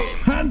 entry team.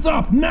 Hands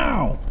up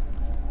now!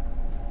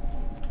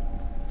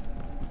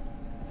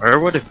 Where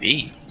would it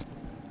be?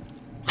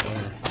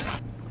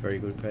 Very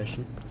good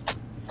question.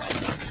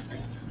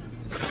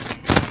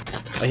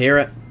 I hear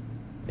it.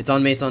 It's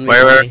on me, it's on me.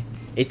 Where, it's on where? me.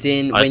 It's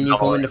in I when you know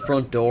come in it. the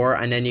front door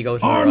and then you go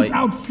to the Arms right.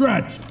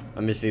 outstretched!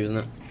 I'm just fusing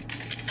it.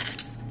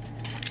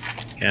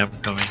 Yeah,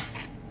 I'm coming.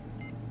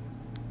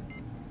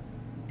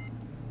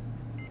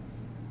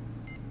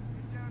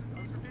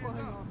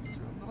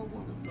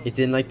 It's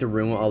in like the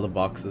room with all the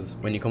boxes.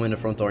 When you come in the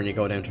front door and you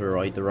go down to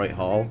the right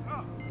hall.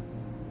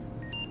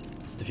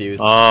 It's defused.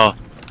 Oh,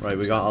 Right,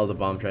 we got all the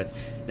bomb threats.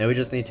 Now we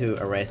just need to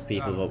arrest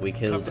people, but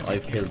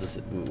I've killed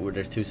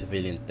there's 2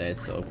 civilians dead,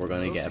 so we're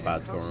gonna get a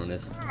bad score on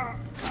this.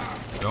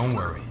 Don't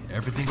worry,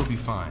 everything will be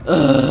fine.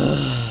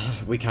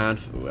 We can't,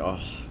 oh,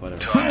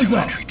 whatever. Talk Hands to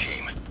up. entry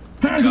team.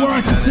 Hands where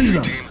I can see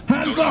them!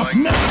 Hands up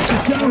now!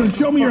 Sit down and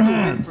show me your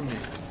hands!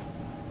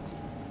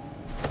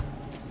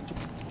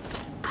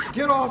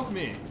 Get off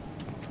me!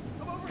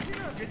 Come over here.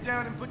 Get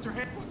down and put your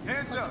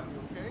hands up.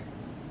 Okay?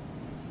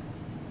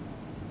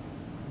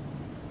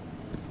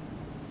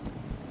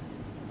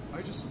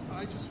 I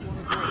just want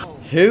to go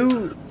home.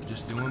 Who,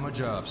 Just doing my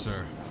job,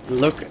 sir.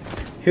 look,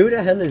 who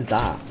the hell is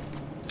that?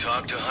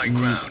 Talk to high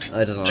ground.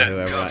 I don't know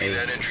whoever that Copy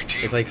that, is. entry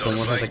team. It's like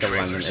someone has like a Notify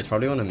random, trailers. it's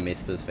probably one of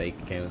Mispa's fake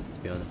accounts, to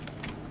be honest.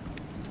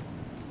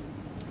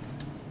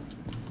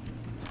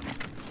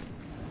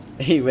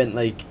 He went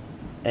like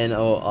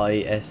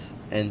NOISNCSITE,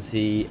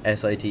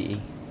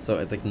 so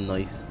it's like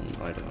nice,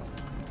 I don't know,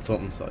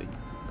 something site.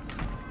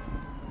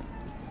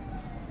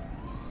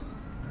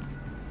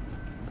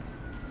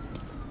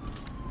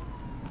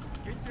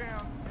 Get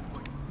down and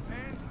put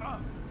hands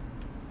up.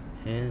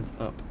 Hands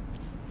up.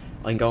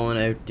 I'm going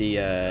out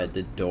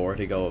the door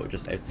to go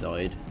just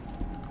outside.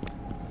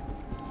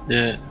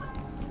 yeah.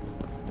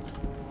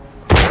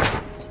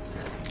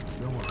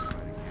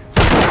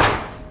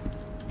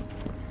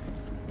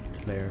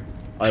 Clear.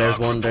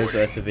 Oh, there's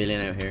a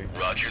civilian out here.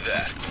 Roger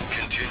that.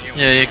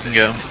 Continue. Yeah, you can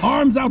go.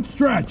 Arms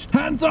outstretched!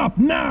 Hands up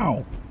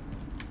now!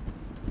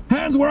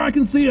 Hands where I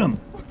can see them!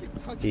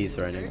 He's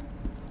surrendering.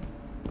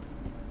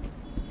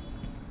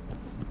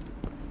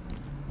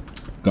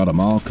 Got them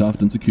all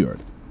cuffed and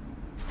secured.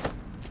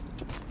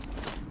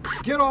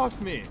 Get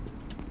off me!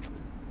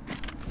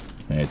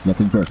 Hey, it's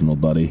nothing personal,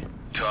 buddy.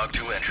 Talk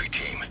to entry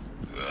team.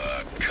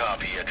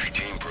 Copy, entry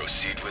team.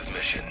 Proceed with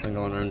mission. I'm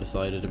going around the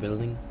side of the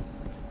building.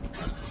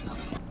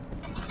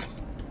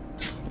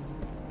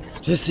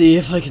 Just see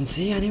if I can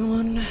see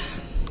anyone.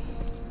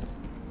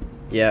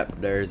 Yep,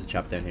 there's a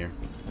chap down here.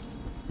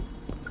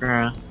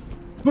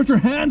 Put your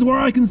hands where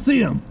I can see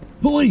them!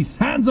 Police,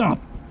 hands up!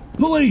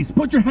 Police,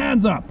 put your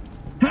hands up!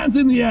 Hands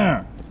in the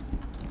air!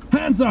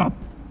 Hands up!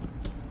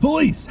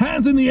 Police,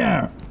 hands in the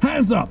air!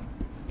 Hands up!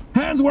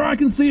 Hands where I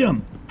can see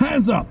them!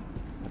 Hands up!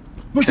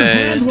 Put your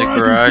Okay, hands the where I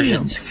can garage see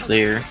them! is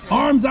clear.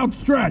 Arms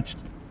outstretched!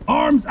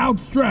 Arms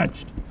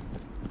outstretched!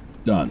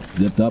 Done.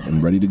 Zipped up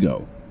and ready to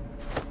go.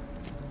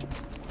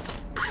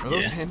 Are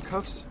those Yeah.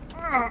 handcuffs?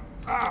 I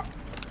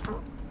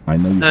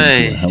know you've been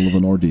Hey. through a hell of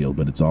an ordeal,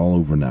 but it's all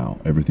over now.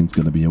 Everything's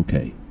gonna be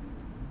okay.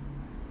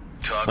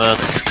 Talk Well,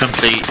 to it's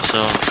entry team. complete,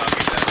 so.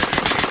 Copy that,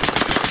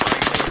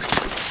 entry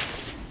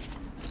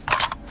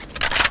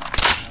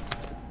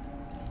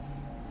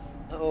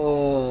team.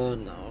 Oh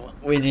no.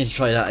 We need to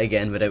try that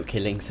again without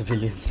killing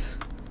civilians.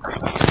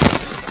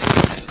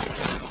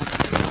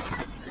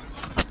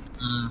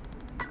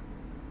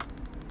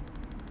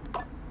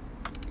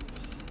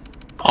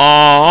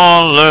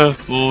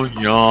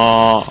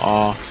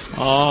 Hallelujah.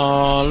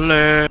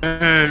 Hallelujah.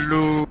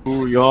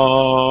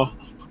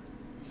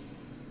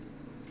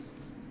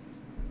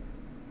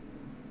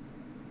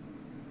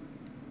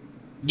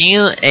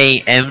 Neil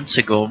A.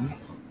 Emtigum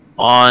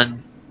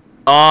on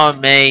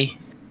May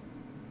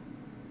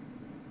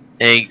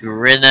a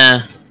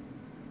Grinna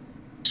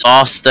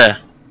Sosta.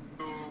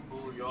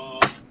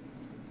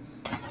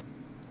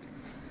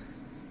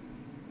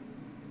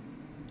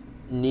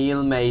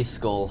 Neil May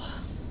skull.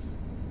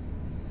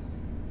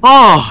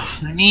 Oh,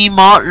 ni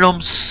matlum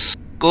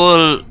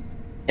skull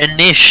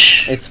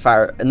inish. It's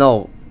far.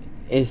 No,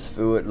 it's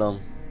Fuitlum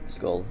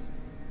skull.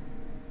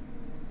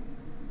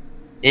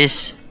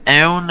 Is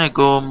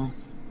Aunagum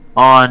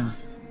on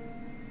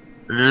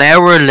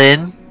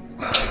Lerlin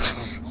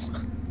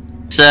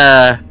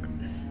sa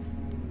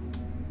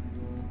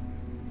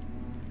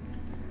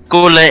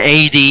Gula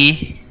AD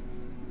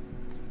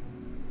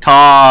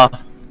Ta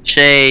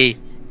Shay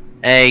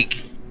Egg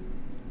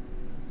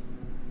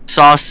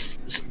Sauce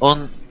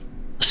on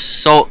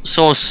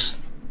Sauce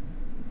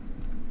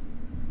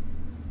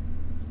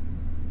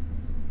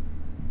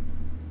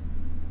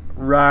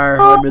Rar,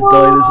 I'm a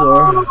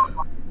dinosaur.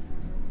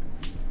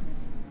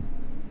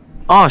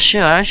 Oh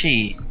shit, I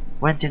actually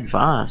went in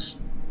fast.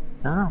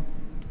 Oh.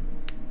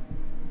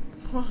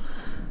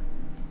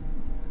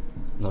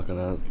 Not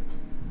gonna ask.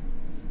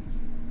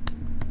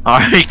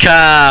 Alright,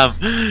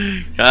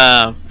 calm.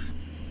 Calm.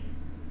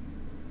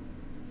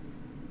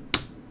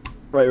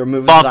 Right, we're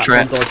moving Bomb to that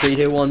threat. front door. 3,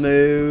 2, 1,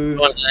 move.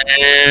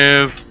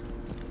 Move.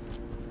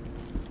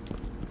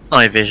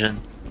 Night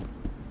vision.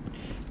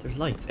 There's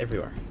lights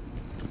everywhere.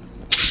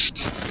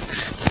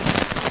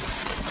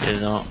 You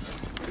know,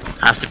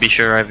 have to be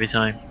sure every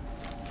time.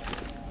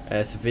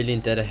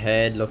 Civilian dead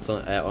ahead, looks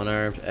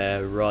unarmed.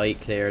 Right,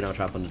 clear, no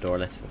trap on the door.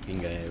 Let's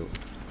fucking go.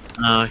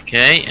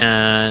 Okay,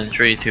 and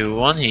 3, 2,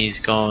 1. He's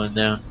going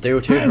down. There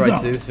were 2 to Hands right,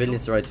 up. 2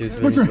 civilians to right, 2 Put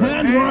civilians your to right.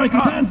 hands where I can.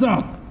 Hands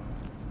up.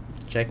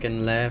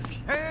 Checking left.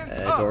 Hands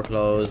up. Door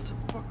closed.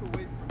 Fuck away from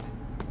me.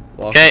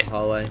 Walk Okay.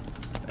 hallway.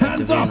 Hands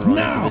Civilian up running,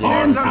 now. civilian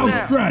Arms running, civilian.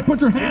 outstretched.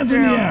 Put your hands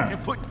in the air.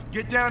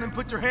 Get down and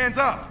put your hands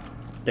up.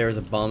 There was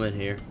a bomb in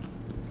here.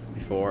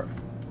 Before.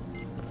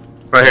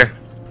 Right here.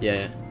 Yeah,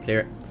 yeah.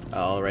 Clear.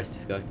 I'll arrest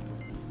this guy.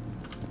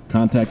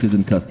 Contact is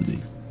in custody.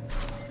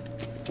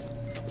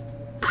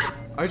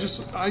 I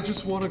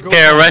just want to go.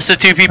 Okay, arrested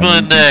 2 people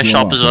in the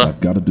shop as well. I've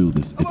got to do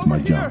this. It's my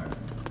job.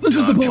 This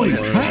is the police.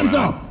 Hands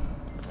up.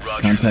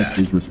 Roger Contact that.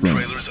 is restrained.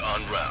 Trailers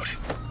en route.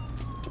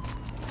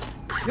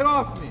 Get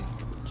off me.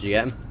 Did you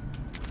get him?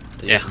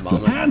 Did you Yeah. get the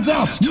bomb? Hands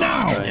up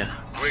now. Right. Yeah.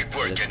 Great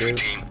work, Let's entry go.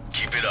 team.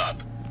 Keep it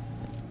up.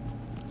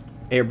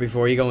 Here,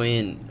 before you go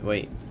in,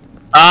 wait.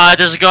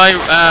 There's a guy,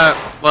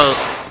 well,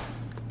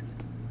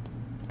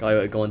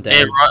 Guy going down.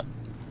 hey,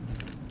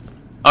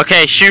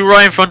 okay, shoot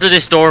right in front of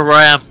this door where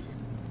I am.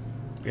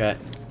 Okay.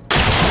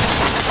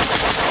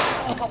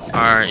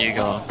 Alright, you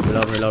go.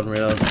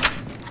 Reload.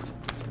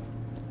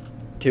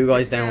 2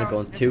 guys down with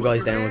guns. 2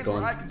 guys down with Where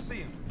I guns. can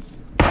see 'em.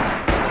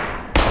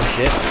 Oh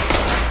shit.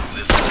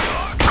 This is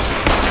talk.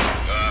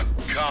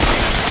 Copy.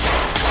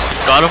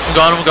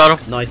 Got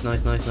him. Nice.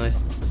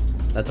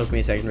 That took me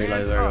a second to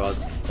realize where he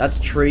was. That's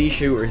 3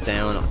 shooters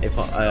down. If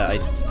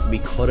we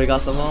could have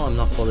got them all, I'm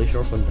not fully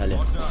sure. Couldn't tell you.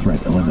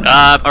 Threat eliminated.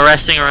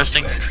 Arresting.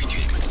 Entry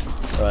team.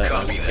 Right,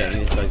 I'm Copy getting that.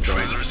 this guy going.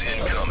 Trailers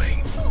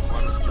incoming.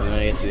 I'm gonna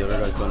get the other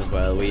guys going as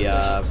well. We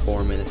have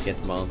 4 minutes to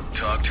get the bomb.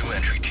 Talk to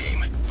entry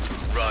team.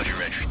 Roger,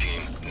 entry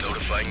team.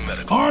 Notifying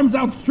medical. Arms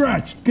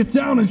outstretched. Get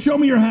down and show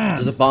me your hands.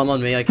 There's a bomb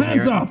on me. I can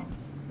Hands hear up. it.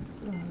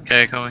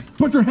 Okay, coming.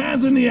 Put your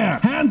hands in the air.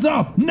 Hands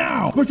up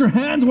now. Put your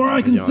hands where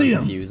I can I'm see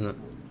them. defusing it.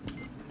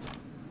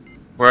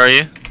 Where are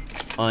you?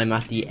 I'm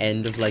at the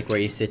end of like where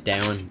you sit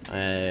down.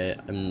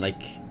 I'm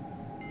like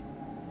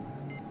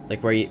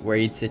where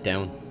you'd sit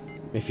down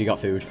if you got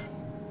food.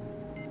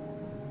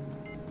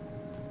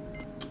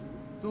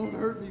 Don't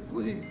hurt me,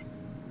 please.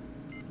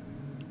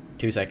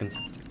 2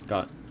 seconds.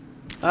 Got.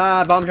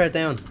 Bomb threat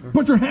down.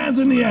 Put your hands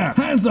in the air.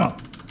 Hands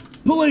up.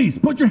 Police,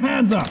 put your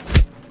hands up.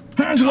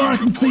 Hands where I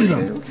can see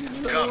them.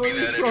 Copy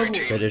that, entry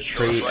team. So there's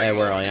 3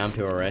 where I am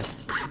to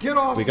arrest. Get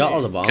off We got me.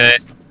 all the bombs Okay.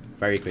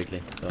 very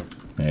quickly. So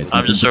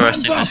I'm just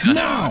arresting Hands this up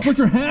guy. now. Put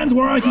your hands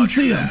where I can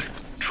Roger see them. that.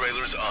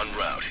 Trailers en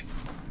route.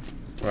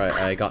 right,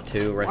 I got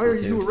 2. Why are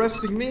Arrested 2. you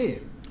arresting me?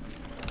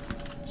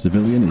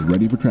 Civilian is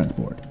ready for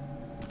transport.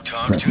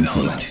 Talk Press to and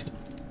element. collapsed.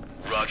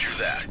 Roger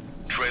that.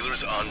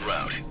 Trailers en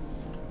route.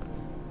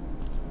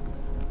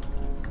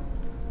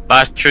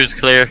 Bathroom's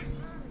clear.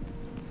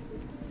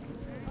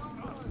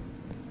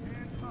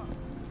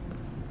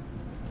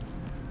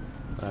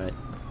 Alright,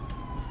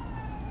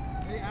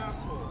 Hey,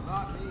 asshole,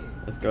 not me.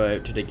 let's go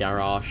out to the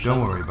garage.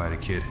 Don't worry about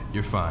it, kid.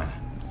 You're fine.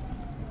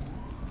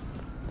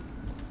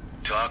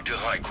 Talk to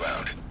high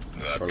ground.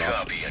 We're locked.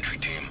 Copy, entry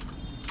team.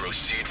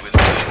 Proceed with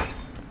mission.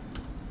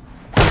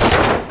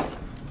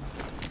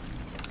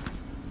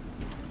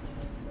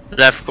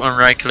 Left and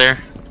right clear.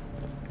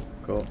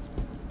 Cool.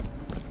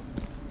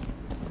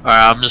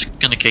 Alright, I'm just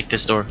gonna kick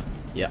this door.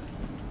 Yeah.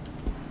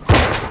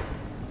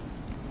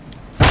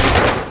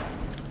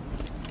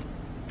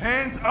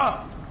 Hands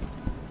up.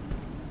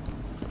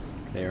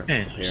 Clear.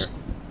 Okay. Clear.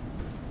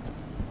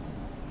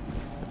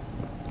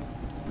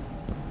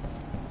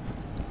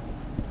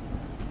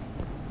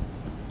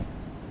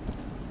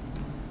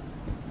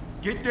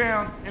 Get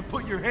down and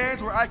put your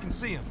hands where I can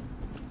see them.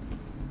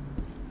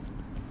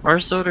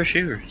 Where's the other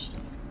shooters?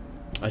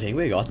 I think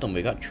we got them.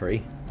 We got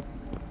 3.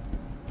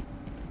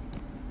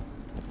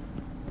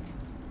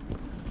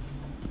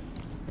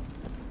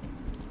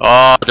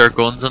 Oh, their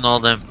guns and all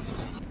them.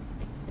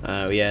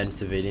 Yeah, and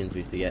civilians.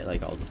 We have to get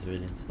like all the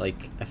civilians.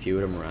 Like a few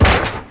of them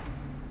around.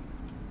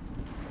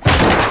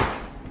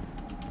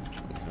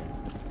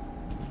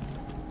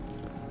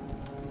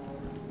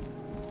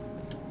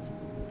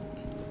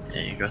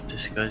 Yeah, you got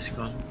this guy's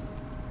gun.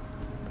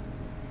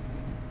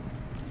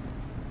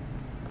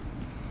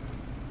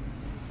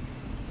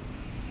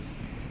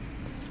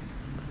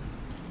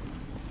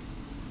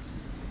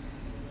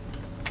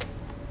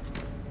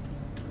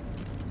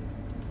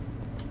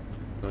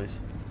 Nice.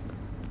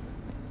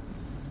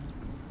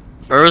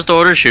 Where was the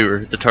other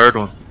shooter? The third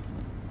one.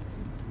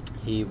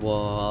 He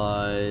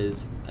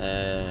was.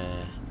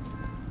 Good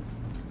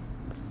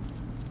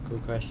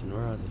question.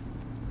 Where was he?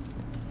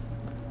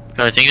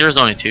 I think there's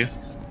only 2.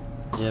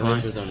 Yeah,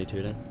 maybe there's only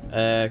 2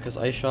 then. Cause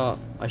I shot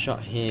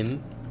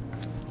him.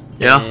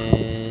 Yeah.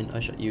 And I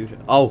shot you.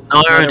 Oh,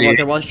 No,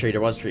 there was 3.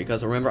 There was 3.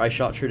 Cause remember I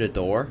shot through the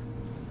door.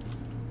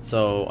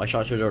 So I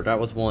shot through the door. That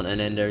was 1, and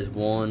then there's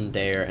 1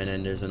 there, and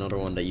then there's another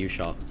one that you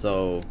shot.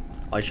 So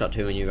I shot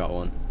 2 and you got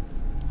 1.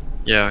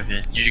 Yeah,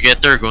 okay. Did you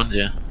get their guns,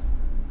 yeah?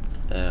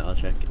 I'll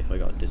check if I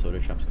got this other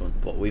chap's gun.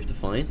 But we have to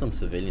find some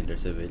civilian.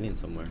 There's civilians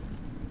somewhere.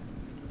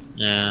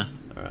 Yeah.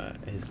 Alright,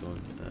 his gun.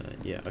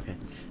 Yeah, okay.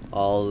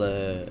 All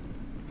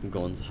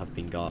guns have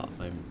been got,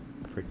 I'm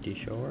pretty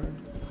sure.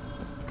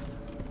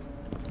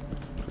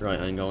 Right,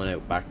 I'm going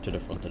out back to the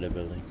front of the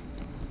building.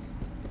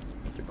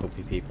 There could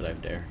be people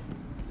out there.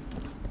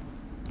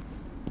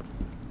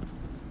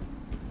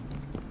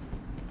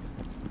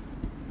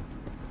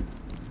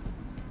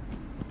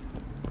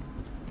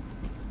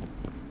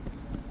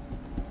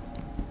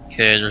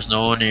 Okay, there's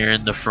no one here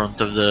in the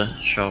front of the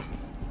shop.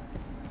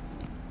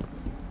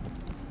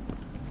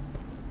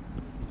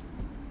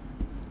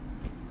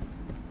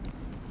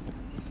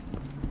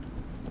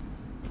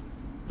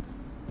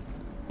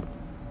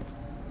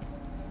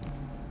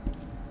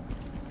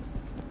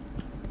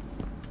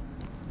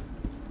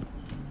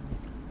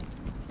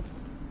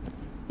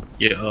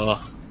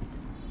 Yeah.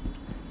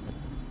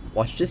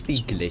 Watch this be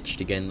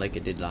glitched again like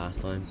it did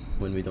last time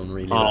when we done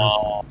really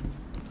well.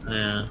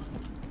 Yeah.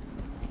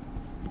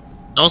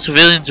 No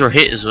civilians were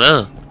hit as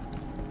well.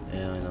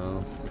 Yeah, I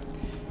know.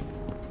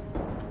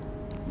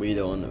 We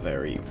done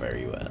very,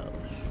 very well.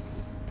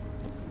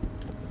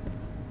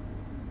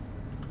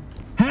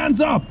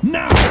 Hands up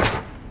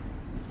now!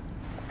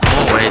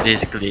 No way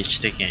this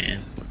glitched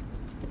again.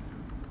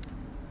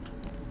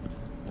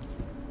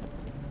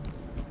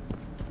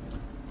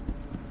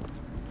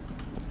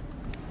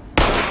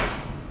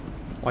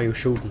 Why are you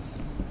shooting?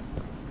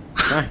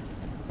 Nah.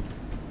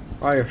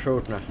 Why are you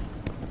shooting at?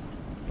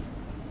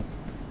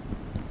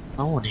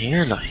 No one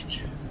here,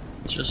 like.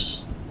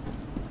 Just.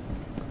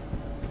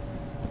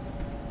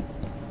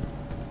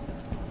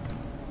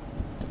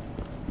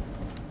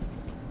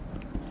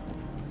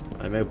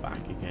 I'm out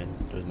back again.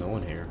 There's no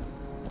one here.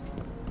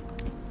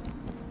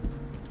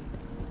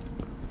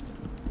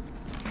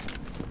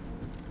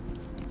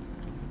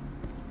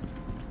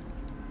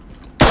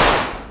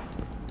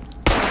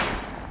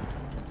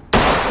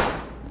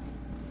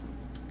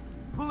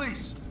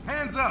 Police,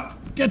 hands up!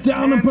 Get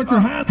down and put your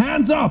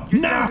hands up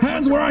now!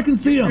 Hands where I can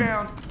see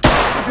them!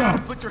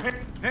 Put your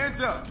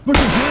hands up! Put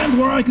your hands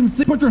where I can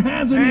see. Put your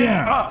hands in the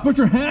air. Up. Put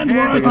your hands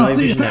where I can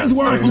see. Hands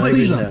where I can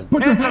see them.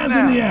 Put your hands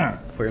in the air.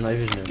 Put your night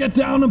vision in. Get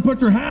down and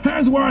put your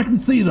hands where I can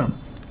see them.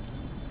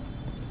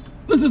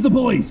 This is the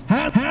police.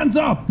 Hands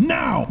up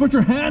now. Put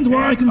your hands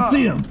where I can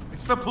see them.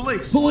 It's the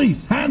police.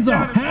 Police, hands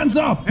up. Hands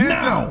up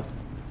now. Up.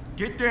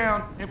 Get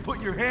down and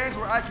put your hands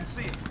where I can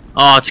see them.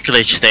 Oh, it's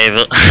glitched,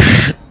 David.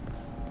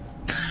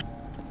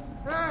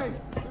 Hey,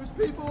 there's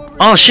people over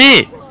Oh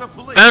shit! It's the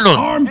police. Found one.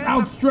 Arms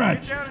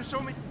outstretched. Get down and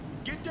show me.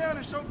 Get down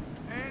and show me.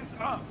 Hands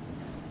up.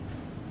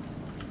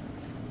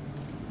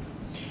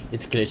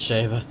 It's glitched,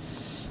 Shava.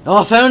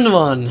 Oh, I found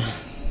one!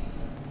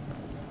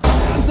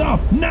 Hands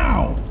up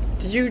now.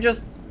 Did you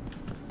just...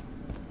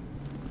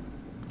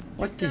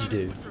 What did you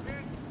do?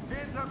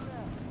 Hands up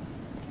now.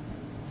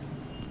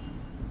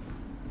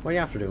 What are you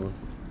after doing?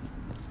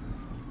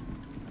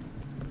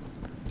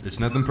 It's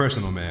nothing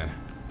personal, man.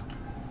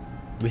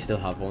 We still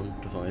have one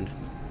to find.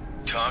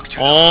 Talk to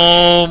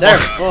Oh There!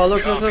 my. Oh,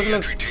 look, look, look,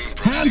 look.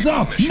 Hands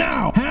up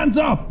now. Hands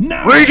up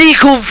now. Where'd he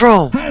come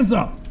from? Hands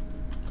up.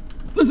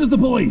 This is the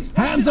police.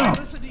 Hands up.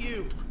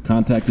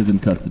 Contact is in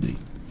custody.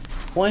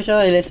 Why should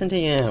I listen to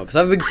you? Because I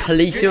have a big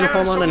police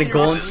uniform on and a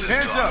gun.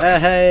 Hands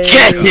up. Hey!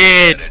 Get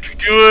in!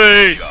 Do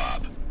it!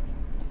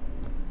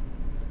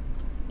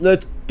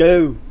 Let's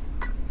go!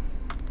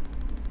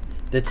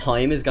 The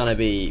time is gonna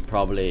be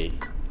probably...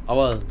 Oh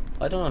well,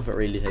 I don't know if it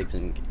really takes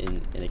in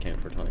account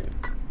for time.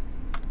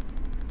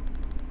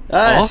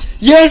 Ah! Oh?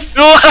 Yes!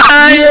 Yes!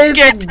 Yes!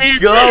 Get in!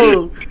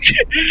 Go!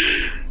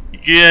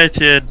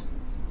 Get in!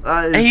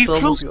 That is A so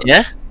plus, much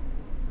yeah?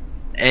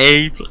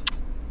 A plus.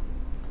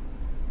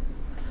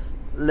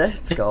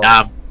 Let's go.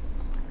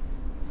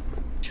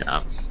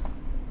 Jam.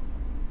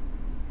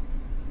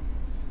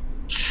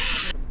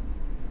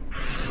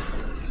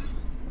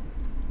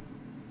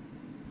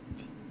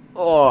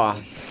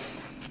 Oh,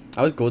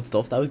 that was good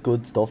stuff. That was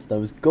good stuff. That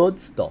was good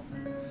stuff.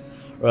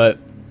 Right,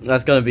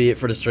 that's gonna be it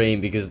for the stream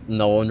because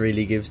no one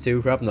really gives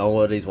two crap.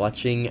 Nobody's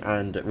watching,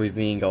 and we've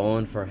been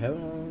going for how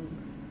long?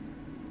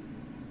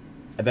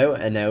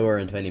 About an hour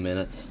and 20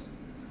 minutes.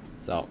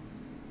 So,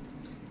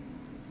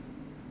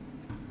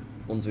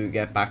 once we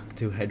get back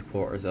to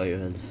headquarters, I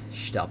will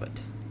stop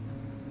it.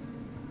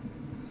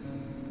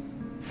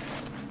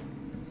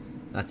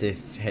 That's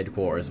if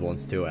headquarters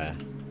wants to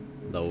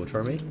load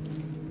for me.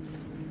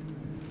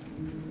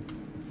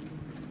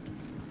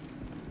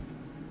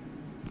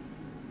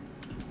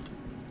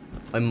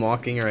 I'm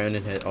walking around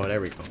in head. Oh, there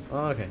we go.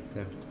 Oh, okay.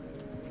 Yeah.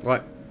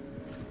 Right.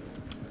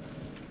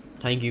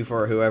 Thank you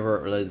for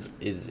whoever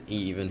is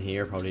even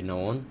here. Probably no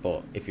one.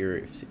 But if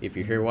you're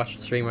here watching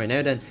the stream right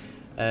now, then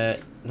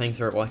thanks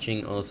for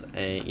watching us.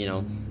 You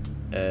know,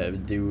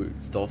 do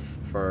stuff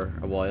for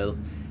a while.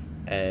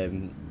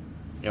 You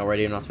know,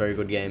 Radio Not's a very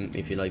good game.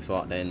 If you like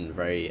SWAT, then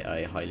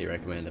I highly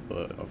recommend it.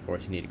 But of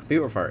course, you need a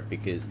computer for it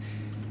because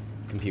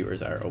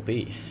computers are OP.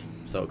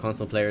 So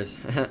console players,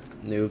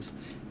 noobs.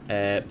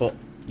 But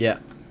yeah.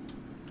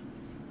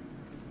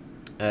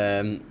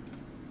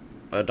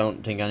 I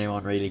don't think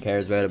anyone really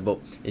cares about it, but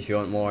if you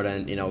want more,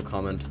 then, you know,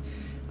 comment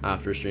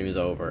after the stream is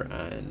over,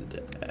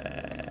 and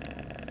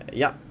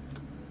yeah,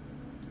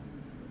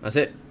 that's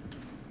it.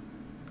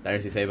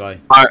 Darcy, say bye.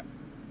 Alright.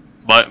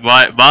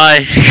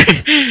 Bye.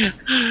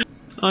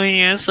 Oh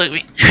yeah, suck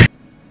me.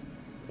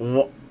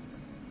 What?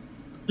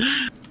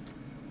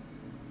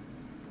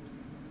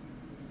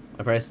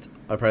 I pressed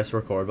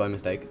record by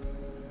mistake.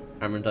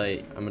 Aren't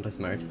I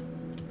smart?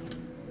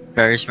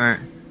 Very smart.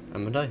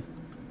 Aren't I?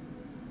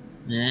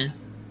 Yeah.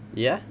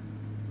 Yeah?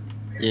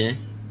 Yeah.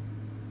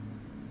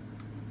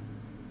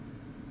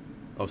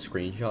 Oh,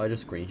 screenshot. I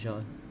just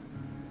screenshot.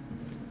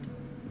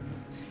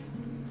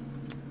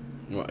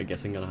 Well, I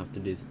guess I'm gonna have to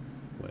do this.